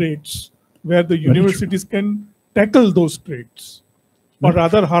those traits where the universities can tackle those traits or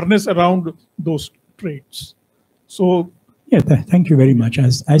rather harness around those traits. So yeah, thank you very much.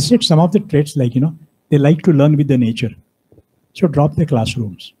 As I said, some of the traits like, they like to learn with the nature. So drop the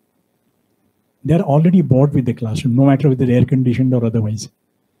classrooms. They're already bored with the classroom, no matter whether air conditioned or otherwise.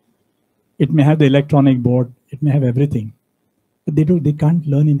 It may have the electronic board, it may have everything. But they can't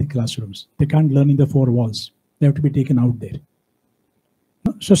learn in the classrooms. They can't learn in the four walls. They have to be taken out there.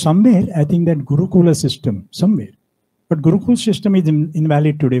 So somewhere, I think that Gurukula system, somewhere. But Gurukula system is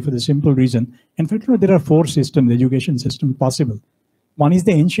invalid today for the simple reason. In fact, there are four systems, education system possible. One is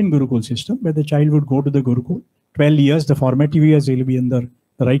the ancient Gurukul system, where the child would go to the Gurukul. 12 years, the formative years, he will be under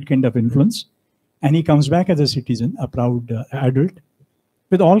the right kind of influence. And he comes back as a citizen, a proud adult,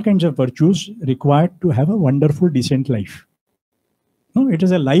 with all kinds of virtues required to have a wonderful, decent life. No, it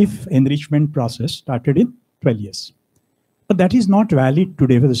is a life enrichment process started in 12 years. But that is not valid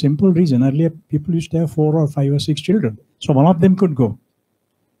today for the simple reason. Earlier, people used to have 4 or 5 or 6 children. So one of them could go.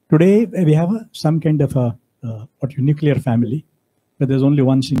 Today, we have some kind of a nuclear family, where there's only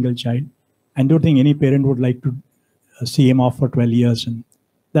one single child. I don't think any parent would like to see him off for 12 years, and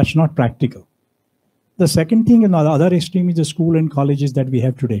that's not practical. The second thing in the other extreme is the school and colleges that we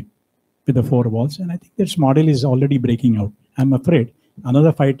have today with the four walls. And I think this model is already breaking out. I'm afraid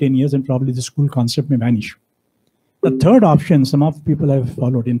another 5-10 years and probably the school concept may vanish. The third option, some of people have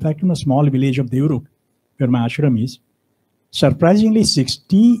followed. In fact, in a small village of Devruk, where my ashram is, surprisingly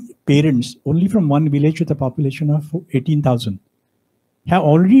 60 parents only from one village with a population of 18,000 have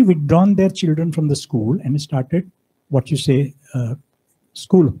already withdrawn their children from the school and started what you say,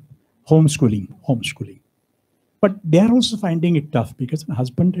 school, homeschooling. But they are also finding it tough because a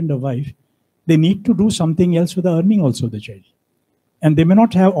husband and a wife, they need to do something else with the earning also the child. And they may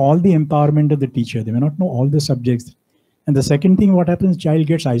not have all the empowerment of the teacher. They may not know all the subjects. And the second thing, what happens, child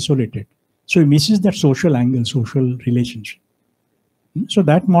gets isolated. So he misses that social angle, social relationship. So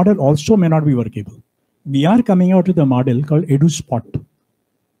that model also may not be workable. We are coming out with a model called EduSpot,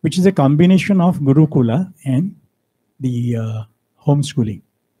 which is a combination of Gurukula and the homeschooling.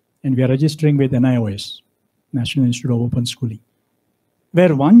 And we are registering with NIOS, National Institute of Open Schooling,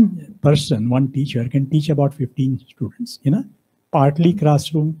 where one person, one teacher can teach about 15 students, partly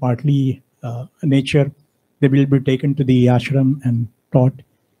classroom, partly nature. They will be taken to the ashram and taught.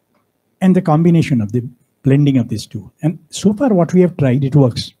 And the combination of the blending of these two. And so far what we have tried, it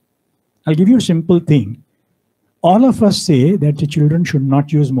works. I'll give you a simple thing. All of us say that the children should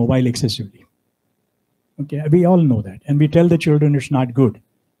not use mobile excessively. Okay, we all know that. And we tell the children it's not good.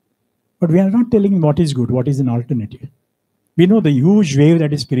 But we are not telling what is good, what is an alternative. We know the huge wave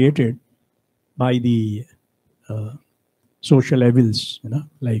that is created by the social evils,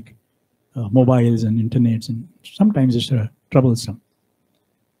 like mobiles and internets, and sometimes it's troublesome.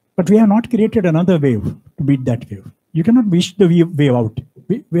 But we have not created another wave to beat that wave. You cannot wish the wave out.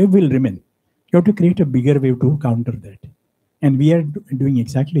 Wave will remain. You have to create a bigger wave to counter that. And we are doing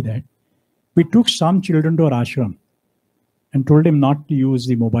exactly that. We took some children to our ashram and told them not to use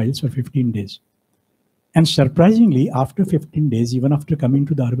the mobiles for 15 days. And surprisingly, after 15 days, even after coming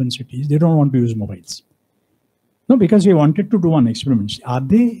to the urban cities, they don't want to use mobiles. No, because we wanted to do one experiment. Are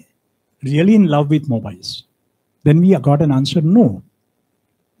they really in love with mobiles? Then we got an answer, no.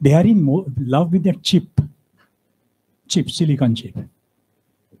 They are in love with that chip, silicon chip.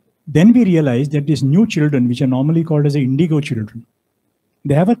 Then we realized that these new children, which are normally called as the indigo children,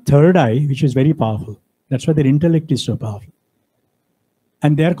 they have a third eye, which is very powerful. That's why their intellect is so powerful.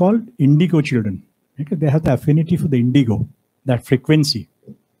 And they are called indigo children. Okay? They have the affinity for the indigo, that frequency,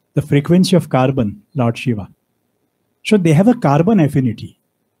 the frequency of carbon, Lord Shiva. So they have a carbon affinity.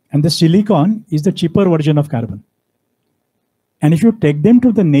 And the silicon is the cheaper version of carbon. And if you take them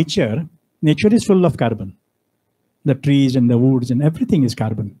to the nature, nature is full of carbon. The trees and the woods and everything is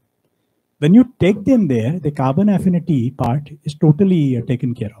carbon. When you take them there, the carbon affinity part is totally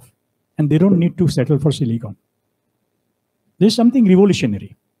taken care of. And they don't need to settle for silicon. There's something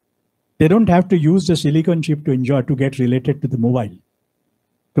revolutionary. They don't have to use the silicon chip to enjoy, to get related to the mobile.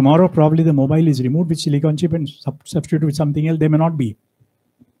 Tomorrow, probably the mobile is removed with silicon chip and substituted with something else. They may not be.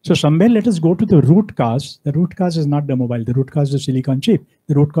 So somewhere let us go to the root cause. The root cause is not the mobile. The root cause is the silicon chip.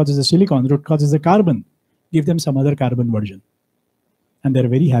 The root cause is the silicon. The root cause is the carbon. Give them some other carbon version. And they're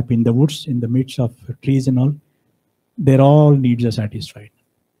very happy in the woods, in the midst of trees and all. Their all needs are satisfied.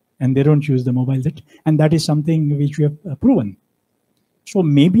 And they don't use the mobile. And that is something which we have proven. So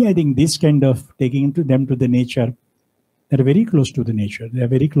maybe I think this kind of taking them to the nature, they're very close to the nature. They're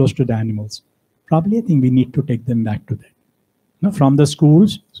very close to the animals. Probably I think we need to take them back to that. From the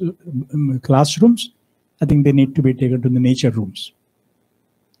schools, classrooms, I think they need to be taken to the nature rooms.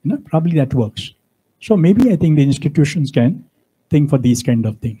 Probably that works. So maybe I think the institutions can think for these kind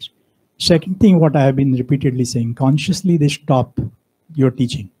of things. Second thing, what I have been repeatedly saying, consciously they stop your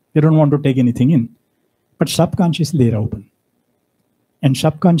teaching. They don't want to take anything in. But subconsciously they're open. And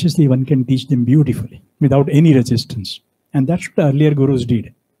subconsciously one can teach them beautifully without any resistance. And that's what the earlier gurus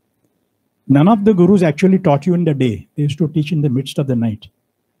did. None of the gurus actually taught you in the day. They used to teach in the midst of the night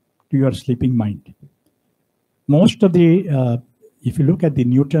to your sleeping mind. Most of the, if you look at the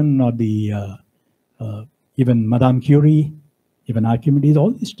Newton or the, even Madame Curie, even Archimedes,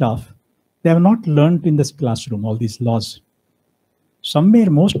 all this stuff, they have not learned in this classroom, all these laws. Somewhere,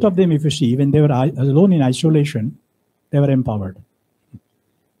 most of them, if you see, when they were alone in isolation, they were empowered.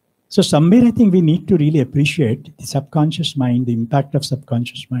 So somewhere, I think we need to really appreciate the subconscious mind, the impact of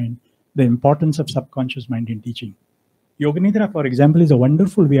subconscious mind, the importance of subconscious mind in teaching. Yoga Nidra, for example, is a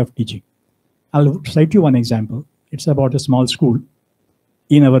wonderful way of teaching. I'll cite you one example. It's about a small school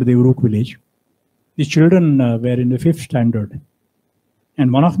in our Devruk village. The children were in the 5th standard.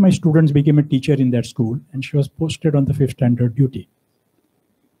 And one of my students became a teacher in that school, and she was posted on the 5th standard duty.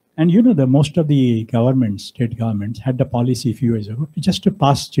 And you know, the most of the governments, state governments, had the policy a few years ago just to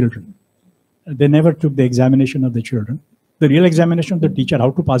pass children. They never took the examination of the children. The real examination of the teacher,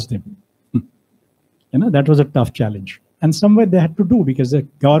 how to pass them. You know, that was a tough challenge. And somewhere they had to do because the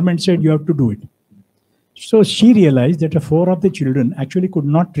government said you have to do it. So she realized that 4 of the children actually could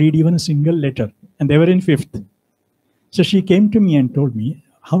not read even a single letter, and they were in 5th. So she came to me and told me,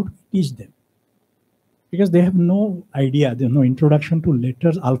 how to teach them? Because they have no idea, there's no introduction to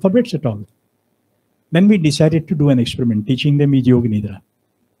letters, alphabets at all. Then we decided to do an experiment, teaching them is Yoga Nidra.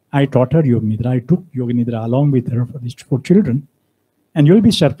 I taught her Yoga Nidra. I took Yoga Nidra along with her for these 4 children. And you'll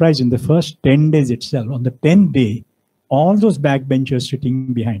be surprised in the first 10 days itself, on the 10th day, all those backbenchers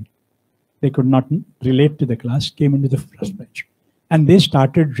sitting behind, they could not relate to the class, came into the first bench. And they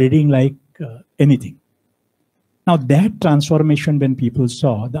started reading like anything. Now that transformation, when people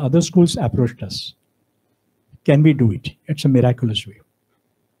saw, the other schools approached us. Can we do it? It's a miraculous way.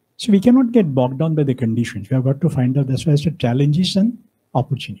 So we cannot get bogged down by the conditions. We have got to find out, that's why I said challenges and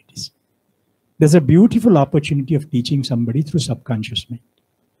opportunities. There's a beautiful opportunity of teaching somebody through subconscious mind.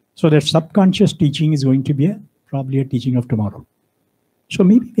 So that subconscious teaching is going to be probably a teaching of tomorrow. So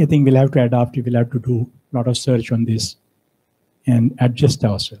maybe I think we'll have to adapt, we'll have to do a lot of search on this and adjust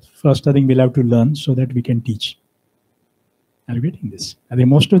ourselves. First, I think we'll have to learn so that we can teach. Are you getting this? I think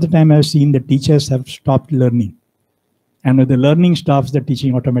most of the time I've seen the teachers have stopped learning. And when the learning stops, the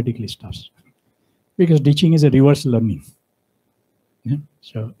teaching automatically stops. Because teaching is a reverse learning. Yeah?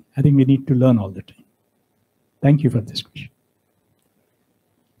 So I think we need to learn all the time. Thank you for this question.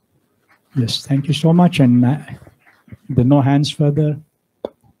 Yes, thank you so much. And there are no hands further.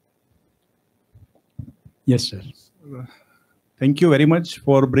 Yes, sir. Thank you very much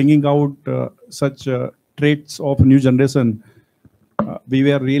for bringing out such traits of new generation we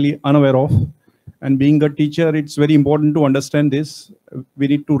were really unaware of. And being a teacher, it's very important to understand this. We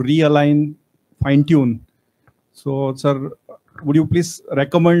need to realign, fine-tune. So, sir, would you please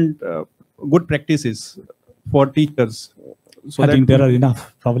recommend good practices for teachers? So I think there are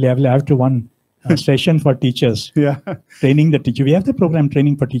enough. Probably I will have to one session for teachers. Yeah. Training the teacher. We have the program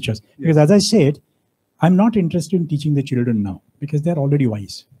training for teachers. Because as I said, I'm not interested in teaching the children now because they're already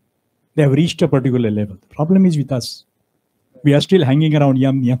wise. They have reached a particular level. The problem is with us. We are still hanging around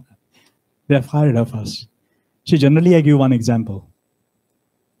yum yum. They have hired of us. So generally I give one example.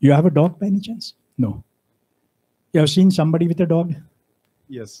 You have a dog by any chance? No. You have seen somebody with a dog?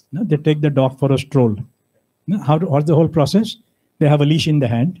 Yes. No, they take the dog for a stroll. No, what's the whole process? They have a leash in the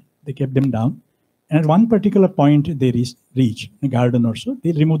hand. They kept them down. And at one particular point they reach a garden or so,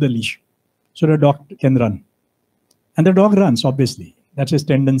 they remove the leash. So the dog can run. And the dog runs, obviously. That's his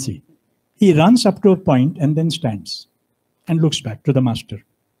tendency. He runs up to a point and then stands and looks back to the master.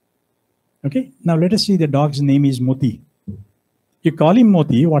 Okay, now let us see the dog's name is Moti. You call him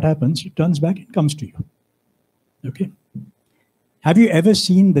Moti, what happens? He turns back and comes to you. Okay. Have you ever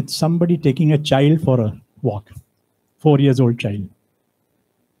seen that somebody taking a child for a walk? 4 years old child.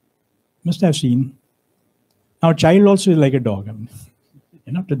 Must have seen. Now child also is like a dog. I mean,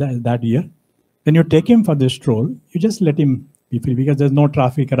 you know, to that year. When you take him for the stroll, you just let him be free because there's no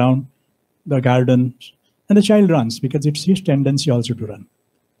traffic around the garden. And the child runs because it's his tendency also to run.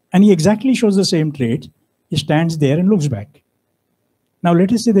 And he exactly shows the same trait. He stands there and looks back. Now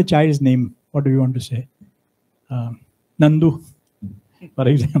let us say the child's name. What do you want to say? Nandu, for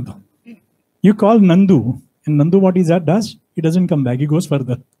example. You call Nandu, and Nandu what he does? He doesn't come back. He goes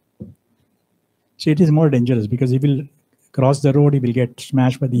further. So it is more dangerous because he will cross the road. He will get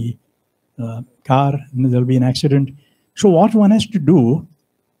smashed by the car, and there will be an accident. So what one has to do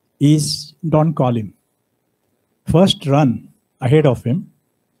is don't call him. First run ahead of him,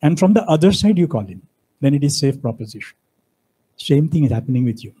 and from the other side you call him. Then it is safe proposition. Same thing is happening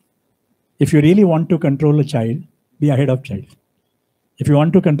with you. If you really want to control a child, be ahead of child. If you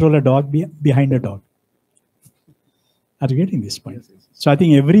want to control a dog, be behind a dog. Are you getting this point? So I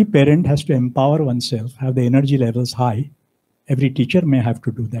think every parent has to empower oneself, have the energy levels high. Every teacher may have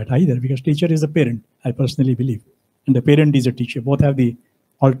to do that either because teacher is a parent, I personally believe. And the parent is a teacher. Both have the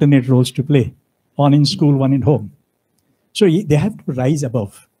alternate roles to play. One in school, one in home. So they have to rise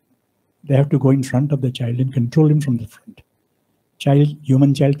above. They have to go in front of the child and control him from the front.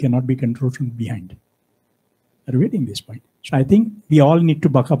 Human child cannot be controlled from behind. Are you getting this point? So I think we all need to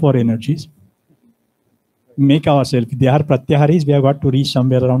buck up our energies. Make ourselves, if they are pratyaharis, we have got to reach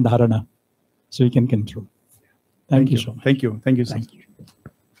somewhere around dharana. So we can control. Thank you so much. Thank you. Thank you, sir. Thank you.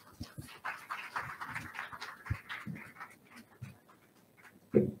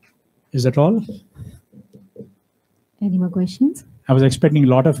 Is that all? Any more questions? I was expecting a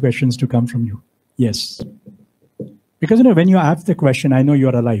lot of questions to come from you. Yes. Because you know, when you ask the question, I know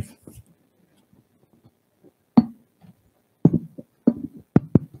you're alive.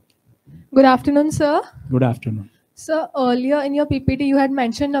 Good afternoon, sir. Good afternoon. Sir, earlier in your PPT, you had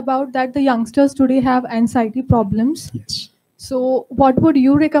mentioned about that the youngsters today have anxiety problems. Yes. So, what would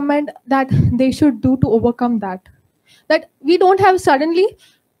you recommend that they should do to overcome that? That we don't have suddenly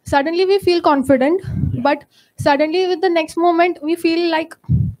we feel confident, Yeah. but suddenly with the next moment we feel like,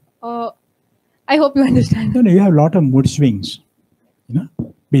 I hope you understand. You have a lot of mood swings.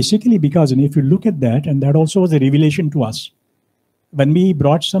 Basically because if you look at that, and that also was a revelation to us. When we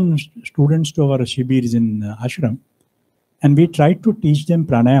brought some students to our shibirs in ashram, and we tried to teach them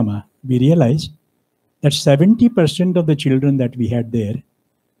pranayama, we realized that 70% of the children that we had there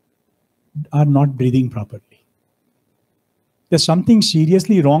are not breathing properly. There's something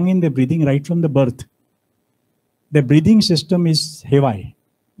seriously wrong in their breathing right from the birth. The breathing system is haywire.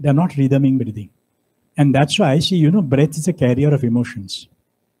 They're not rhythmic breathing. And that's why I see, breath is a carrier of emotions.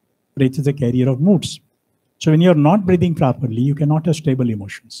 Breath is a carrier of moods. So when you're not breathing properly, you cannot have stable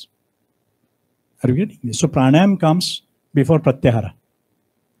emotions. Are you getting this? So pranayam comes before pratyahara.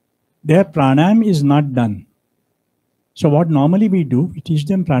 Their pranayam is not done. So what normally we do, we teach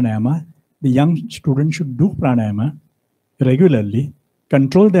them pranayama. The young students should do pranayama regularly,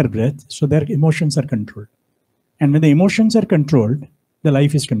 control their breath, so their emotions are controlled. And when the emotions are controlled, the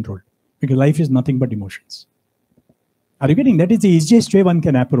life is controlled. Because life is nothing but emotions. Are you getting? That is the easiest way one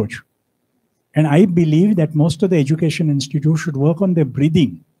can approach. And I believe that most of the education institutes should work on their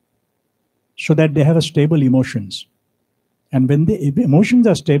breathing so that they have a stable emotions. And when the emotions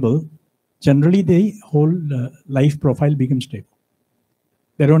are stable, generally the whole life profile becomes stable.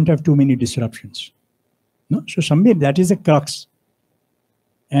 They don't have too many disruptions. No? So somewhere that is a crux.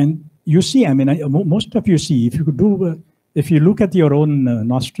 And you see, most of you see, if you could do, if you look at your own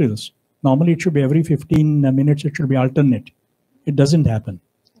nostrils, normally it should be every 15 minutes, it should be alternate. It doesn't happen.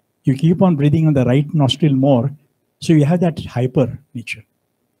 You keep on breathing on the right nostril more, so you have that hyper nature.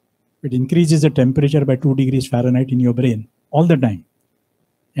 It increases the temperature by 2 degrees Fahrenheit in your brain all the time.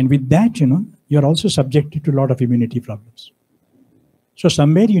 And with that, you're also subjected to a lot of immunity problems. So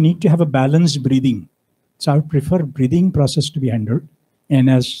somewhere you need to have a balanced breathing. So I would prefer breathing process to be handled.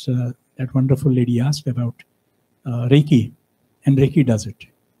 And as that wonderful lady asked about Reiki, and Reiki does it.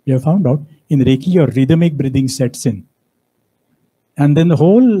 We have found out in Reiki, your rhythmic breathing sets in. And then the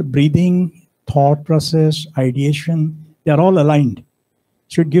whole breathing, thought process, ideation, they are all aligned.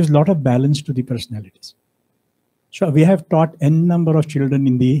 So it gives a lot of balance to the personalities. So we have taught n number of children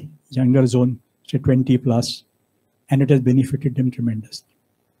in the younger zone, say 20 plus, and it has benefited them tremendously.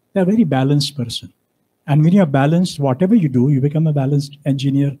 They're a very balanced person. And when you're balanced, whatever you do, you become a balanced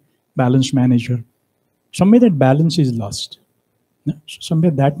engineer, balanced manager. Somewhere that balance is lost.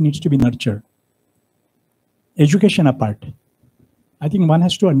 Somewhere that needs to be nurtured. Education apart. I think one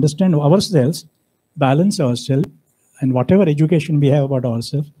has to understand ourselves, balance ourselves, and whatever education we have about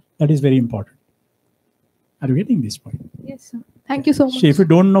ourselves, that is very important. Are you getting this point? Yes, sir. Thank you so much. See, if you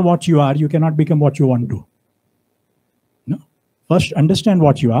don't know what you are, you cannot become what you want to. No. First, understand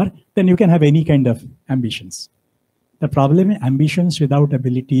what you are, then you can have any kind of ambitions. The problem in ambitions without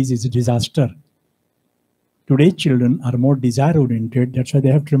abilities is a disaster. Today's children are more desire-oriented. That's why they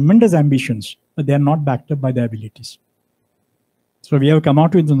have tremendous ambitions, but they are not backed up by the abilities. So we have come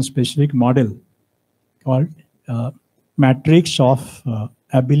out with a specific model called matrix of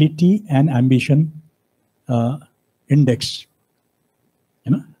ability and ambition index.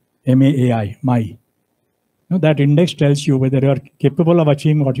 MAAI, MAI. That index tells you whether you are capable of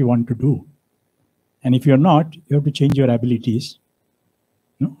achieving what you want to do. And if you're not, you have to change your abilities.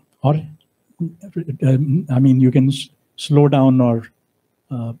 Or, you can slow down or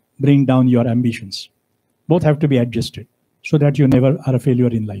bring down your ambitions. Both have to be adjusted so that you never are a failure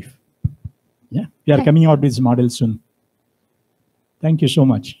in life. Yeah, we are coming out with this model soon. Thank you so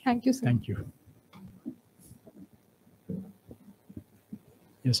much. Thank you, sir. Thank you.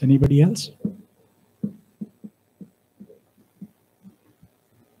 Yes, anybody else?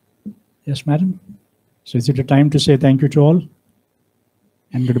 Yes, madam. So is it a time to say thank you to all?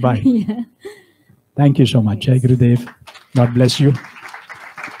 And goodbye. Yeah. Thank you so much. Jai Gurudev. God bless you.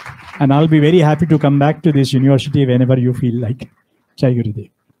 And I'll be very happy to come back to this university whenever you feel like. Jai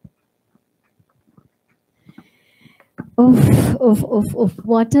Gurudev.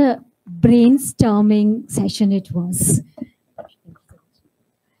 What a brainstorming session it was.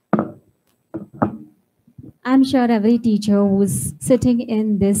 I'm sure every teacher who's sitting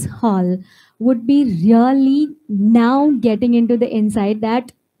in this hall would be really now getting into the insight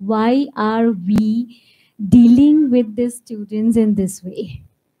that why are we dealing with the students in this way?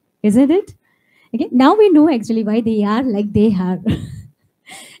 Isn't it? Okay, now we know actually why they are like they are.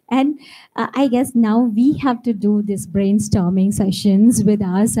 And I guess now we have to do this brainstorming sessions with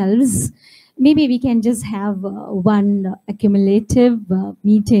ourselves. Maybe we can just have one accumulative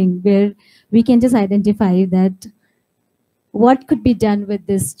meeting where we can just identify that what could be done with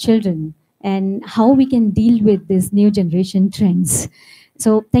these children and how we can deal with these new generation trends.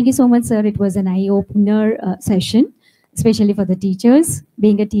 So thank you so much, sir. It was an eye-opener session, especially for the teachers.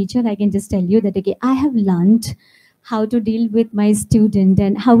 Being a teacher, I can just tell you that, okay, I have learned how to deal with my student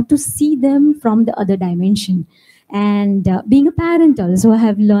and how to see them from the other dimension. And being a parent also, I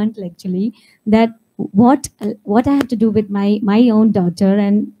have learned actually that what I have to do with my own daughter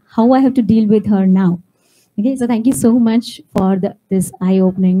and how I have to deal with her now. Okay, so thank you so much for this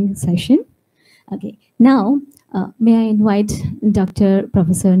eye-opening session. Okay, now may I invite Dr.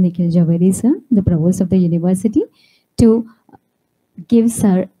 Professor Nikhil Javeri, sir, the Provost of the University, to give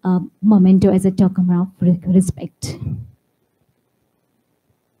sir a memento as a token of respect.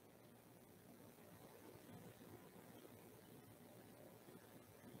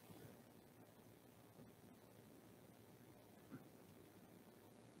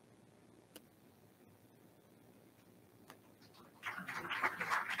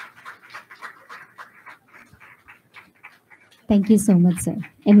 Thank you so much, sir.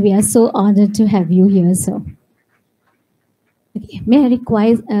 And we are so honored to have you here, sir. Okay. May I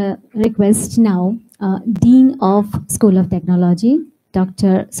request now Dean of School of Technology,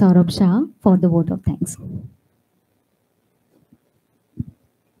 Dr. Saurabh Shah, for the vote of thanks.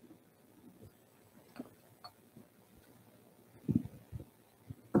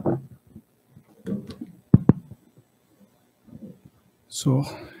 So,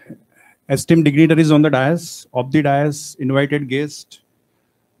 esteemed dignitaries on the dais, invited guests,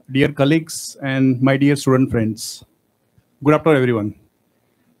 dear colleagues, and my dear student friends. Good afternoon, everyone.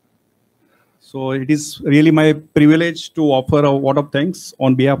 So it is really my privilege to offer a vote of thanks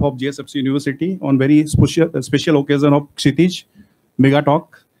on behalf of GSFC University on very special occasion of Kshitij Mega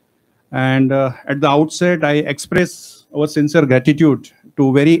Talk. And at the outset, I express our sincere gratitude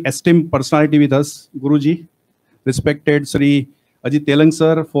to very esteemed personality with us, Guruji, respected Shri Ajit Telang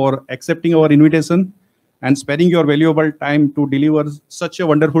sir, for accepting our invitation and sparing your valuable time to deliver such a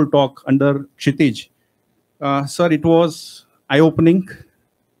wonderful talk under Kshitij. Sir, it was eye-opening,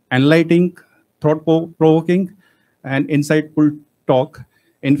 enlightening, thought-provoking, and insightful talk.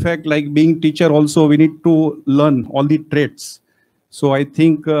 In fact, like being teacher also, we need to learn all the traits. So I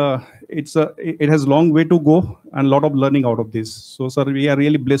think it has long way to go and a lot of learning out of this. So sir, we are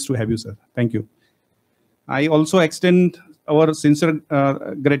really blessed to have you, sir. Thank you. I also extend our sincere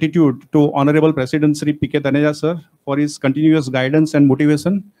gratitude to Honorable President Shri P.K. Taneja sir for his continuous guidance and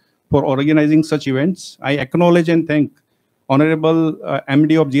motivation for organizing such events. I acknowledge and thank Honorable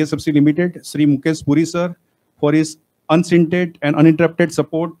MD of GSFC Limited, Shri Mukesh Puri sir, for his unstinted and uninterrupted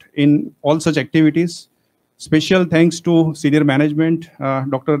support in all such activities. Special thanks to senior management,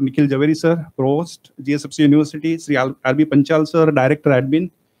 Dr. Nikhil Javeri sir, Provost, GSFC University, Shri R.B. Panchal sir, Director Admin,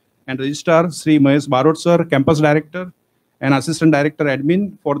 and Registrar, Shri Mahesh Barot sir, Campus Director, and Assistant Director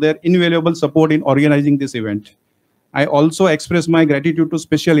Admin for their invaluable support in organizing this event. I also express my gratitude to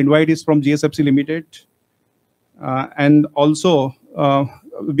special invitees from GSFC Limited. And also,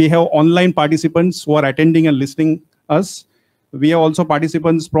 we have online participants who are attending and listening us. We have also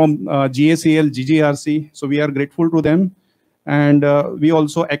participants from GACL, GGRC, so we are grateful to them. And we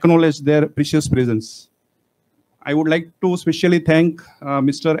also acknowledge their precious presence. I would like to especially thank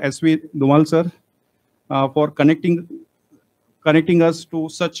Mr. S.V. Dumal sir for connecting us to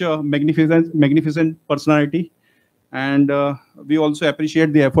such a magnificent personality. And we also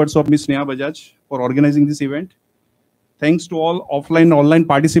appreciate the efforts of Ms. Neha Bajaj for organizing this event. Thanks to all offline and online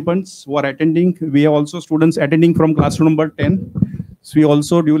participants who are attending. We have also students attending from classroom number 10. So we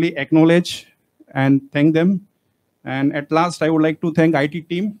also duly acknowledge and thank them. And at last, I would like to thank IT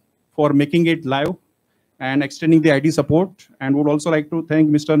team for making it live and extending the IT support. And would also like to thank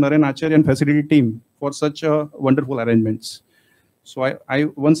Mr. Naren Acharya and facility team for such wonderful arrangements. So I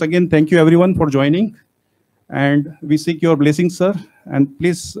once again thank you everyone for joining. And we seek your blessings, sir. And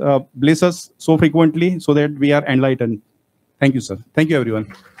please bless us so frequently so that we are enlightened. Thank you, sir. Thank you,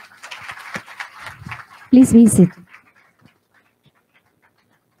 everyone. Please be seated.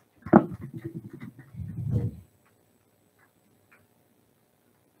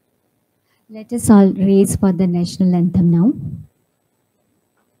 Let us all raise for the national anthem now.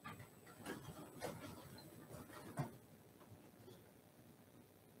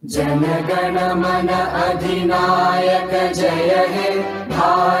 Jana Gana मन अधिनायक जय हे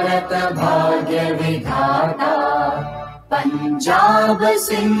भारत भाग्य विधाता पंजाब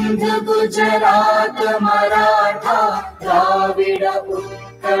सिंध गुजरात मराठा द्राविड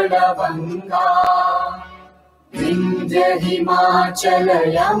उत्कल बंगा विंध्य हिमाचल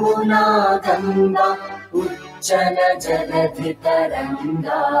यमुना गंगा उच्चल जलधि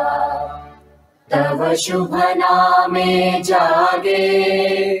तरंगा तव शुभ नामे जागे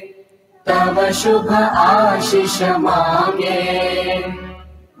तव शुभ आशीष मांगे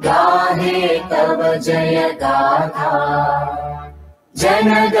गाहे तव जय गाथा जन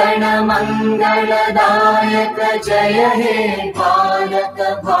गण मंगलदायक जय हे भारत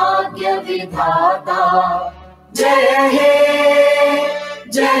भाग्य विधाता जय हे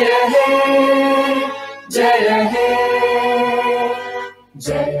जय हे जय हे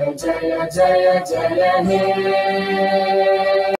जय जय जय जय हे